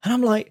weak, and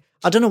I'm like,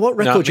 I don't know what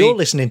record you're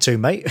listening to,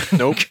 mate.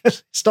 Nope,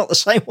 it's not the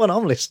same one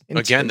I'm listening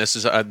to. Again, this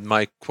is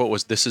my quote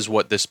was, "This is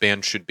what this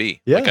band should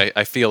be." Yeah. Like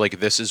I feel like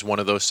this is one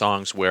of those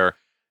songs where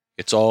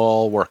it's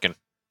all working.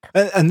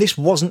 And this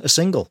wasn't a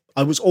single.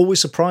 I was always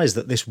surprised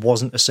that this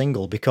wasn't a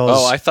single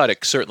because... I thought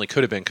it certainly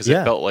could have been because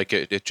it felt like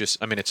it just...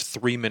 I mean, it's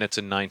 3 minutes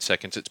and 9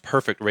 seconds. It's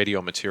perfect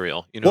radio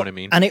material. You know what I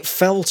mean? And it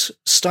felt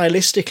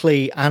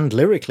stylistically and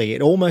lyrically,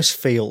 it almost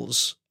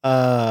feels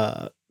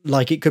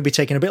like it could be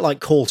taken a bit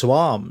like Call to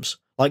Arms.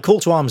 Like Call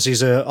to Arms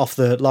is off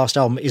the last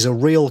album is a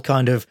real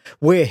kind of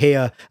we're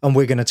here and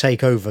we're going to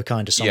take over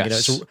kind of song.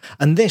 Yes.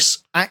 And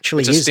this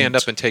actually it's a stand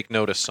up and take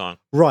notice song.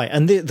 Right.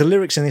 And the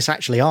lyrics in this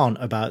actually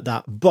aren't about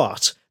that,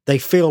 but they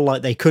feel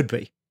like they could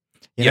be.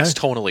 Yes,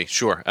 totally.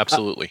 Sure.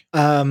 Absolutely.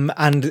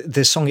 And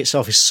the song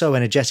itself is so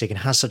energetic and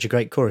has such a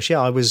great chorus. Yeah,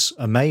 I was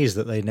amazed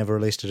that they never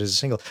released it as a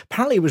single.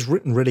 Apparently it was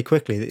written really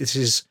quickly. This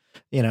is,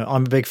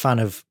 I'm a big fan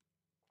of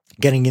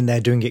getting in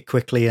there, doing it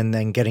quickly and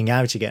then getting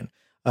out again.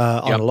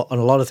 On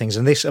a lot of things,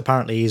 and this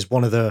apparently is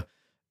one of the,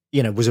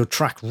 was a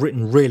track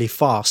written really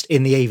fast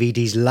in the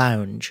AVD's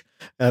lounge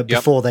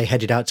before they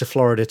headed out to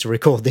Florida to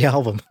record the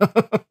album.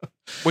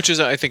 Which is,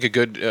 I think, a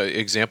good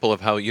example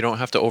of how you don't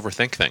have to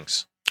overthink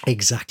things.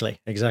 Exactly.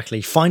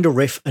 Find a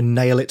riff and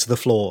nail it to the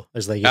floor,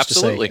 as they used to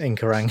say in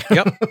Kerrang.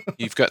 Yep.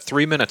 You've got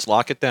 3 minutes.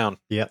 Lock it down.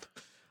 Yep.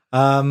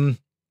 And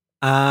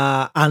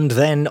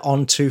then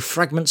on to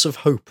Fragments of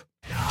Hope.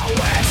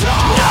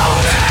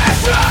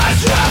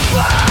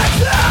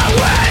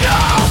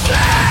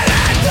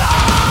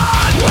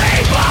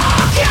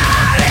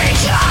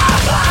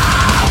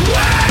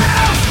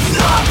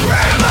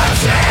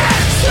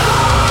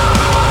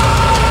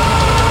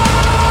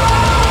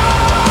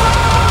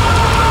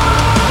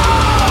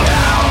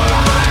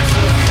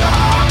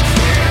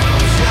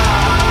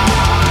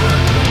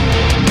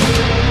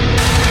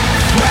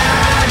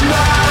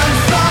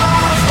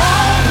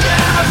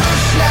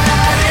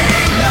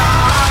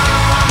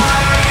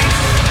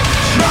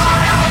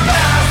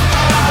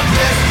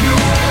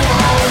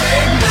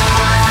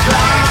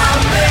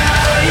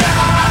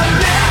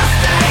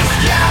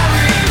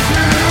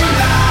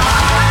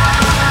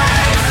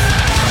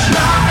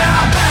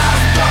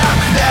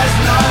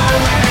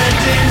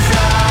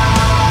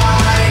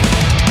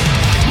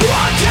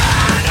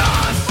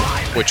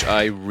 Which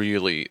I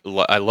really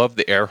I love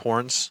the air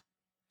horns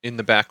in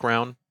the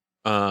background.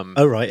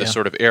 The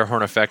sort of air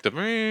horn effect of,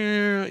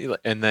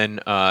 and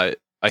then I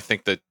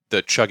think that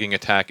the chugging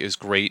attack is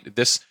great.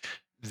 This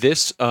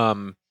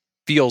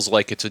feels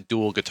like it's a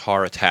dual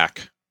guitar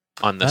attack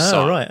on this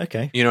song. Right,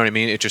 okay. You know what I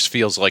mean? It just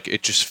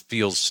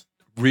feels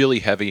really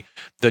heavy.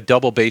 The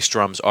double bass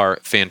drums are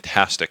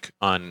fantastic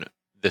on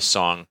this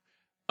song.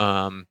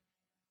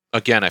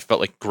 Again, I felt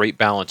like great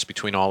balance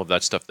between all of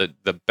that stuff.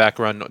 The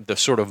background, the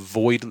sort of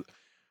void.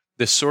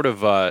 This sort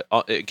of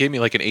it gave me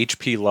like an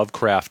H.P.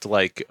 Lovecraft,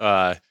 like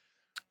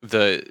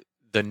the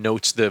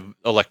notes, the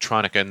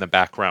electronica in the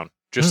background.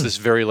 Just this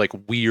very like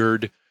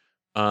weird,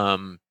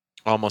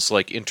 almost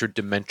like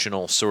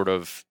interdimensional sort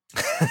of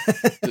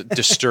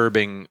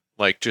disturbing,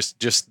 like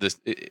just this.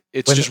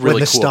 It's just really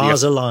when the cool.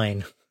 Stars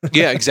align.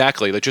 Yeah,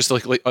 exactly. Like just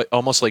like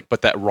almost like,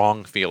 but that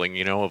wrong feeling,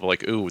 of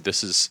like, ooh,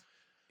 this is,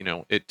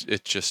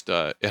 it just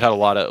it had a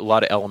lot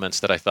of elements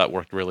that I thought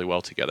worked really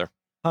well together.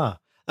 Ah.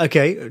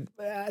 Okay,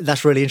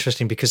 that's really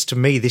interesting because to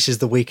me, this is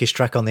the weakest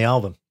track on the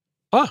album.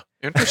 Ah,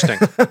 interesting.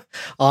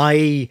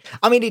 I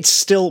mean, it's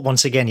still,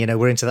 once again,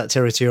 we're into that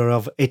territory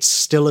of it's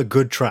still a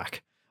good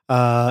track.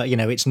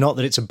 It's not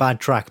that it's a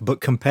bad track,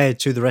 but compared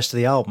to the rest of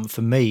the album,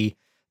 for me,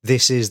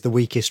 this is the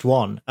weakest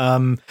one. I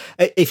don't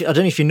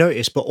know if you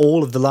noticed, but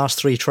all of the last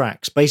 3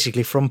 tracks,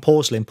 basically from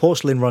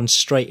Porcelain runs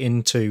straight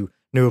into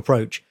New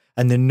Approach,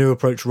 and the New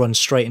Approach runs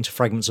straight into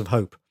Fragments of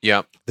Hope.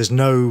 Yeah. There's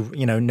no,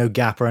 no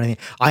gap or anything.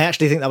 I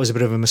actually think that was a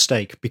bit of a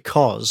mistake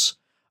because,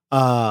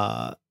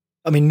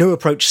 New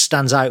Approach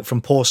stands out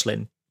from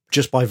Porcelain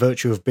just by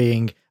virtue of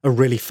being a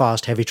really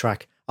fast, heavy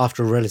track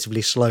after a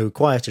relatively slow,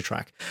 quieter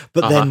track.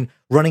 But then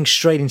running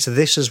straight into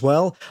this as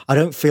well, I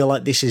don't feel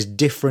like this is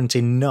different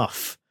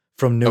enough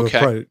from New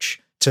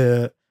Approach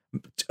to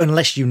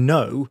unless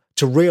to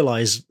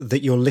realize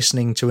that you're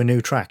listening to a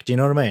new track. Do you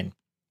know what I mean?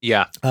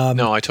 Yeah.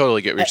 No, I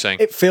totally get what you're saying.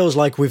 It feels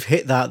like we've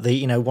hit that,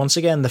 once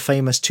again, the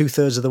famous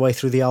 2/3 of the way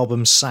through the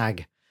album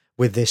sag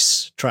with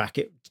this track.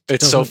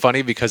 It's so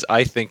funny because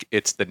I think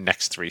it's the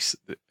next three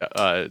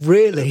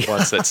really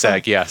ones that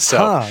sag. Yeah. So,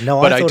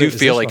 but I do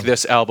feel like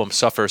this album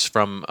suffers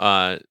from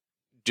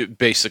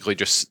basically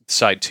just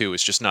side 2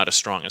 is just not as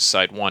strong as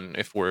side 1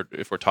 if we're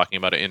talking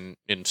about it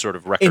in sort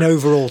of record. In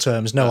overall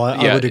terms, no,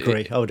 I would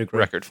agree. I would agree.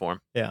 Record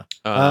form. Yeah.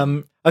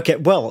 Okay.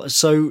 Well,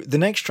 so the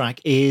next track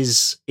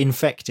is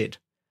Infected.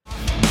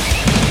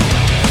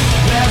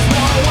 There's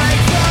no way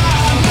to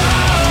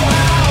know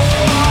how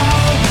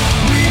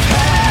we've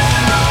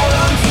held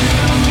onto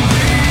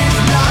these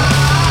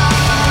nights.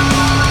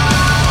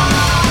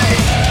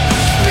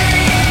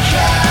 Speak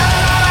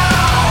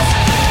out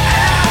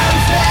and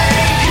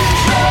take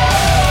control.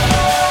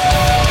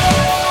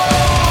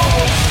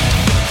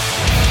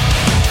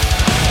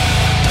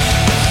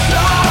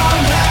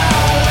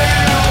 Somehow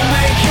we'll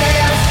make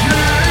it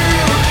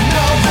through.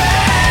 No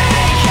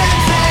pain can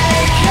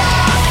take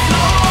us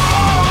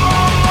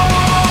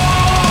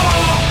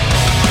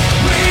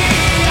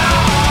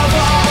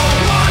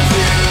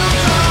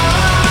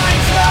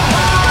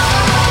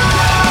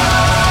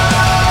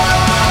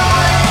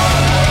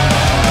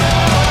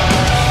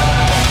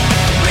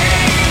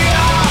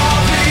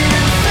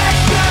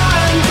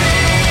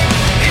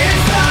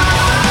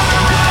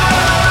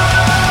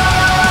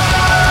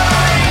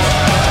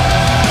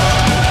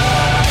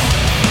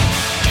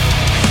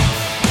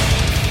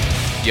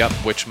Yep,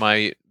 which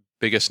my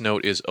biggest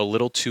note is a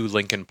little too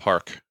Linkin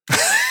Park.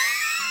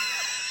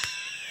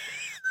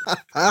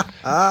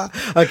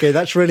 Okay,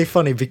 that's really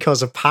funny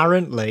because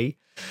apparently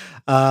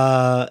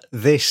I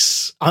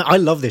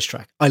love this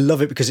track. I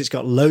love it because it's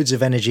got loads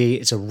of energy.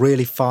 It's a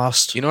really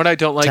fast You know what I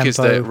don't like tempo. Is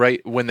that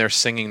right when they're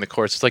singing the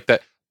chorus, it's like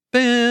that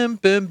bam,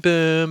 bam,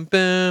 bam,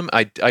 bam.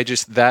 I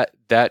just that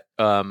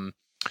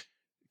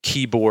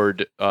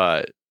keyboard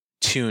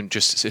tune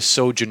just is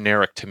so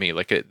generic to me.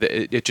 Like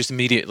it just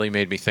immediately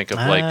made me think of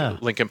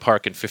like Linkin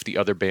Park and 50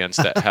 other bands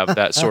that have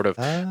that sort of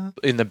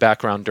in the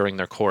background during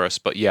their chorus.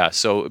 But yeah,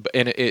 so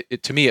and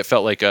it to me it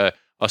felt like a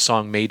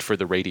song made for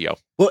the radio.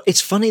 Well,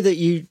 it's funny that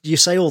you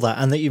say all that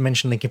and that you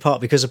mentioned Linkin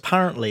Park because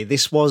apparently they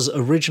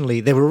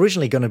were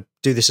originally going to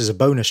do this as a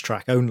bonus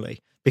track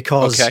only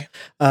because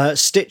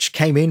Stitch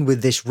came in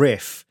with this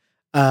riff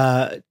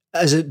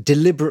as a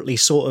deliberately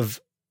sort of,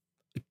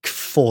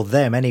 for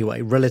them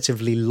anyway,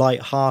 relatively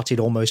light-hearted,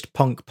 almost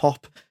punk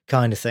pop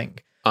kind of thing.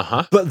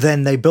 But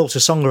then they built a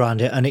song around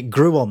it and it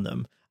grew on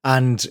them.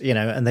 And,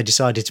 and they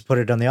decided to put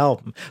it on the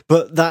album.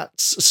 But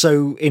that's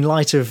so in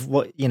light of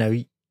what,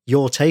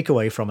 your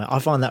takeaway from it, I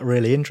find that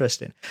really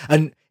interesting.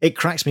 And it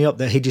cracks me up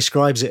that he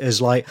describes it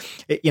as like,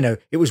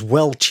 it was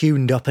well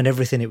tuned up and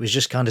everything. It was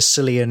just kind of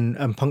silly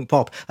and punk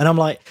pop. And I'm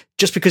like,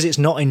 just because it's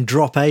not in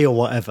drop A or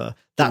whatever,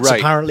 that's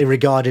apparently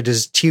regarded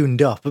as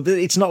tuned up. But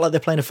it's not like they're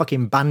playing a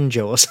fucking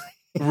banjo or something.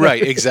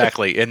 Right,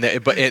 exactly. And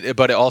but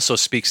it also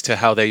speaks to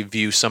how they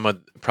view some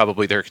of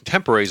probably their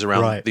contemporaries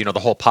around, the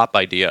whole pop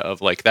idea of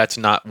like, that's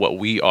not what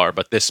we are,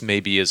 but this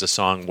maybe is a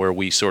song where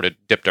we sort of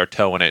dipped our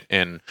toe in it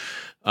and,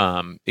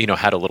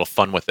 had a little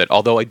fun with it.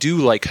 Although I do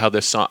like how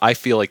this song, I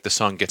feel like the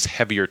song gets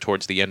heavier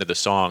towards the end of the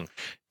song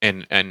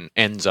and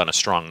ends on a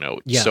strong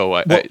note. Yeah. So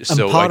I part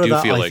do of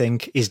that, feel I like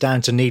think is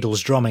down to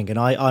Needle's drumming. And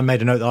I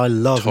made a note that I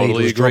love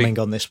Needle's drumming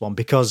on this one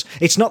because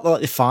it's not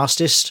like the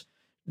fastest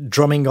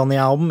drumming on the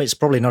album. It's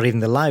probably not even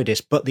the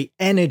loudest, but the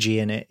energy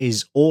in it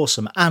is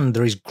awesome. And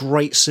there is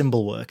great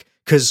cymbal work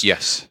because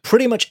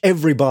pretty much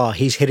every bar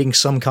he's hitting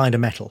some kind of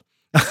metal.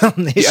 On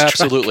this track.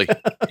 Absolutely.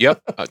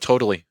 Yep.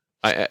 Totally.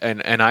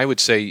 And I would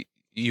say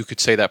you could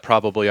say that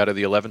probably out of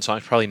the 11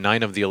 songs, probably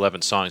 9 of the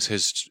 11 songs,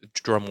 his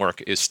drum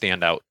work is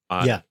standout.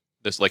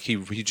 This like he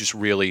just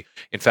really.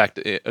 In fact,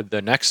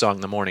 the next song,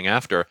 The Morning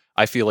After,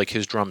 I feel like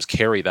his drums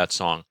carry that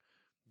song.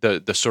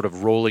 The sort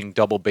of rolling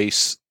double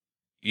bass,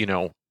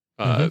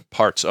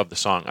 parts of the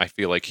song. I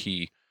feel like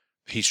he's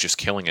just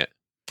killing it.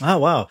 Oh,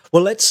 wow.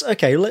 Well, let's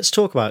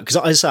talk about it.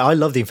 Because I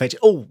love the Infected.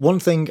 Oh, one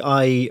thing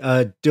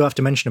I do have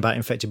to mention about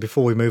Infected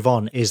before we move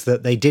on is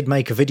that they did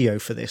make a video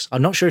for this.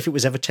 I'm not sure if it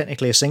was ever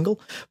technically a single,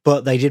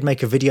 but they did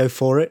make a video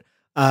for it.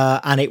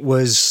 And it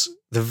was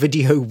the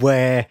video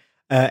where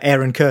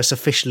Aaron Curse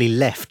officially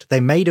left. They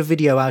made a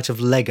video out of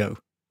Lego.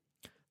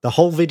 The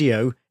whole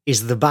video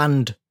is the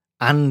band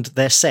and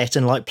their set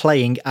and like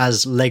playing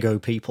as Lego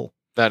people.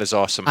 That is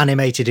awesome.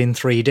 Animated in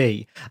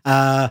 3D.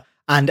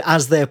 And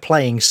as they're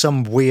playing,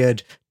 some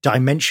weird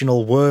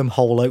dimensional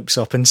wormhole opens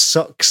up and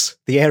sucks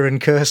the Aaron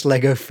Curse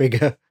Lego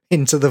figure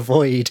into the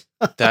void.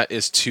 That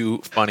is too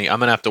funny. I'm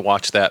gonna have to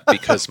watch that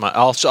because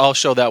I'll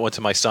show that one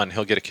to my son.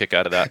 He'll get a kick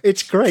out of that.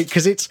 It's great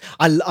because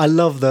I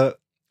love the.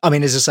 I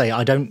mean, as I say,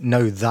 I don't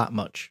know that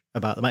much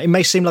about them. It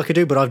may seem like I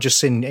do, but I've just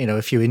seen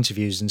a few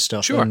interviews and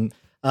stuff. Sure.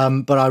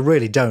 And, but I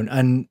really don't.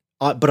 And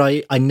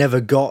I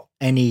never got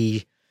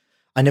any.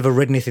 I never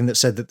read anything that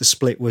said that the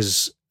split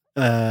was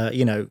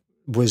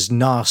was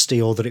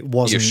nasty or that it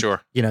wasn't. Yeah,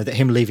 sure. That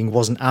him leaving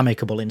wasn't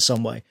amicable in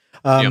some way.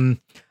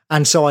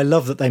 And so I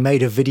love that they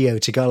made a video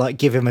to go like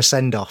give him a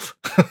send off.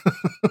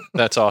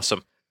 That's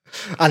awesome.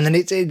 And then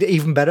it's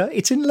even better.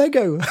 It's in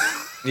Lego.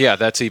 Yeah,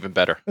 that's even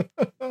better.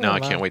 No, I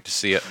can't wait to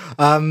see it.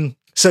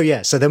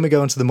 So then we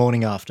go on to the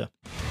morning after.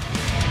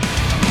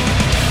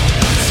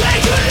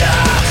 Take a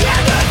look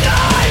at the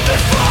night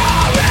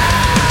before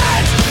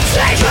it.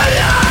 Take a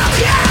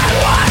look at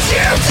what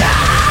you've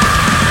done.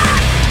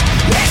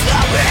 It's the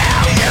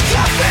real, you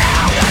can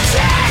feel the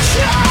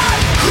tension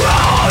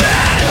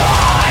crawling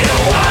hide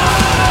away.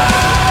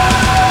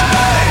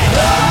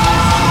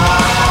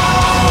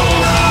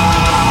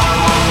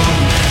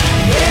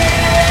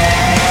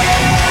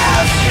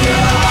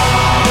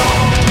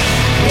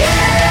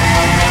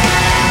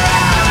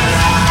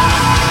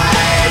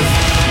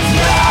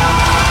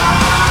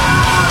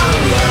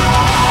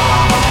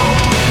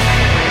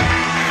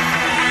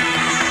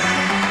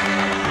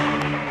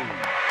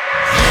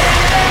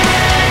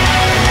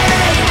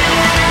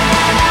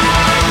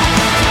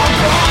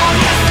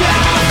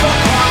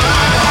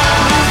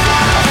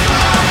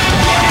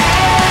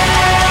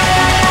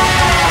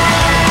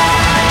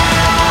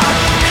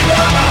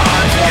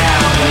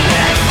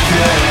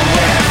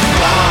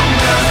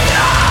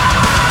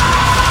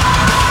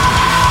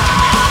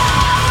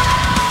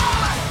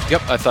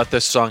 Yep, I thought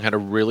this song had a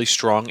really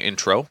strong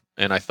intro,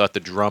 and I thought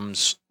the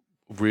drums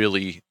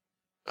really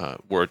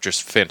were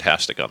just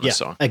fantastic on this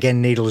song.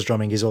 Again, Needle's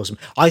drumming is awesome.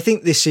 I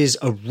think this is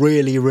a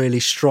really, really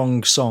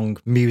strong song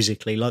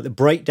musically. Like the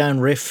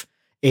breakdown riff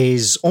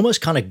is almost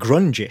kind of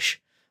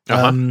grunge-ish. You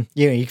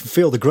can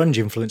feel the grunge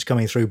influence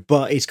coming through,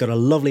 but it's got a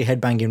lovely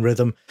headbanging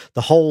rhythm.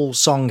 The whole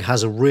song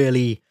has a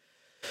really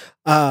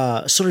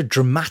sort of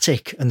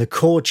dramatic, and the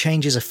chord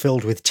changes are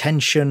filled with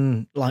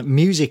tension. Like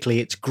musically,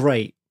 it's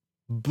great.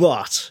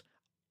 But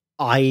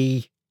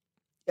I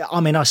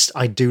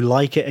do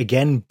like it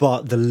again,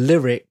 but the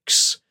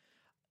lyrics,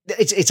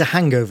 it's a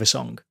hangover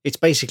song. It's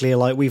basically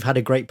like we've had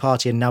a great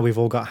party and now we've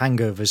all got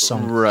hangovers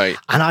song. Right.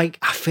 And I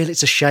feel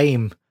it's a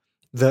shame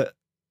that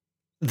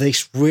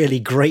this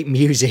really great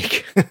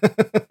music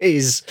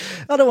is,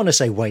 I don't want to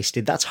say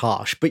wasted, that's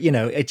harsh, but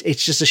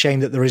it's just a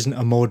shame that there isn't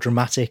a more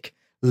dramatic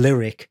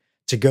lyric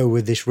to go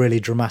with this really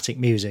dramatic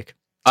music.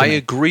 I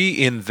agree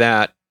in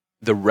that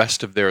the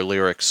rest of their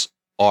lyrics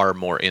are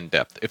more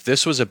in-depth. If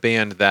this was a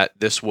band that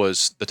this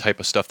was the type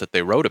of stuff that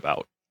they wrote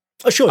about,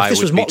 if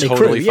this was Motley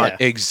Crue, fine.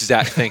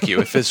 Thank you.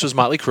 If this was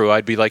Motley Crue,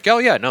 I'd be like, oh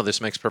yeah, no, this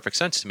makes perfect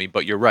sense to me.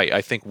 But you're right.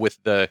 I think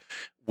with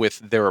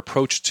their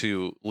approach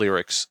to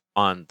lyrics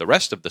on the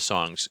rest of the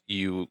songs,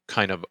 you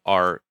kind of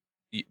are,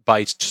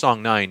 by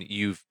song 9,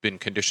 you've been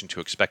conditioned to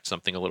expect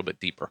something a little bit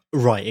deeper.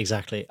 Right,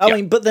 exactly. I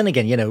mean, but then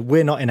again,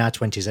 we're not in our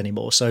 20s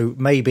anymore, so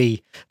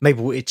maybe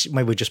we're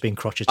just being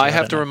crotchety. I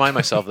have to remind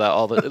myself that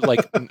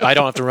I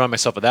don't have to remind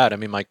myself of that. I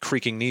mean, my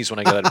creaking knees when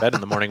I get out of bed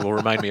in the morning will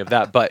remind me of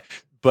that. But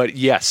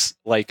yes,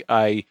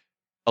 a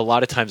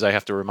lot of times I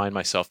have to remind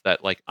myself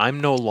that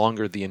I'm no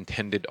longer the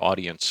intended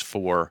audience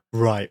for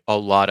a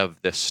lot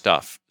of this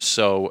stuff.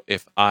 So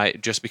if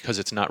just because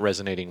it's not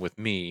resonating with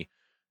me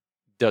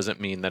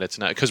doesn't mean that it's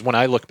not, because when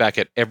I look back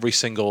at every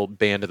single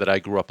band that I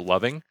grew up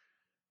loving,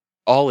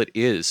 all it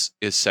is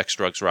sex,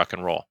 drugs, rock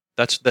and roll.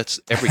 That's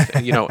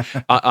everything.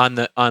 On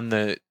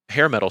the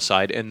hair metal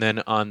side, and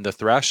then on the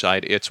thrash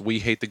side, it's we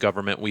hate the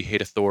government, we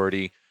hate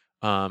authority,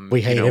 we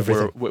hate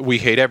everything. We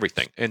hate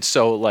everything. And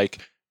so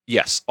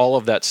yes, all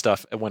of that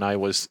stuff when I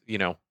was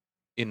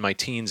in my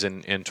teens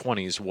and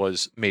 20s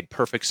was made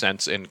perfect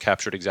sense and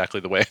captured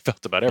exactly the way I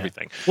felt about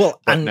everything. Well,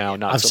 but and now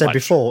not I've so said much.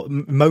 before,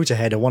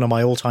 Motorhead are one of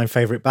my all-time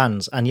favorite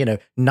bands, and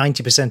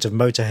 90% of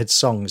Motorhead's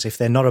songs, if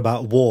they're not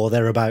about war,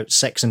 they're about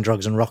sex and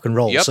drugs and rock and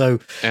roll. Yep. So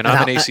and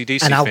I'm an AC/DC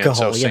and fan, alcohol,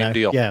 so same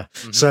deal. Yeah.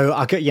 Mm-hmm. So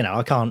I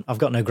can't. I've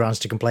got no grounds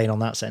to complain on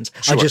that sense.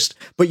 Sure.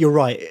 But you're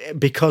right,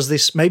 because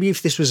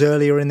if this was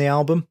earlier in the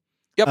album,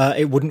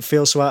 it wouldn't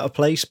feel so out of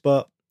place.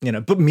 But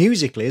but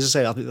musically, as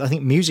I say, I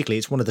think musically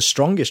it's one of the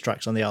strongest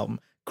tracks on the album.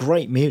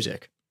 Great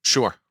music.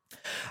 Sure.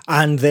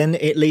 And then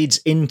it leads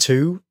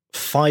into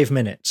 5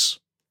 minutes.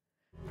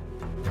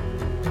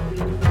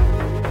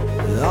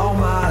 All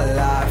my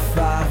life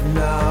I've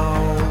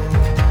known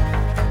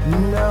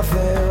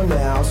nothing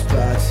else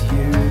but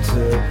you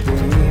to be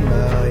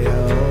my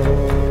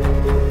own.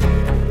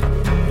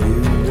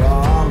 You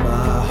are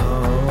my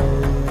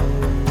home,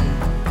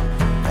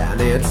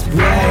 and it's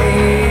breaking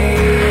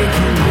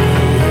me.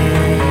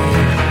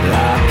 I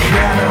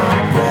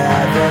cannot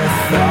bear the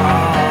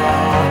thought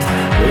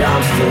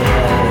I'm still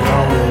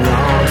holding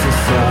on to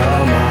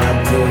some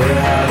idea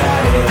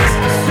that is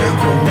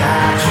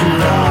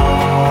supernatural.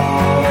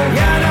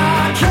 And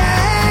I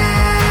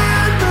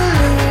can't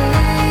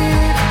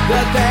believe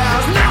that there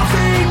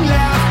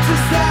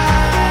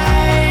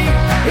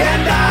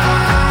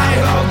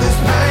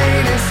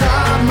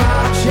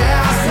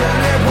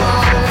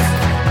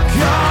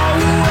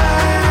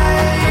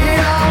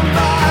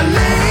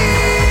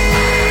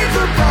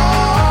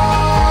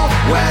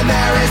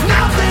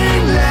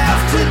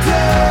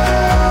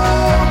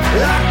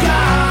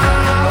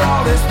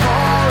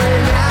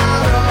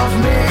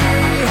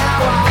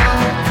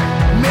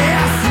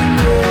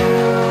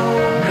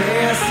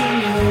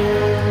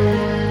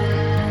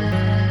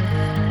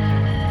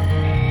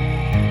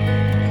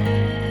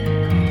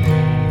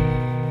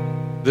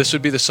This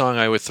would be the song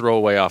I would throw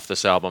away off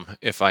this album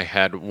if I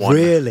had one.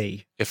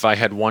 Really? If I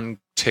had one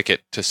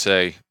ticket to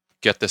say,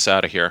 get this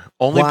out of here.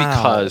 Only Wow.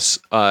 because,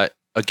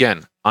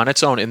 again, on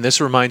its own, and this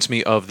reminds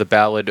me of the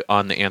ballad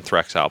on the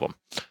Anthrax album.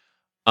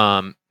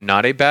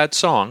 Not a bad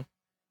song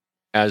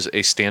as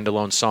a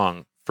standalone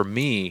song. For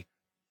me,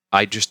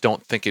 I just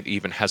don't think it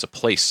even has a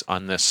place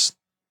on this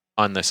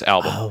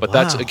album. Oh, but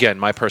that's, wow. again,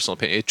 my personal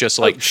opinion. It's just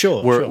like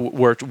sure.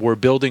 we're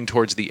building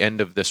towards the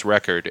end of this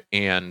record,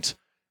 and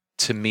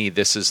to me,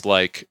 this is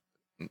like,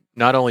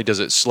 not only does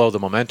it slow the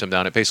momentum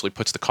down, it basically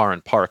puts the car in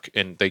park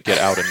and they get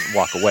out and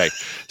walk away.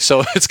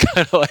 So it's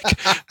kind of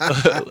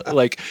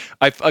like,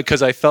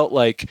 because I felt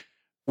like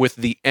with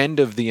the end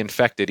of The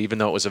Infected, even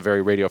though it was a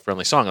very radio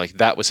friendly song, like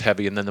that was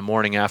heavy. And then the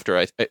morning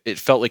after, it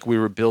felt like we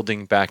were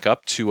building back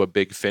up to a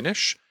big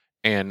finish.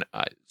 And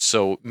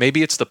so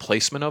maybe it's the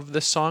placement of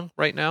this song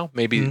right now.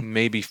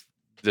 Maybe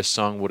this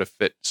song would have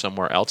fit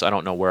somewhere else. I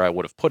don't know where I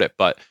would have put it,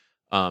 but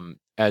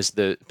as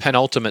the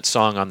penultimate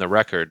song on the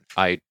record,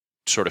 I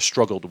sort of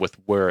struggled with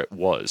where it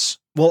was.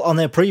 Well, on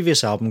their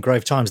previous album,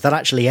 Grave Times, that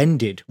actually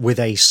ended with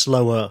a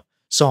slower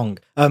song,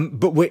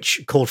 but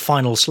which called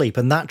Final Sleep,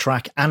 and that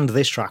track and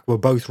this track were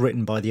both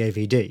written by the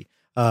AVD,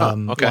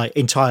 okay. like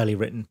entirely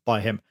written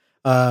by him,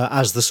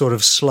 as the sort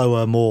of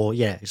slower, more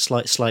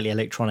slightly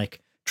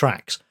electronic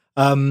tracks.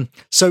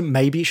 So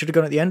maybe it should have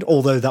gone at the end,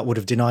 although that would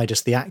have denied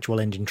us the actual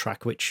ending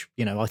track, which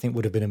I think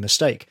would have been a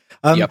mistake.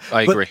 Yep,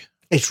 I agree.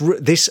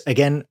 This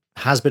again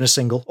has been a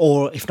single,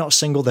 or if not a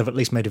single, they've at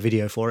least made a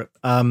video for it.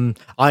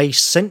 I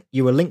sent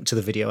you a link to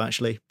the video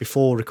actually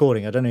before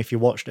recording. I don't know if you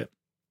watched it.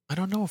 I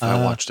don't know if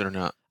I watched it or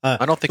not.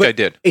 I don't think I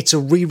did. It's a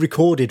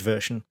re-recorded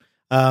version,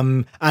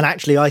 and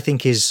actually I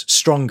think is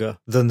stronger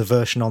than the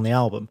version on the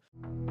album.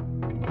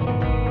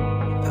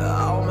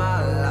 All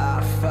my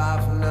life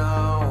I've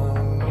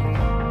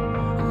known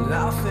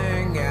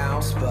nothing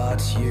else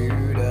but you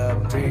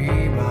to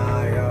be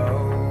my own.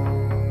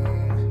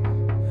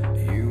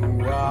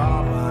 You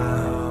are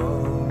my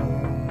own,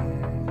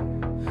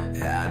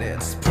 and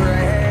it's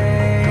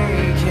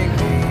breaking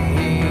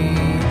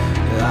me.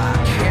 I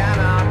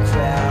cannot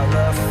bear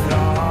the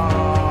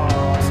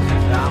thought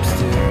I'm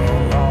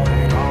still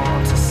holding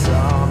on to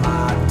some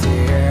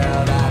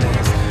idea that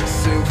is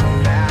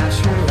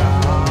supernatural.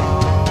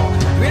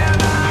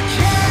 And I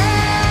can't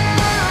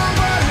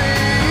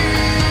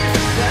believe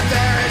that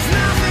there is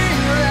nothing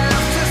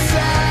left to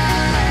say.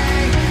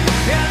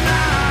 And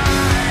I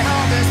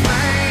hold this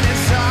pain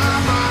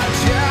inside my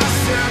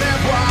chest, and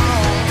it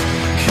won't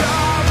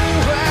come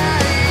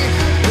away.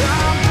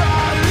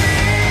 Unbelievable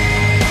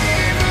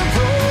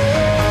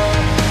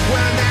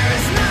when there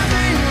is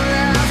nothing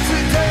left to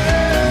do.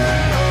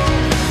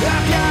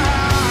 I've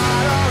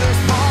got all this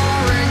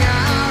pouring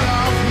out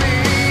of me.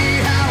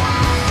 How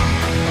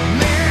I'm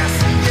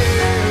missing you.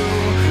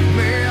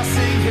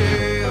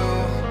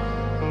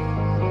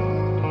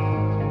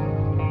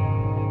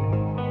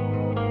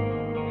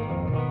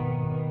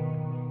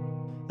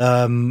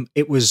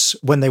 It was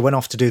when they went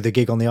off to do the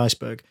gig on the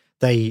Iceberg.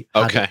 They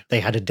Okay.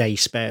 had a day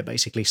spare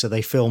basically, so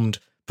they filmed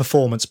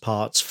performance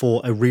parts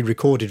for a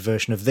re-recorded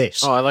version of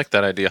this. Oh, I like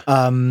that idea.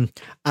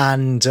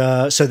 And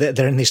so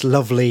they're in this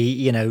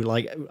lovely,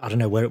 like, I don't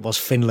know where it was,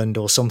 Finland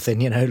or something,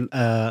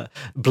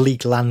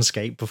 bleak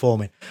landscape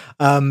performing.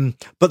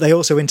 But they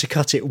also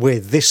intercut it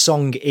with, this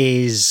song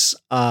is,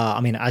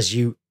 as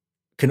you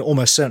can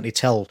almost certainly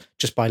tell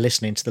just by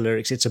listening to the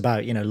lyrics, it's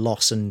about,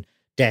 loss and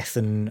death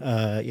and,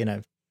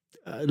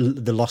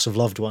 the loss of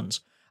loved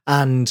ones.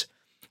 And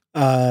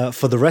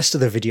for the rest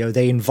of the video,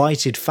 they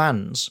invited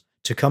fans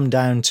to come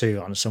down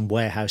to some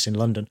warehouse in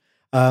London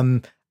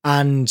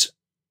and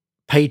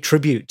pay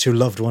tribute to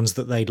loved ones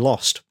that they'd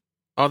lost.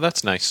 Oh,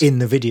 that's nice. In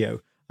the video.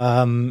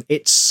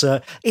 It's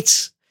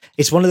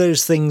one of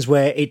those things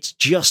where it's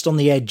just on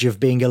the edge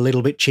of being a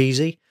little bit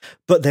cheesy,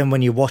 but then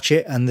when you watch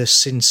it and the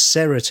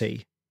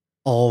sincerity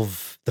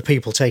of the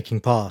people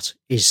taking part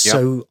is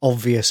so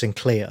obvious and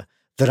clear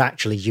that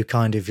actually you're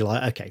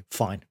like, okay,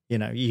 fine.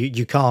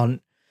 You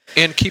can't.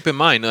 And keep in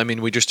mind,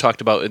 we just talked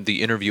about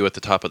the interview at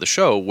the top of the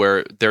show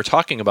where they're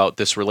talking about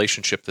this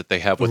relationship that they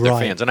have with their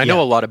fans. And I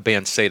know a lot of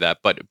bands say that,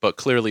 but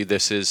clearly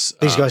this is...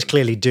 These guys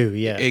clearly do,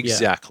 yeah.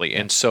 Exactly.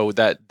 And so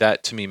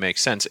that to me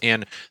makes sense.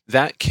 And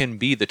that can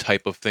be the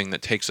type of thing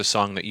that takes a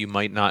song that you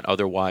might not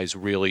otherwise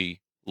really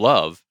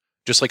love,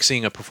 just like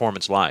seeing a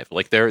performance live.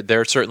 Like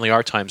there certainly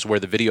are times where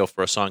the video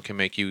for a song can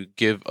make you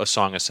give a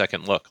song a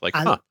second look. Like,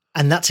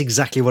 And that's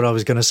exactly what I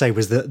was going to say,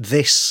 was that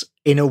this,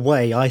 in a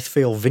way, I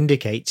feel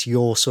vindicates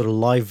your sort of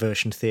live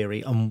version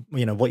theory and,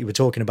 what you were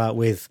talking about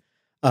with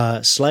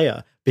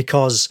Slayer,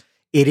 because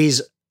it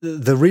is,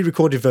 the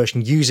re-recorded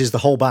version uses the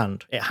whole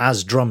band. It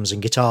has drums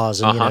and guitars,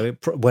 and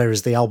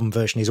whereas the album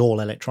version is all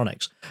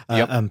electronics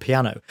and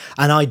piano.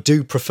 And I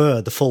do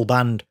prefer the full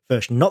band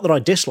version. Not that I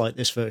dislike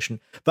this version,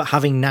 but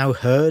having now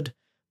heard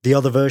the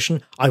other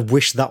version, I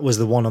wish that was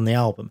the one on the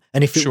album.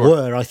 And if it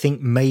were, I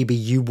think maybe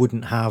you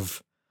wouldn't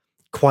have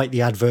quite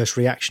the adverse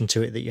reaction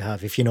to it that you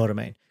have, if you know what I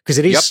mean. Because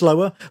it is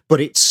slower,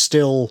 but it's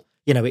still,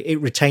 it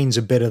retains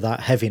a bit of that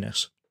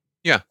heaviness.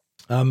 Yeah.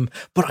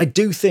 But I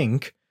do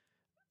think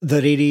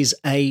that it is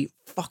a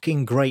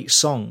fucking great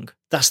song.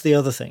 That's the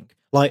other thing.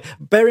 Like,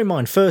 bear in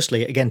mind,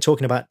 firstly, again,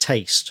 talking about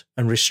taste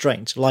and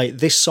restraint, like,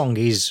 this song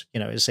is,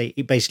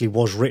 it basically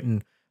was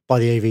written by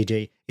the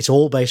AVD. It's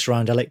all based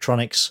around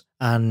electronics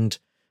and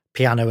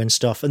piano and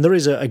stuff. And there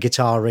is a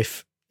guitar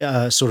riff,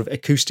 sort of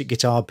acoustic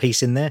guitar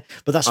piece in there,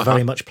 but that's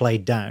very much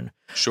played down.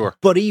 Sure.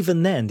 But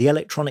even then, the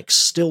electronics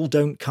still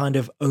don't kind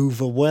of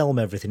overwhelm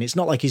everything. It's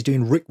not like he's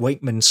doing Rick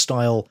Wakeman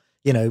style,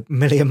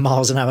 million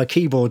miles an hour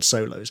keyboard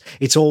solos.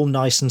 It's all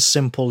nice and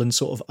simple and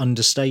sort of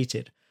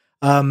understated.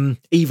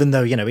 Even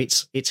though,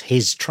 it's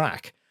his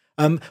track.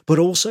 But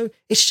also,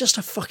 it's just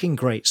a fucking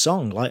great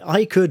song. Like,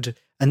 I could,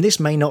 and this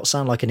may not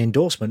sound like an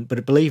endorsement,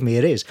 but believe me,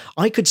 it is.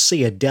 I could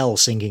see Adele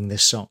singing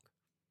this song.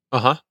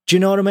 Do you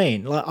know what I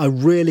mean? Like, I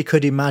really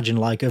could imagine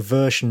like a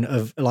version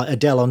of like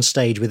Adele on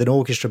stage with an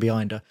orchestra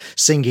behind her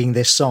singing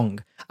this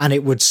song, and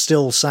it would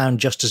still sound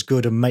just as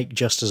good and make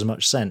just as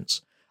much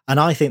sense. And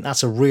I think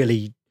that's a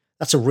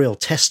real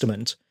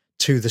testament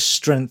to the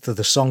strength of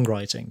the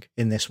songwriting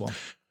in this one.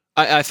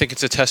 I think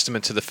it's a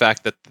testament to the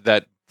fact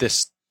that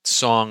this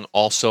song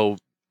also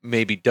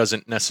maybe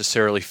doesn't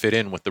necessarily fit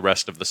in with the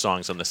rest of the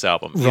songs on this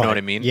album. You know what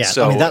I mean? Yeah,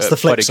 so, that's the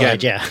flip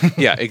side, yeah.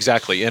 Yeah,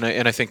 exactly. And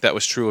I think that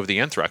was true of the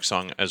Anthrax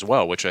song as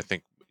well, which I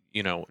think,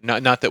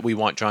 not that we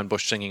want John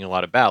Bush singing a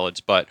lot of ballads,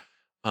 but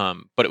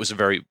it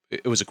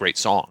was a great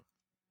song.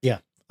 Yeah.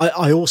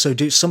 I also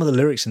do, some of the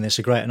lyrics in this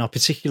are great, and I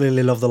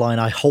particularly love the line,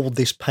 "I hold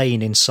this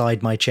pain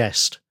inside my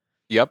chest."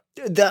 Yep.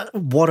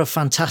 What a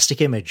fantastic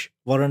image.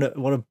 What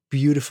a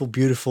beautiful,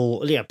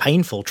 beautiful,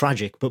 painful,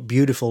 tragic, but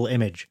beautiful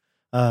image.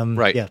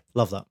 Right. Yeah,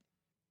 love that.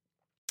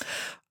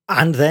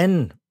 And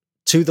then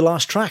to the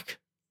last track,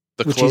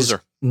 which closer.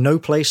 Is No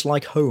Place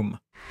Like Home.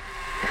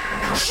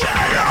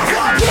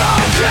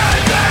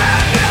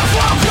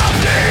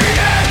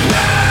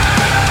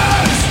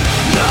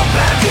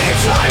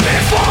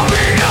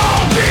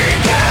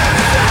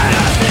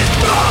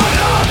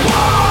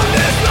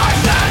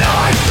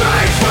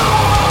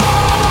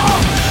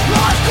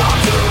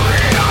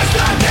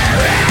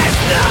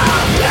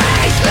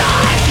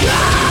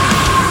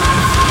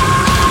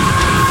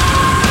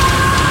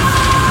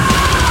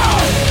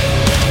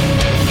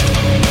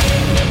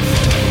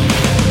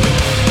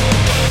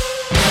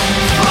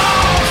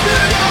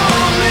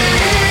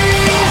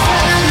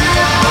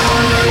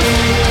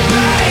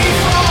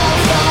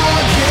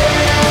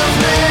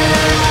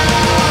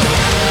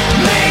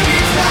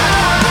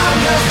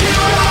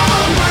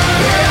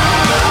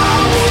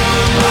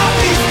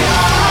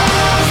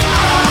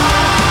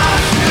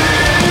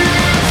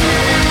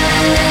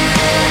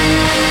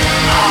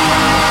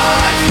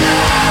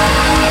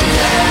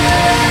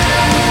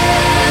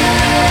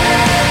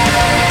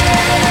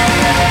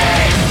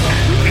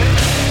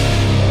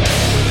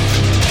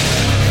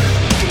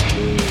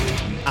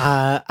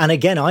 And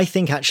again, I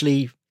think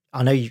actually,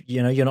 I know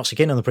you're not so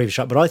keen on the previous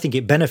track, but I think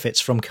it benefits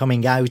from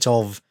coming out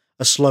of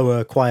a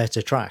slower,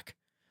 quieter track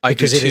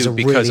because it is a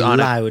really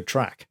loud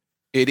track.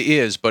 It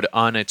is, but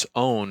on its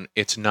own,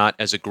 it's not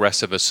as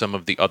aggressive as some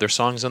of the other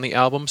songs on the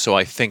album. So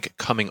I think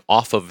coming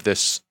off of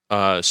this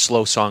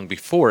slow song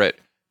before it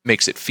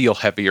makes it feel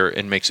heavier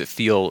and makes it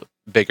feel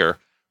bigger,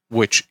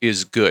 which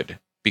is good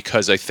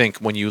because I think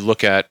when you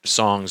look at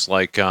songs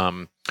like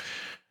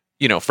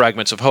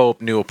Fragments of Hope,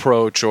 New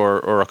Approach,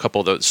 or a couple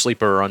of the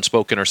Sleeper or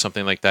Unspoken or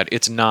something like that,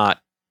 it's not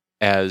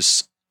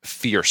as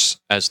fierce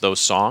as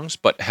those songs,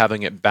 but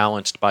having it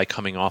balanced by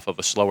coming off of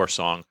a slower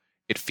song,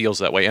 it feels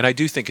that way. And I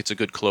do think it's a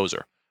good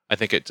closer. I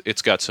think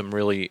it's got some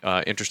really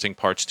interesting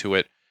parts to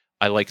it.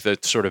 I like the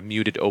sort of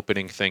muted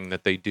opening thing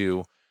that they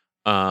do,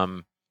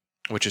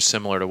 which is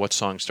similar to what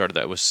song started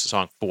that. It was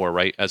song 4,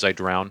 right? As I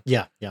Drown.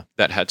 Yeah.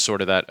 That had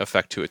sort of that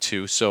effect to it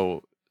too.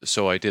 So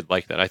I did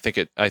like that. I think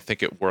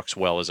it works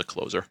well as a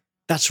closer.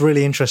 That's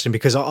really interesting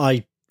because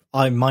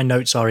my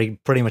notes are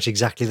pretty much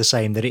exactly the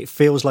same, that it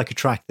feels like a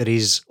track that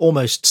is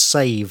almost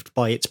saved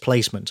by its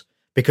placement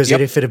because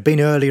if it had been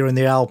earlier in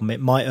the album,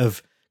 it might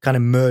have kind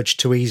of merged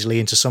too easily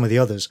into some of the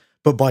others.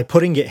 But by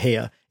putting it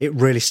here, it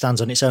really stands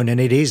on its own. And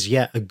it is,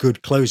 a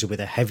good closer with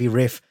a heavy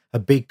riff, a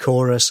big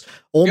chorus,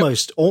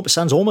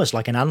 sounds almost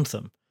like an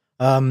anthem.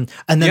 And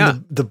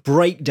then the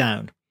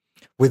breakdown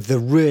with the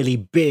really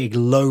big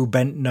low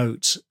bent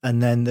notes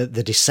and then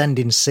the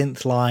descending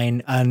synth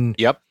line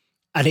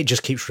and it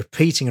just keeps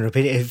repeating and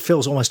repeating. It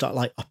feels almost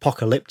like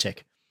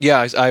apocalyptic.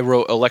 Yeah, I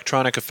wrote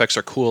electronic effects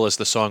are cool as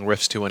the song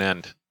riffs to an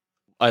end.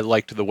 I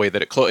liked the way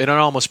that it it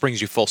almost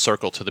brings you full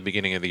circle to the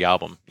beginning of the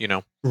album,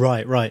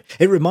 Right.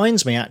 It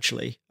reminds me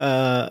actually,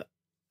 and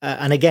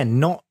again,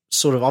 not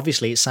sort of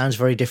obviously it sounds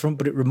very different,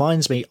 but it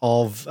reminds me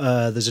of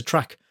there's a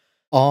track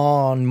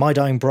on My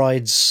Dying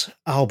Bride's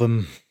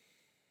album.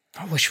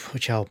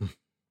 Which album?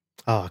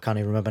 Oh, I can't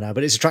even remember now,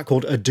 but it's a track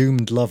called A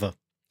Doomed Lover.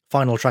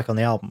 Final track on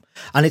the album,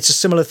 and it's a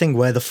similar thing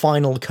where the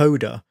final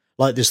coda,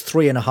 like there's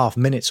 3.5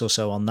 minutes or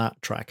so on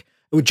that track,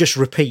 it just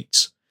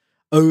repeats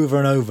over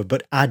and over,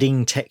 but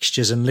adding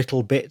textures and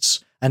little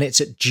bits, and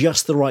it's at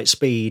just the right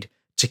speed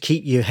to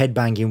keep you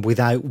headbanging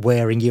without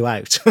wearing you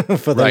out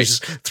for those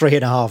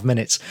 3.5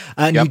 minutes.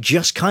 And you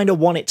just kind of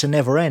want it to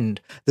never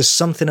end. There's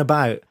something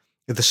about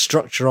the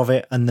structure of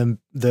it, and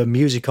the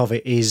music of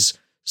it is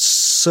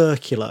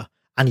circular,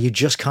 and you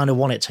just kind of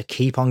want it to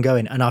keep on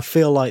going. And I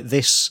feel like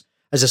this,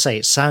 as I say,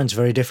 it sounds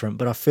very different,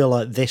 but I feel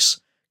like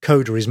this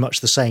coda is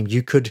much the same.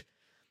 You could,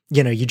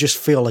 you just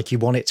feel like you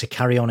want it to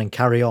carry on and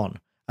carry on.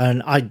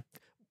 And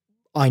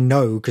I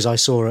know, because I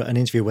saw an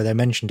interview where they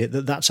mentioned it,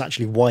 that's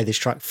actually why this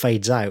track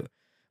fades out.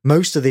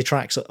 Most of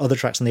the other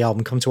tracks on the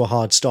album come to a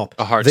hard stop.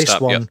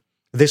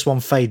 This one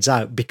fades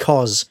out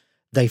because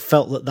they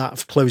felt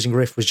that closing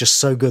riff was just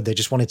so good. They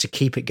just wanted to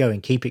keep it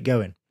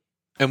going.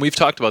 And we've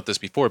talked about this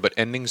before, but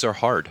endings are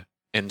hard.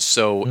 And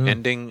so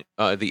ending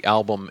the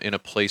album in a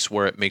place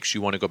where it makes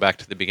you want to go back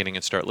to the beginning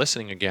and start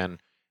listening again,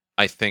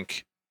 I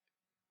think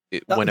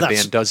when a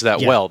band does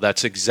that well,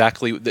 that's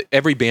exactly...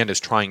 Every band is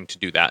trying to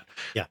do that.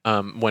 Yeah.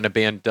 When a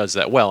band does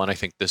that well, and I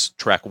think this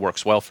track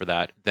works well for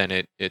that,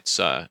 then it's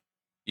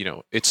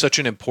such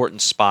an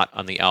important spot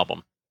on the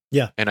album.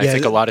 Yeah. And I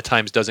think a lot of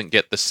times doesn't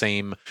get the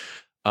same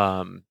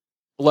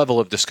level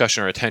of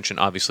discussion or attention,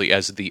 obviously,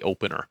 as the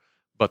opener.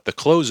 But the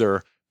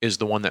closer is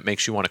the one that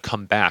makes you want to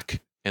come back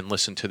and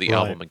listen to the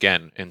album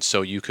again. And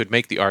so you could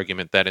make the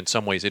argument that in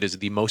some ways it is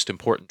the most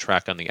important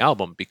track on the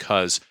album,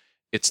 because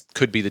it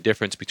could be the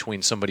difference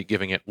between somebody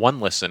giving it 1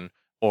 listen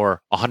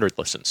or 100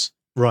 listens.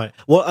 Right.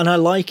 Well, and I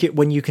like it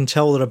when you can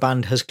tell that a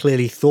band has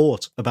clearly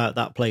thought about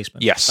that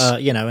placement. Yes.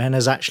 And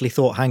has actually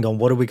thought, hang on,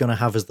 what are we going to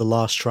have as the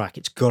last track?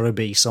 It's got to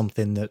be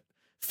something that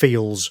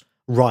feels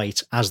right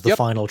as the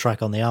final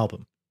track on the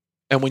album.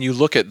 And when you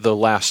look at the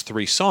last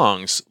 3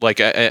 songs, like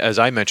as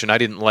I mentioned, I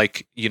didn't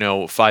like,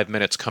 5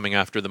 minutes coming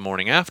after the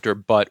morning after,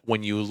 but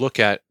when you look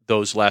at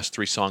those last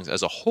 3 songs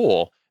as a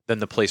whole, then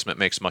the placement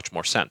makes much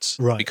more sense.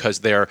 Right.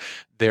 Because they're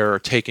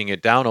taking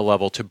it down a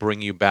level to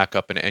bring you back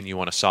up and end you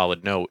on a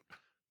solid note,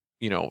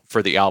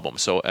 for the album.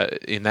 So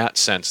in that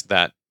sense,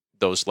 that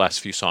those last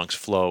few songs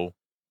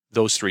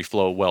those 3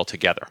 flow well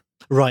together.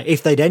 Right.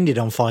 If they'd ended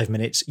on 5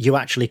 minutes, you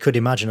actually could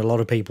imagine a lot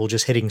of people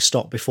just hitting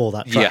stop before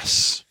that track.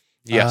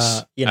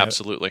 Yes,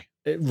 absolutely.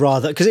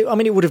 Rather, because it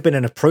would have been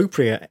an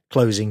appropriate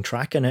closing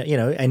track, and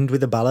end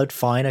with a ballad,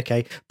 fine,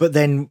 okay. But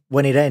then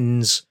when it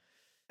ends,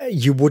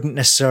 you wouldn't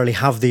necessarily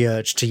have the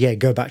urge to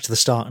go back to the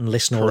start and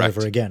listen all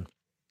over again.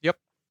 Yep.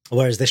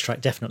 Whereas this track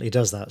definitely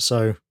does that.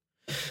 So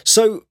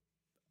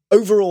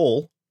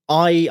overall,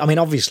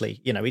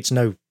 obviously,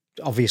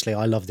 obviously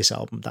I love this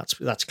album.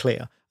 That's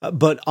clear.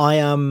 But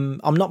I'm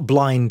not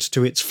blind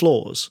to its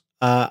flaws.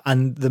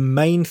 And the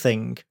main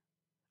thing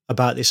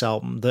about this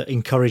album that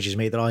encourages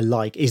me, that I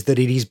like, is that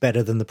it is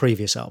better than the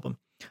previous album.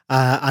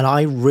 And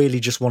I really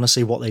just want to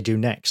see what they do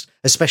next,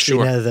 especially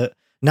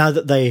now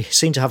that they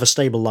seem to have a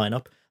stable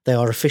lineup. They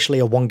are officially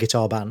a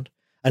 1-guitar band.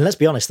 And let's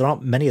be honest, there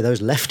aren't many of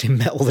those left in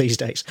metal these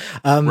days.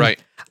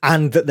 Right.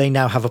 And that they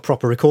now have a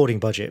proper recording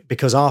budget,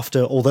 because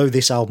although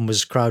this album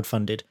was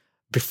crowdfunded,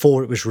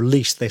 before it was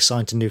released, they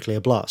signed to Nuclear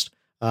Blast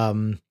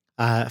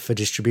for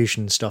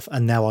distribution and stuff.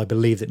 And now I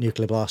believe that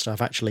Nuclear Blast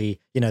have actually,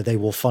 they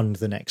will fund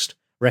the next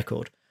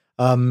record.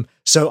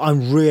 So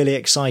I'm really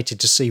excited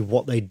to see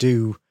what they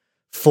do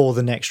for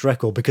the next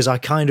record, because I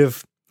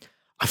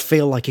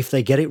feel like if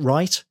they get it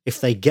right,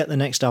 if they get the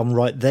next album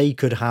right, they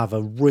could have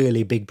a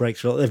really big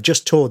breakthrough. They've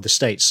just toured the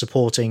States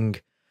supporting,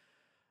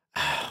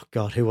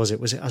 who was it?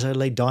 Was it As I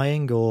Lay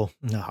Dying, or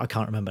no, I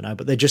can't remember now,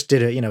 but they just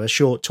did a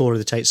short tour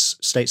of the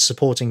States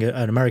supporting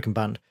an American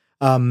band.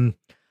 And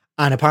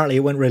apparently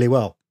it went really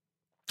well.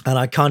 And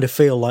I kind of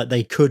feel like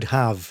they could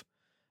have,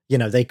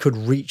 they could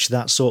reach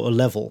that sort of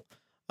level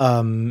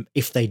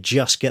if they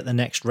just get the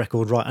next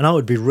record right. And I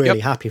would be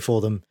really happy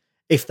for them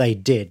if they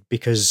did,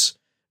 because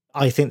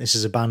I think this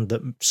is a band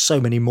that so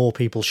many more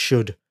people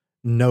should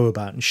know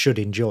about and should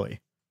enjoy.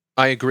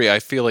 I agree. I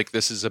feel like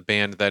this is a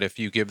band that if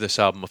you give this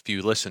album a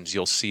few listens,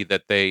 you'll see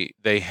that they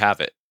have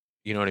it.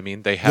 You know what I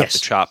mean? They have the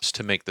chops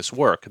to make this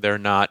work. They're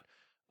not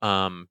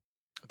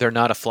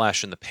a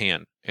flash in the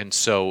pan. And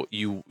so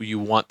you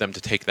want them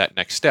to take that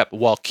next step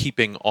while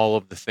keeping all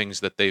of the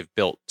things that they've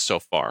built so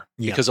far.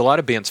 Yeah. Because a lot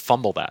of bands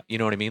fumble that. You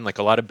know what I mean? Like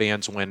a lot of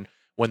bands, when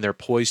they're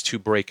poised to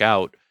break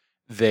out,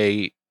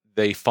 they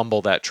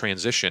fumble that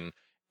transition,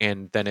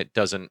 and then it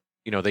doesn't,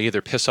 they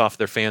either piss off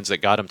their fans that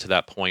got them to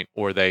that point,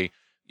 or they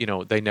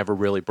never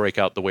really break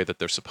out the way that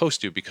they're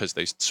supposed to because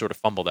they sort of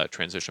fumble that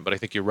transition. But I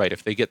think you're right.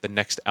 If they get the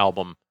next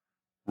album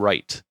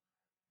right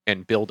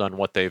and build on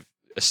what they've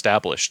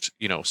established,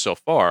 so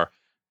far,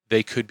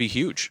 they could be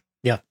huge.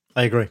 Yeah,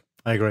 I agree.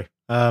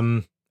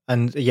 And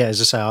yeah, as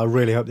I say, I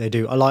really hope they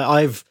do.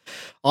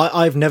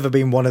 I've never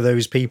been one of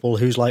those people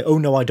who's like, oh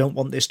no, I don't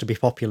want this to be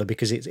popular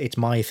because it's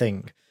my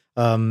thing.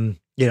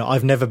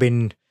 I've never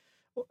been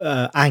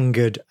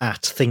angered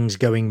at things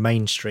going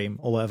mainstream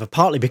or whatever,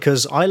 partly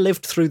because I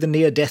lived through the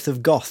near death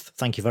of goth,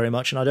 thank you very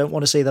much, and I don't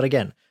want to see that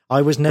again.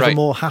 I was never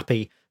more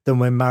happy than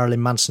when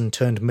Marilyn Manson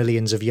turned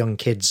millions of young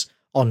kids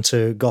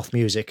onto goth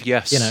music.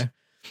 Yes.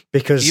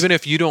 because even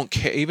if you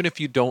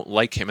don't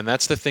like him, and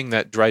that's the thing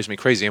that drives me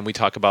crazy. And we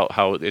talk about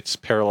how it's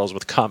parallels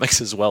with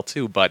comics as well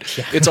too, but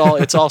it's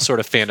all sort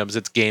of fandoms.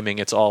 It's gaming.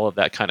 It's all of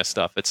that kind of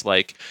stuff. It's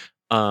like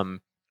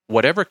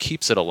whatever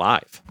keeps it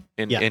alive.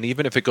 And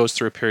even if it goes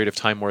through a period of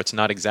time where it's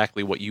not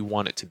exactly what you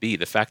want it to be,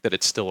 the fact that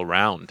it's still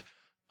around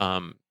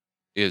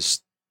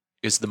is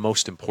the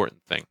most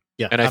important thing.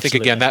 Yeah, and I think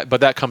again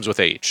that comes with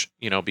age,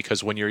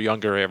 because when you're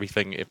younger,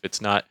 everything if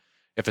it's not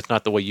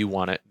the way you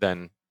want it,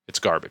 then it's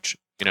garbage.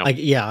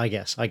 I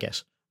guess.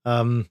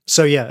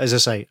 So yeah, as I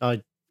say,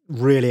 I'm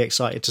really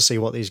excited to see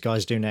what these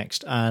guys do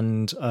next,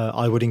 and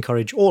I would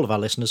encourage all of our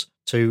listeners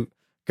to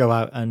go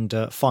out and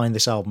find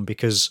this album,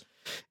 because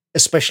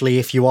especially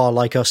if you are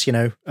like us,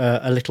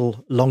 a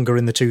little longer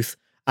in the tooth,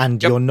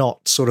 and you're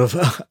not sort of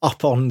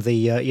up on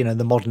the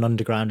the modern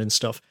underground and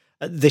stuff.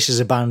 This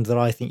is a band that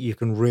I think you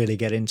can really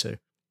get into.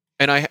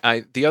 And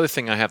I the other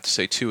thing I have to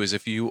say too is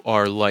if you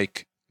are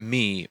like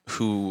me,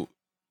 who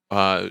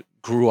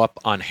grew up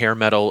on hair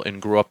metal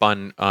and grew up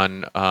on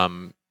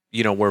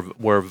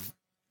where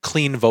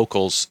clean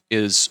vocals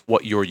is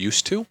what you're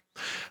used to,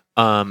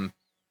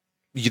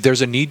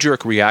 there's a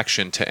knee-jerk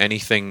reaction to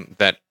anything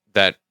that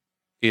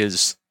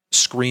is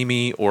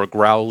screamy or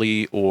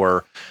growly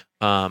or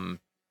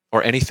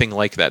anything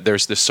like that.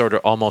 There's this sort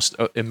of almost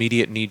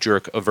immediate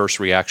knee-jerk averse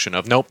reaction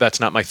of, nope, that's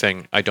not my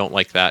thing. I don't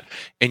like that.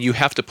 And you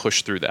have to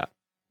push through that,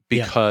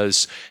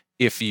 because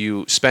if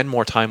you spend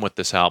more time with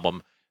this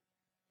album,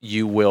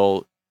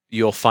 you'll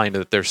find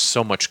that there's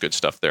so much good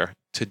stuff there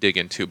to dig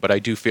into. But I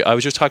do feel, I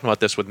was just talking about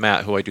this with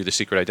Matt, who I do the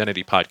Secret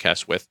Identity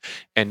podcast with,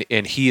 and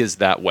he is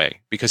that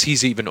way because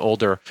he's even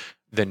older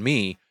than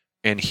me,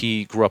 and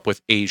he grew up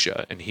with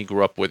Asia, and he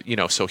grew up with,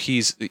 so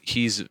he's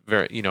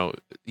very,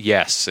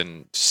 Yes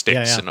and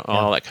Styx and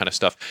all that kind of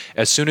stuff.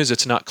 As soon as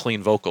it's not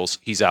clean vocals,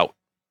 he's out.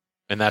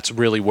 And that's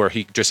really where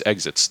he just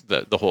exits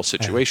the whole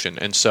situation.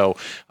 And so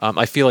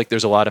I feel like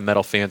there's a lot of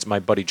metal fans. My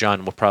buddy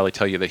John will probably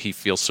tell you that he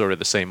feels sort of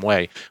the same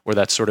way, where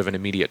that's sort of an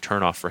immediate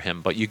turnoff for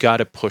him. But you got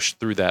to push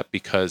through that,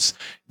 because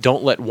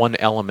don't let one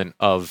element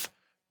of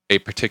a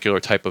particular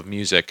type of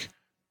music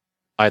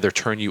either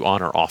turn you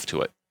on or off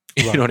to it.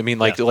 You know what I mean?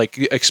 Like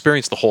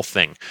experience the whole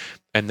thing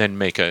and then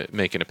make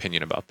an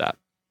opinion about that.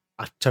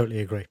 I totally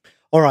agree.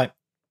 All right.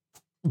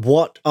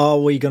 What are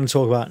we going to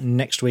talk about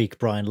next week,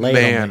 Brian?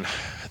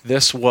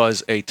 This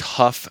was a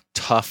tough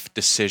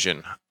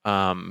decision,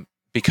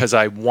 because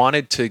I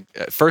wanted to.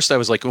 At first, I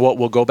was like, well,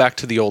 we'll go back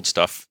to the old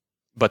stuff.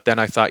 But then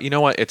I thought, you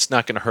know what? It's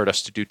not going to hurt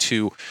us to do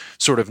two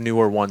sort of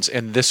newer ones.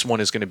 And this one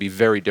is going to be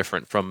very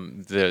different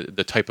from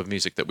the type of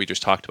music that we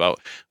just talked about.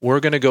 We're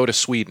going to go to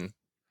Sweden,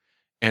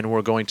 and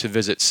we're going to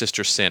visit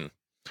Sister Sin.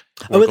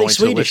 Are they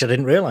Swedish? I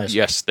didn't realize.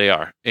 Yes, they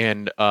are.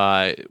 And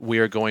we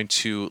are going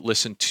to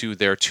listen to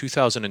their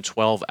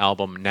 2012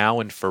 album, Now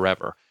and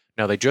Forever.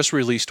 Now, they just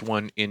released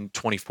one in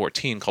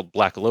 2014 called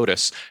Black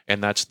Lotus,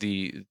 and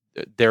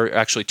they're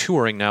actually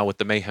touring now with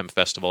the Mayhem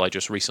Festival. I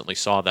just recently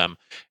saw them,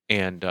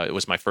 and it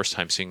was my first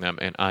time seeing them,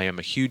 and I am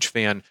a huge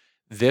fan.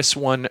 This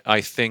one,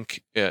 I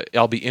think,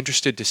 I'll be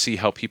interested to see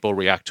how people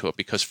react to it,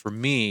 because for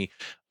me,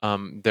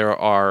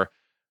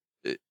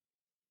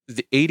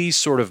 the 80s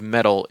sort of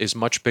metal is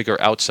much bigger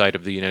outside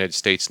of the United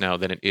States now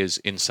than it is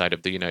inside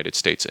of the United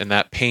States. And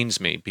that pains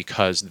me,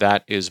 because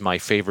that is my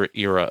favorite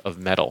era of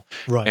metal.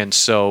 Right. And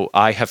so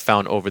I have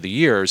found over the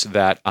years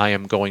that I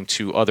am going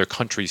to other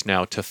countries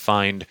now to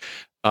find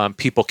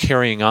people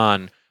carrying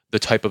on the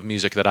type of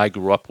music that I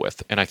grew up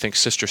with. And I think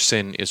Sister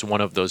Sin is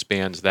one of those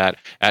bands that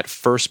at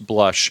first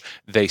blush,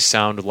 they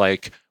sound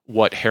like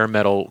what hair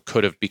metal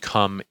could have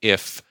become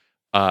if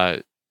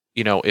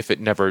it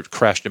never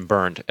crashed and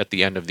burned at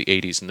the end of the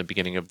 80s and the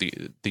beginning of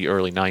the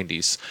early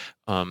 90s.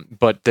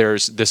 But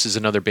this is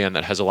another band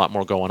that has a lot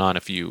more going on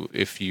if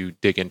you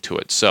dig into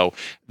it. So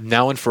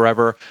Now and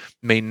Forever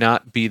may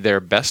not be their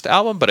best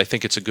album, but I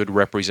think it's a good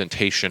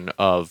representation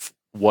of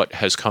what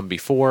has come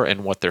before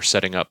and what they're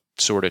setting up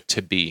sort of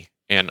to be.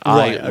 And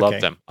I love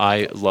them.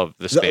 I love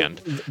this band.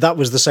 That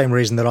was the same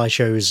reason that I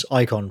chose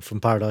Icon from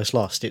Paradise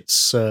Lost.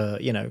 It's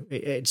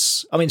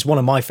it's one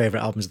of my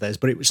favorite albums of theirs,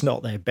 but it was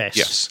not their best.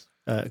 Yes.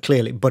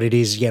 Clearly, but it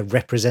is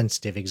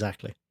representative,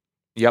 exactly.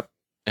 Yep.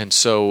 And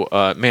so,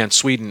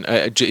 Sweden.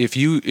 If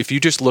you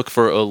just look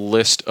for a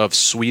list of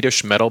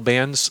Swedish metal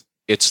bands,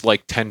 it's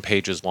like 10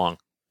 pages long.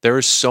 There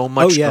is so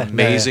much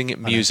amazing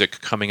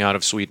music coming out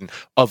of Sweden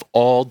of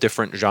all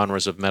different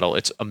genres of metal.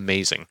 It's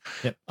amazing.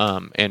 Yep.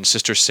 And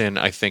Sister Sin,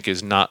 I think,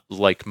 is not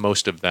like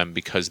most of them,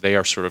 because they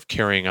are sort of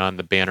carrying on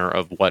the banner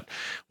of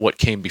what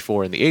came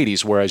before in the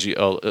 80s, whereas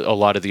a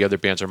lot of the other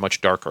bands are much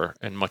darker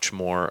and much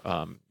more,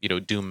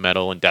 doom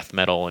metal and death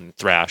metal and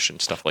thrash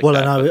and stuff like that. Well,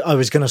 and I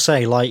was going to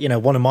say,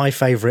 one of my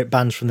favorite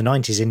bands from the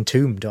 90s,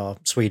 Entombed, are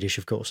Swedish,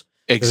 of course.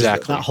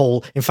 Exactly. That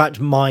whole, in fact,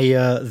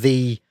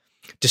 the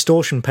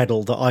distortion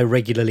pedal that I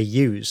regularly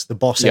use, the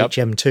Boss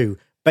HM2,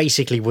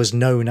 basically was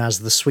known as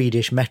the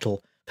Swedish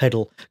metal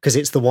pedal, because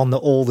it's the one that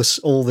all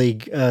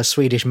the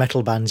Swedish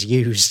metal bands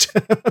used.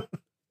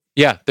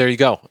 Yeah, there you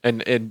go.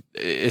 And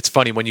it's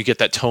funny when you get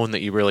that tone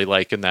that you really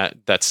like and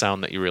that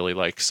sound that you really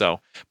like. So,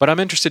 but I'm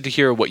interested to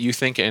hear what you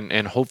think,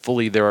 and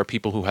hopefully there are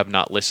people who have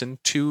not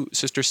listened to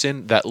Sister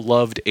Sin that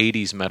loved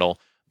 80s metal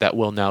that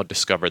will now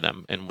discover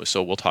them. And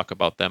so we'll talk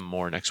about them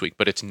more next week.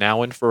 But it's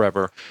Now and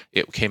Forever.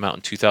 It came out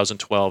in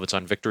 2012. It's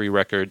on Victory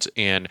Records,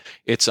 and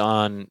it's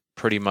on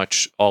pretty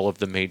much all of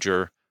the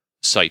major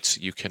sites.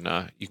 You can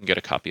get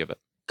a copy of it.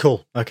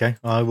 Cool. Okay,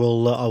 I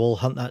will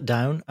hunt that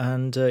down,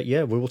 and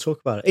we will talk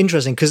about it.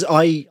 Interesting, because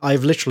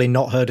I've literally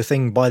not heard a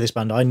thing by this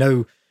band. I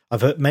know I've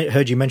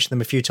heard you mention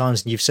them a few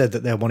times, and you've said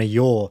that they're one of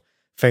your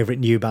favorite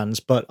new bands,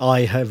 but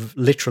I have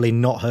literally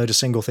not heard a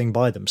single thing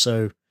by them.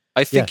 So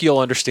I think you'll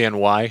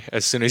understand why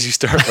as soon as you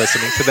start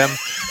listening to them,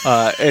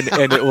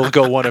 and it will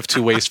go one of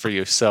two ways for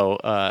you. So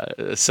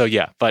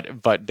yeah,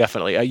 but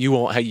definitely you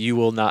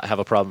will not have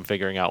a problem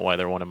figuring out why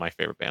they're one of my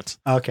favorite bands.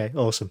 Okay,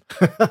 awesome.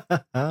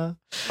 All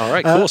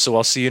right, cool. So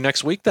I'll see you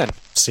next week then.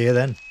 See you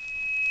then.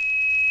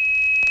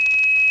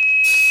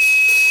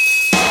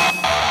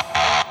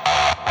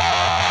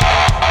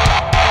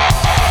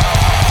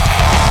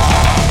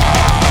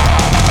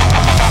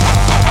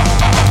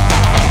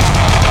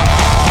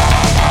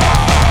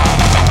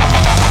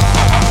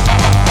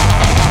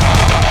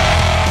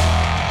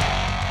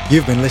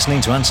 You've been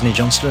listening to Anthony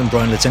Johnston and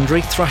Brian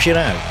Latendry thrash it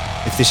out.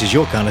 If this is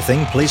your kind of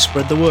thing, please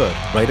spread the word,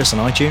 rate us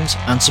on iTunes,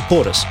 and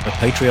support us at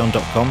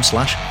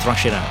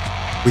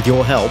patreon.com/thrashitout. With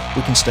your help,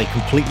 we can stay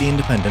completely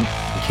independent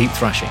and keep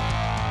thrashing.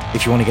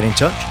 If you want to get in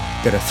touch,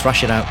 go to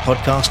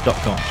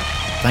thrashitoutpodcast.com.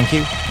 Thank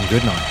you, and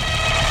good night.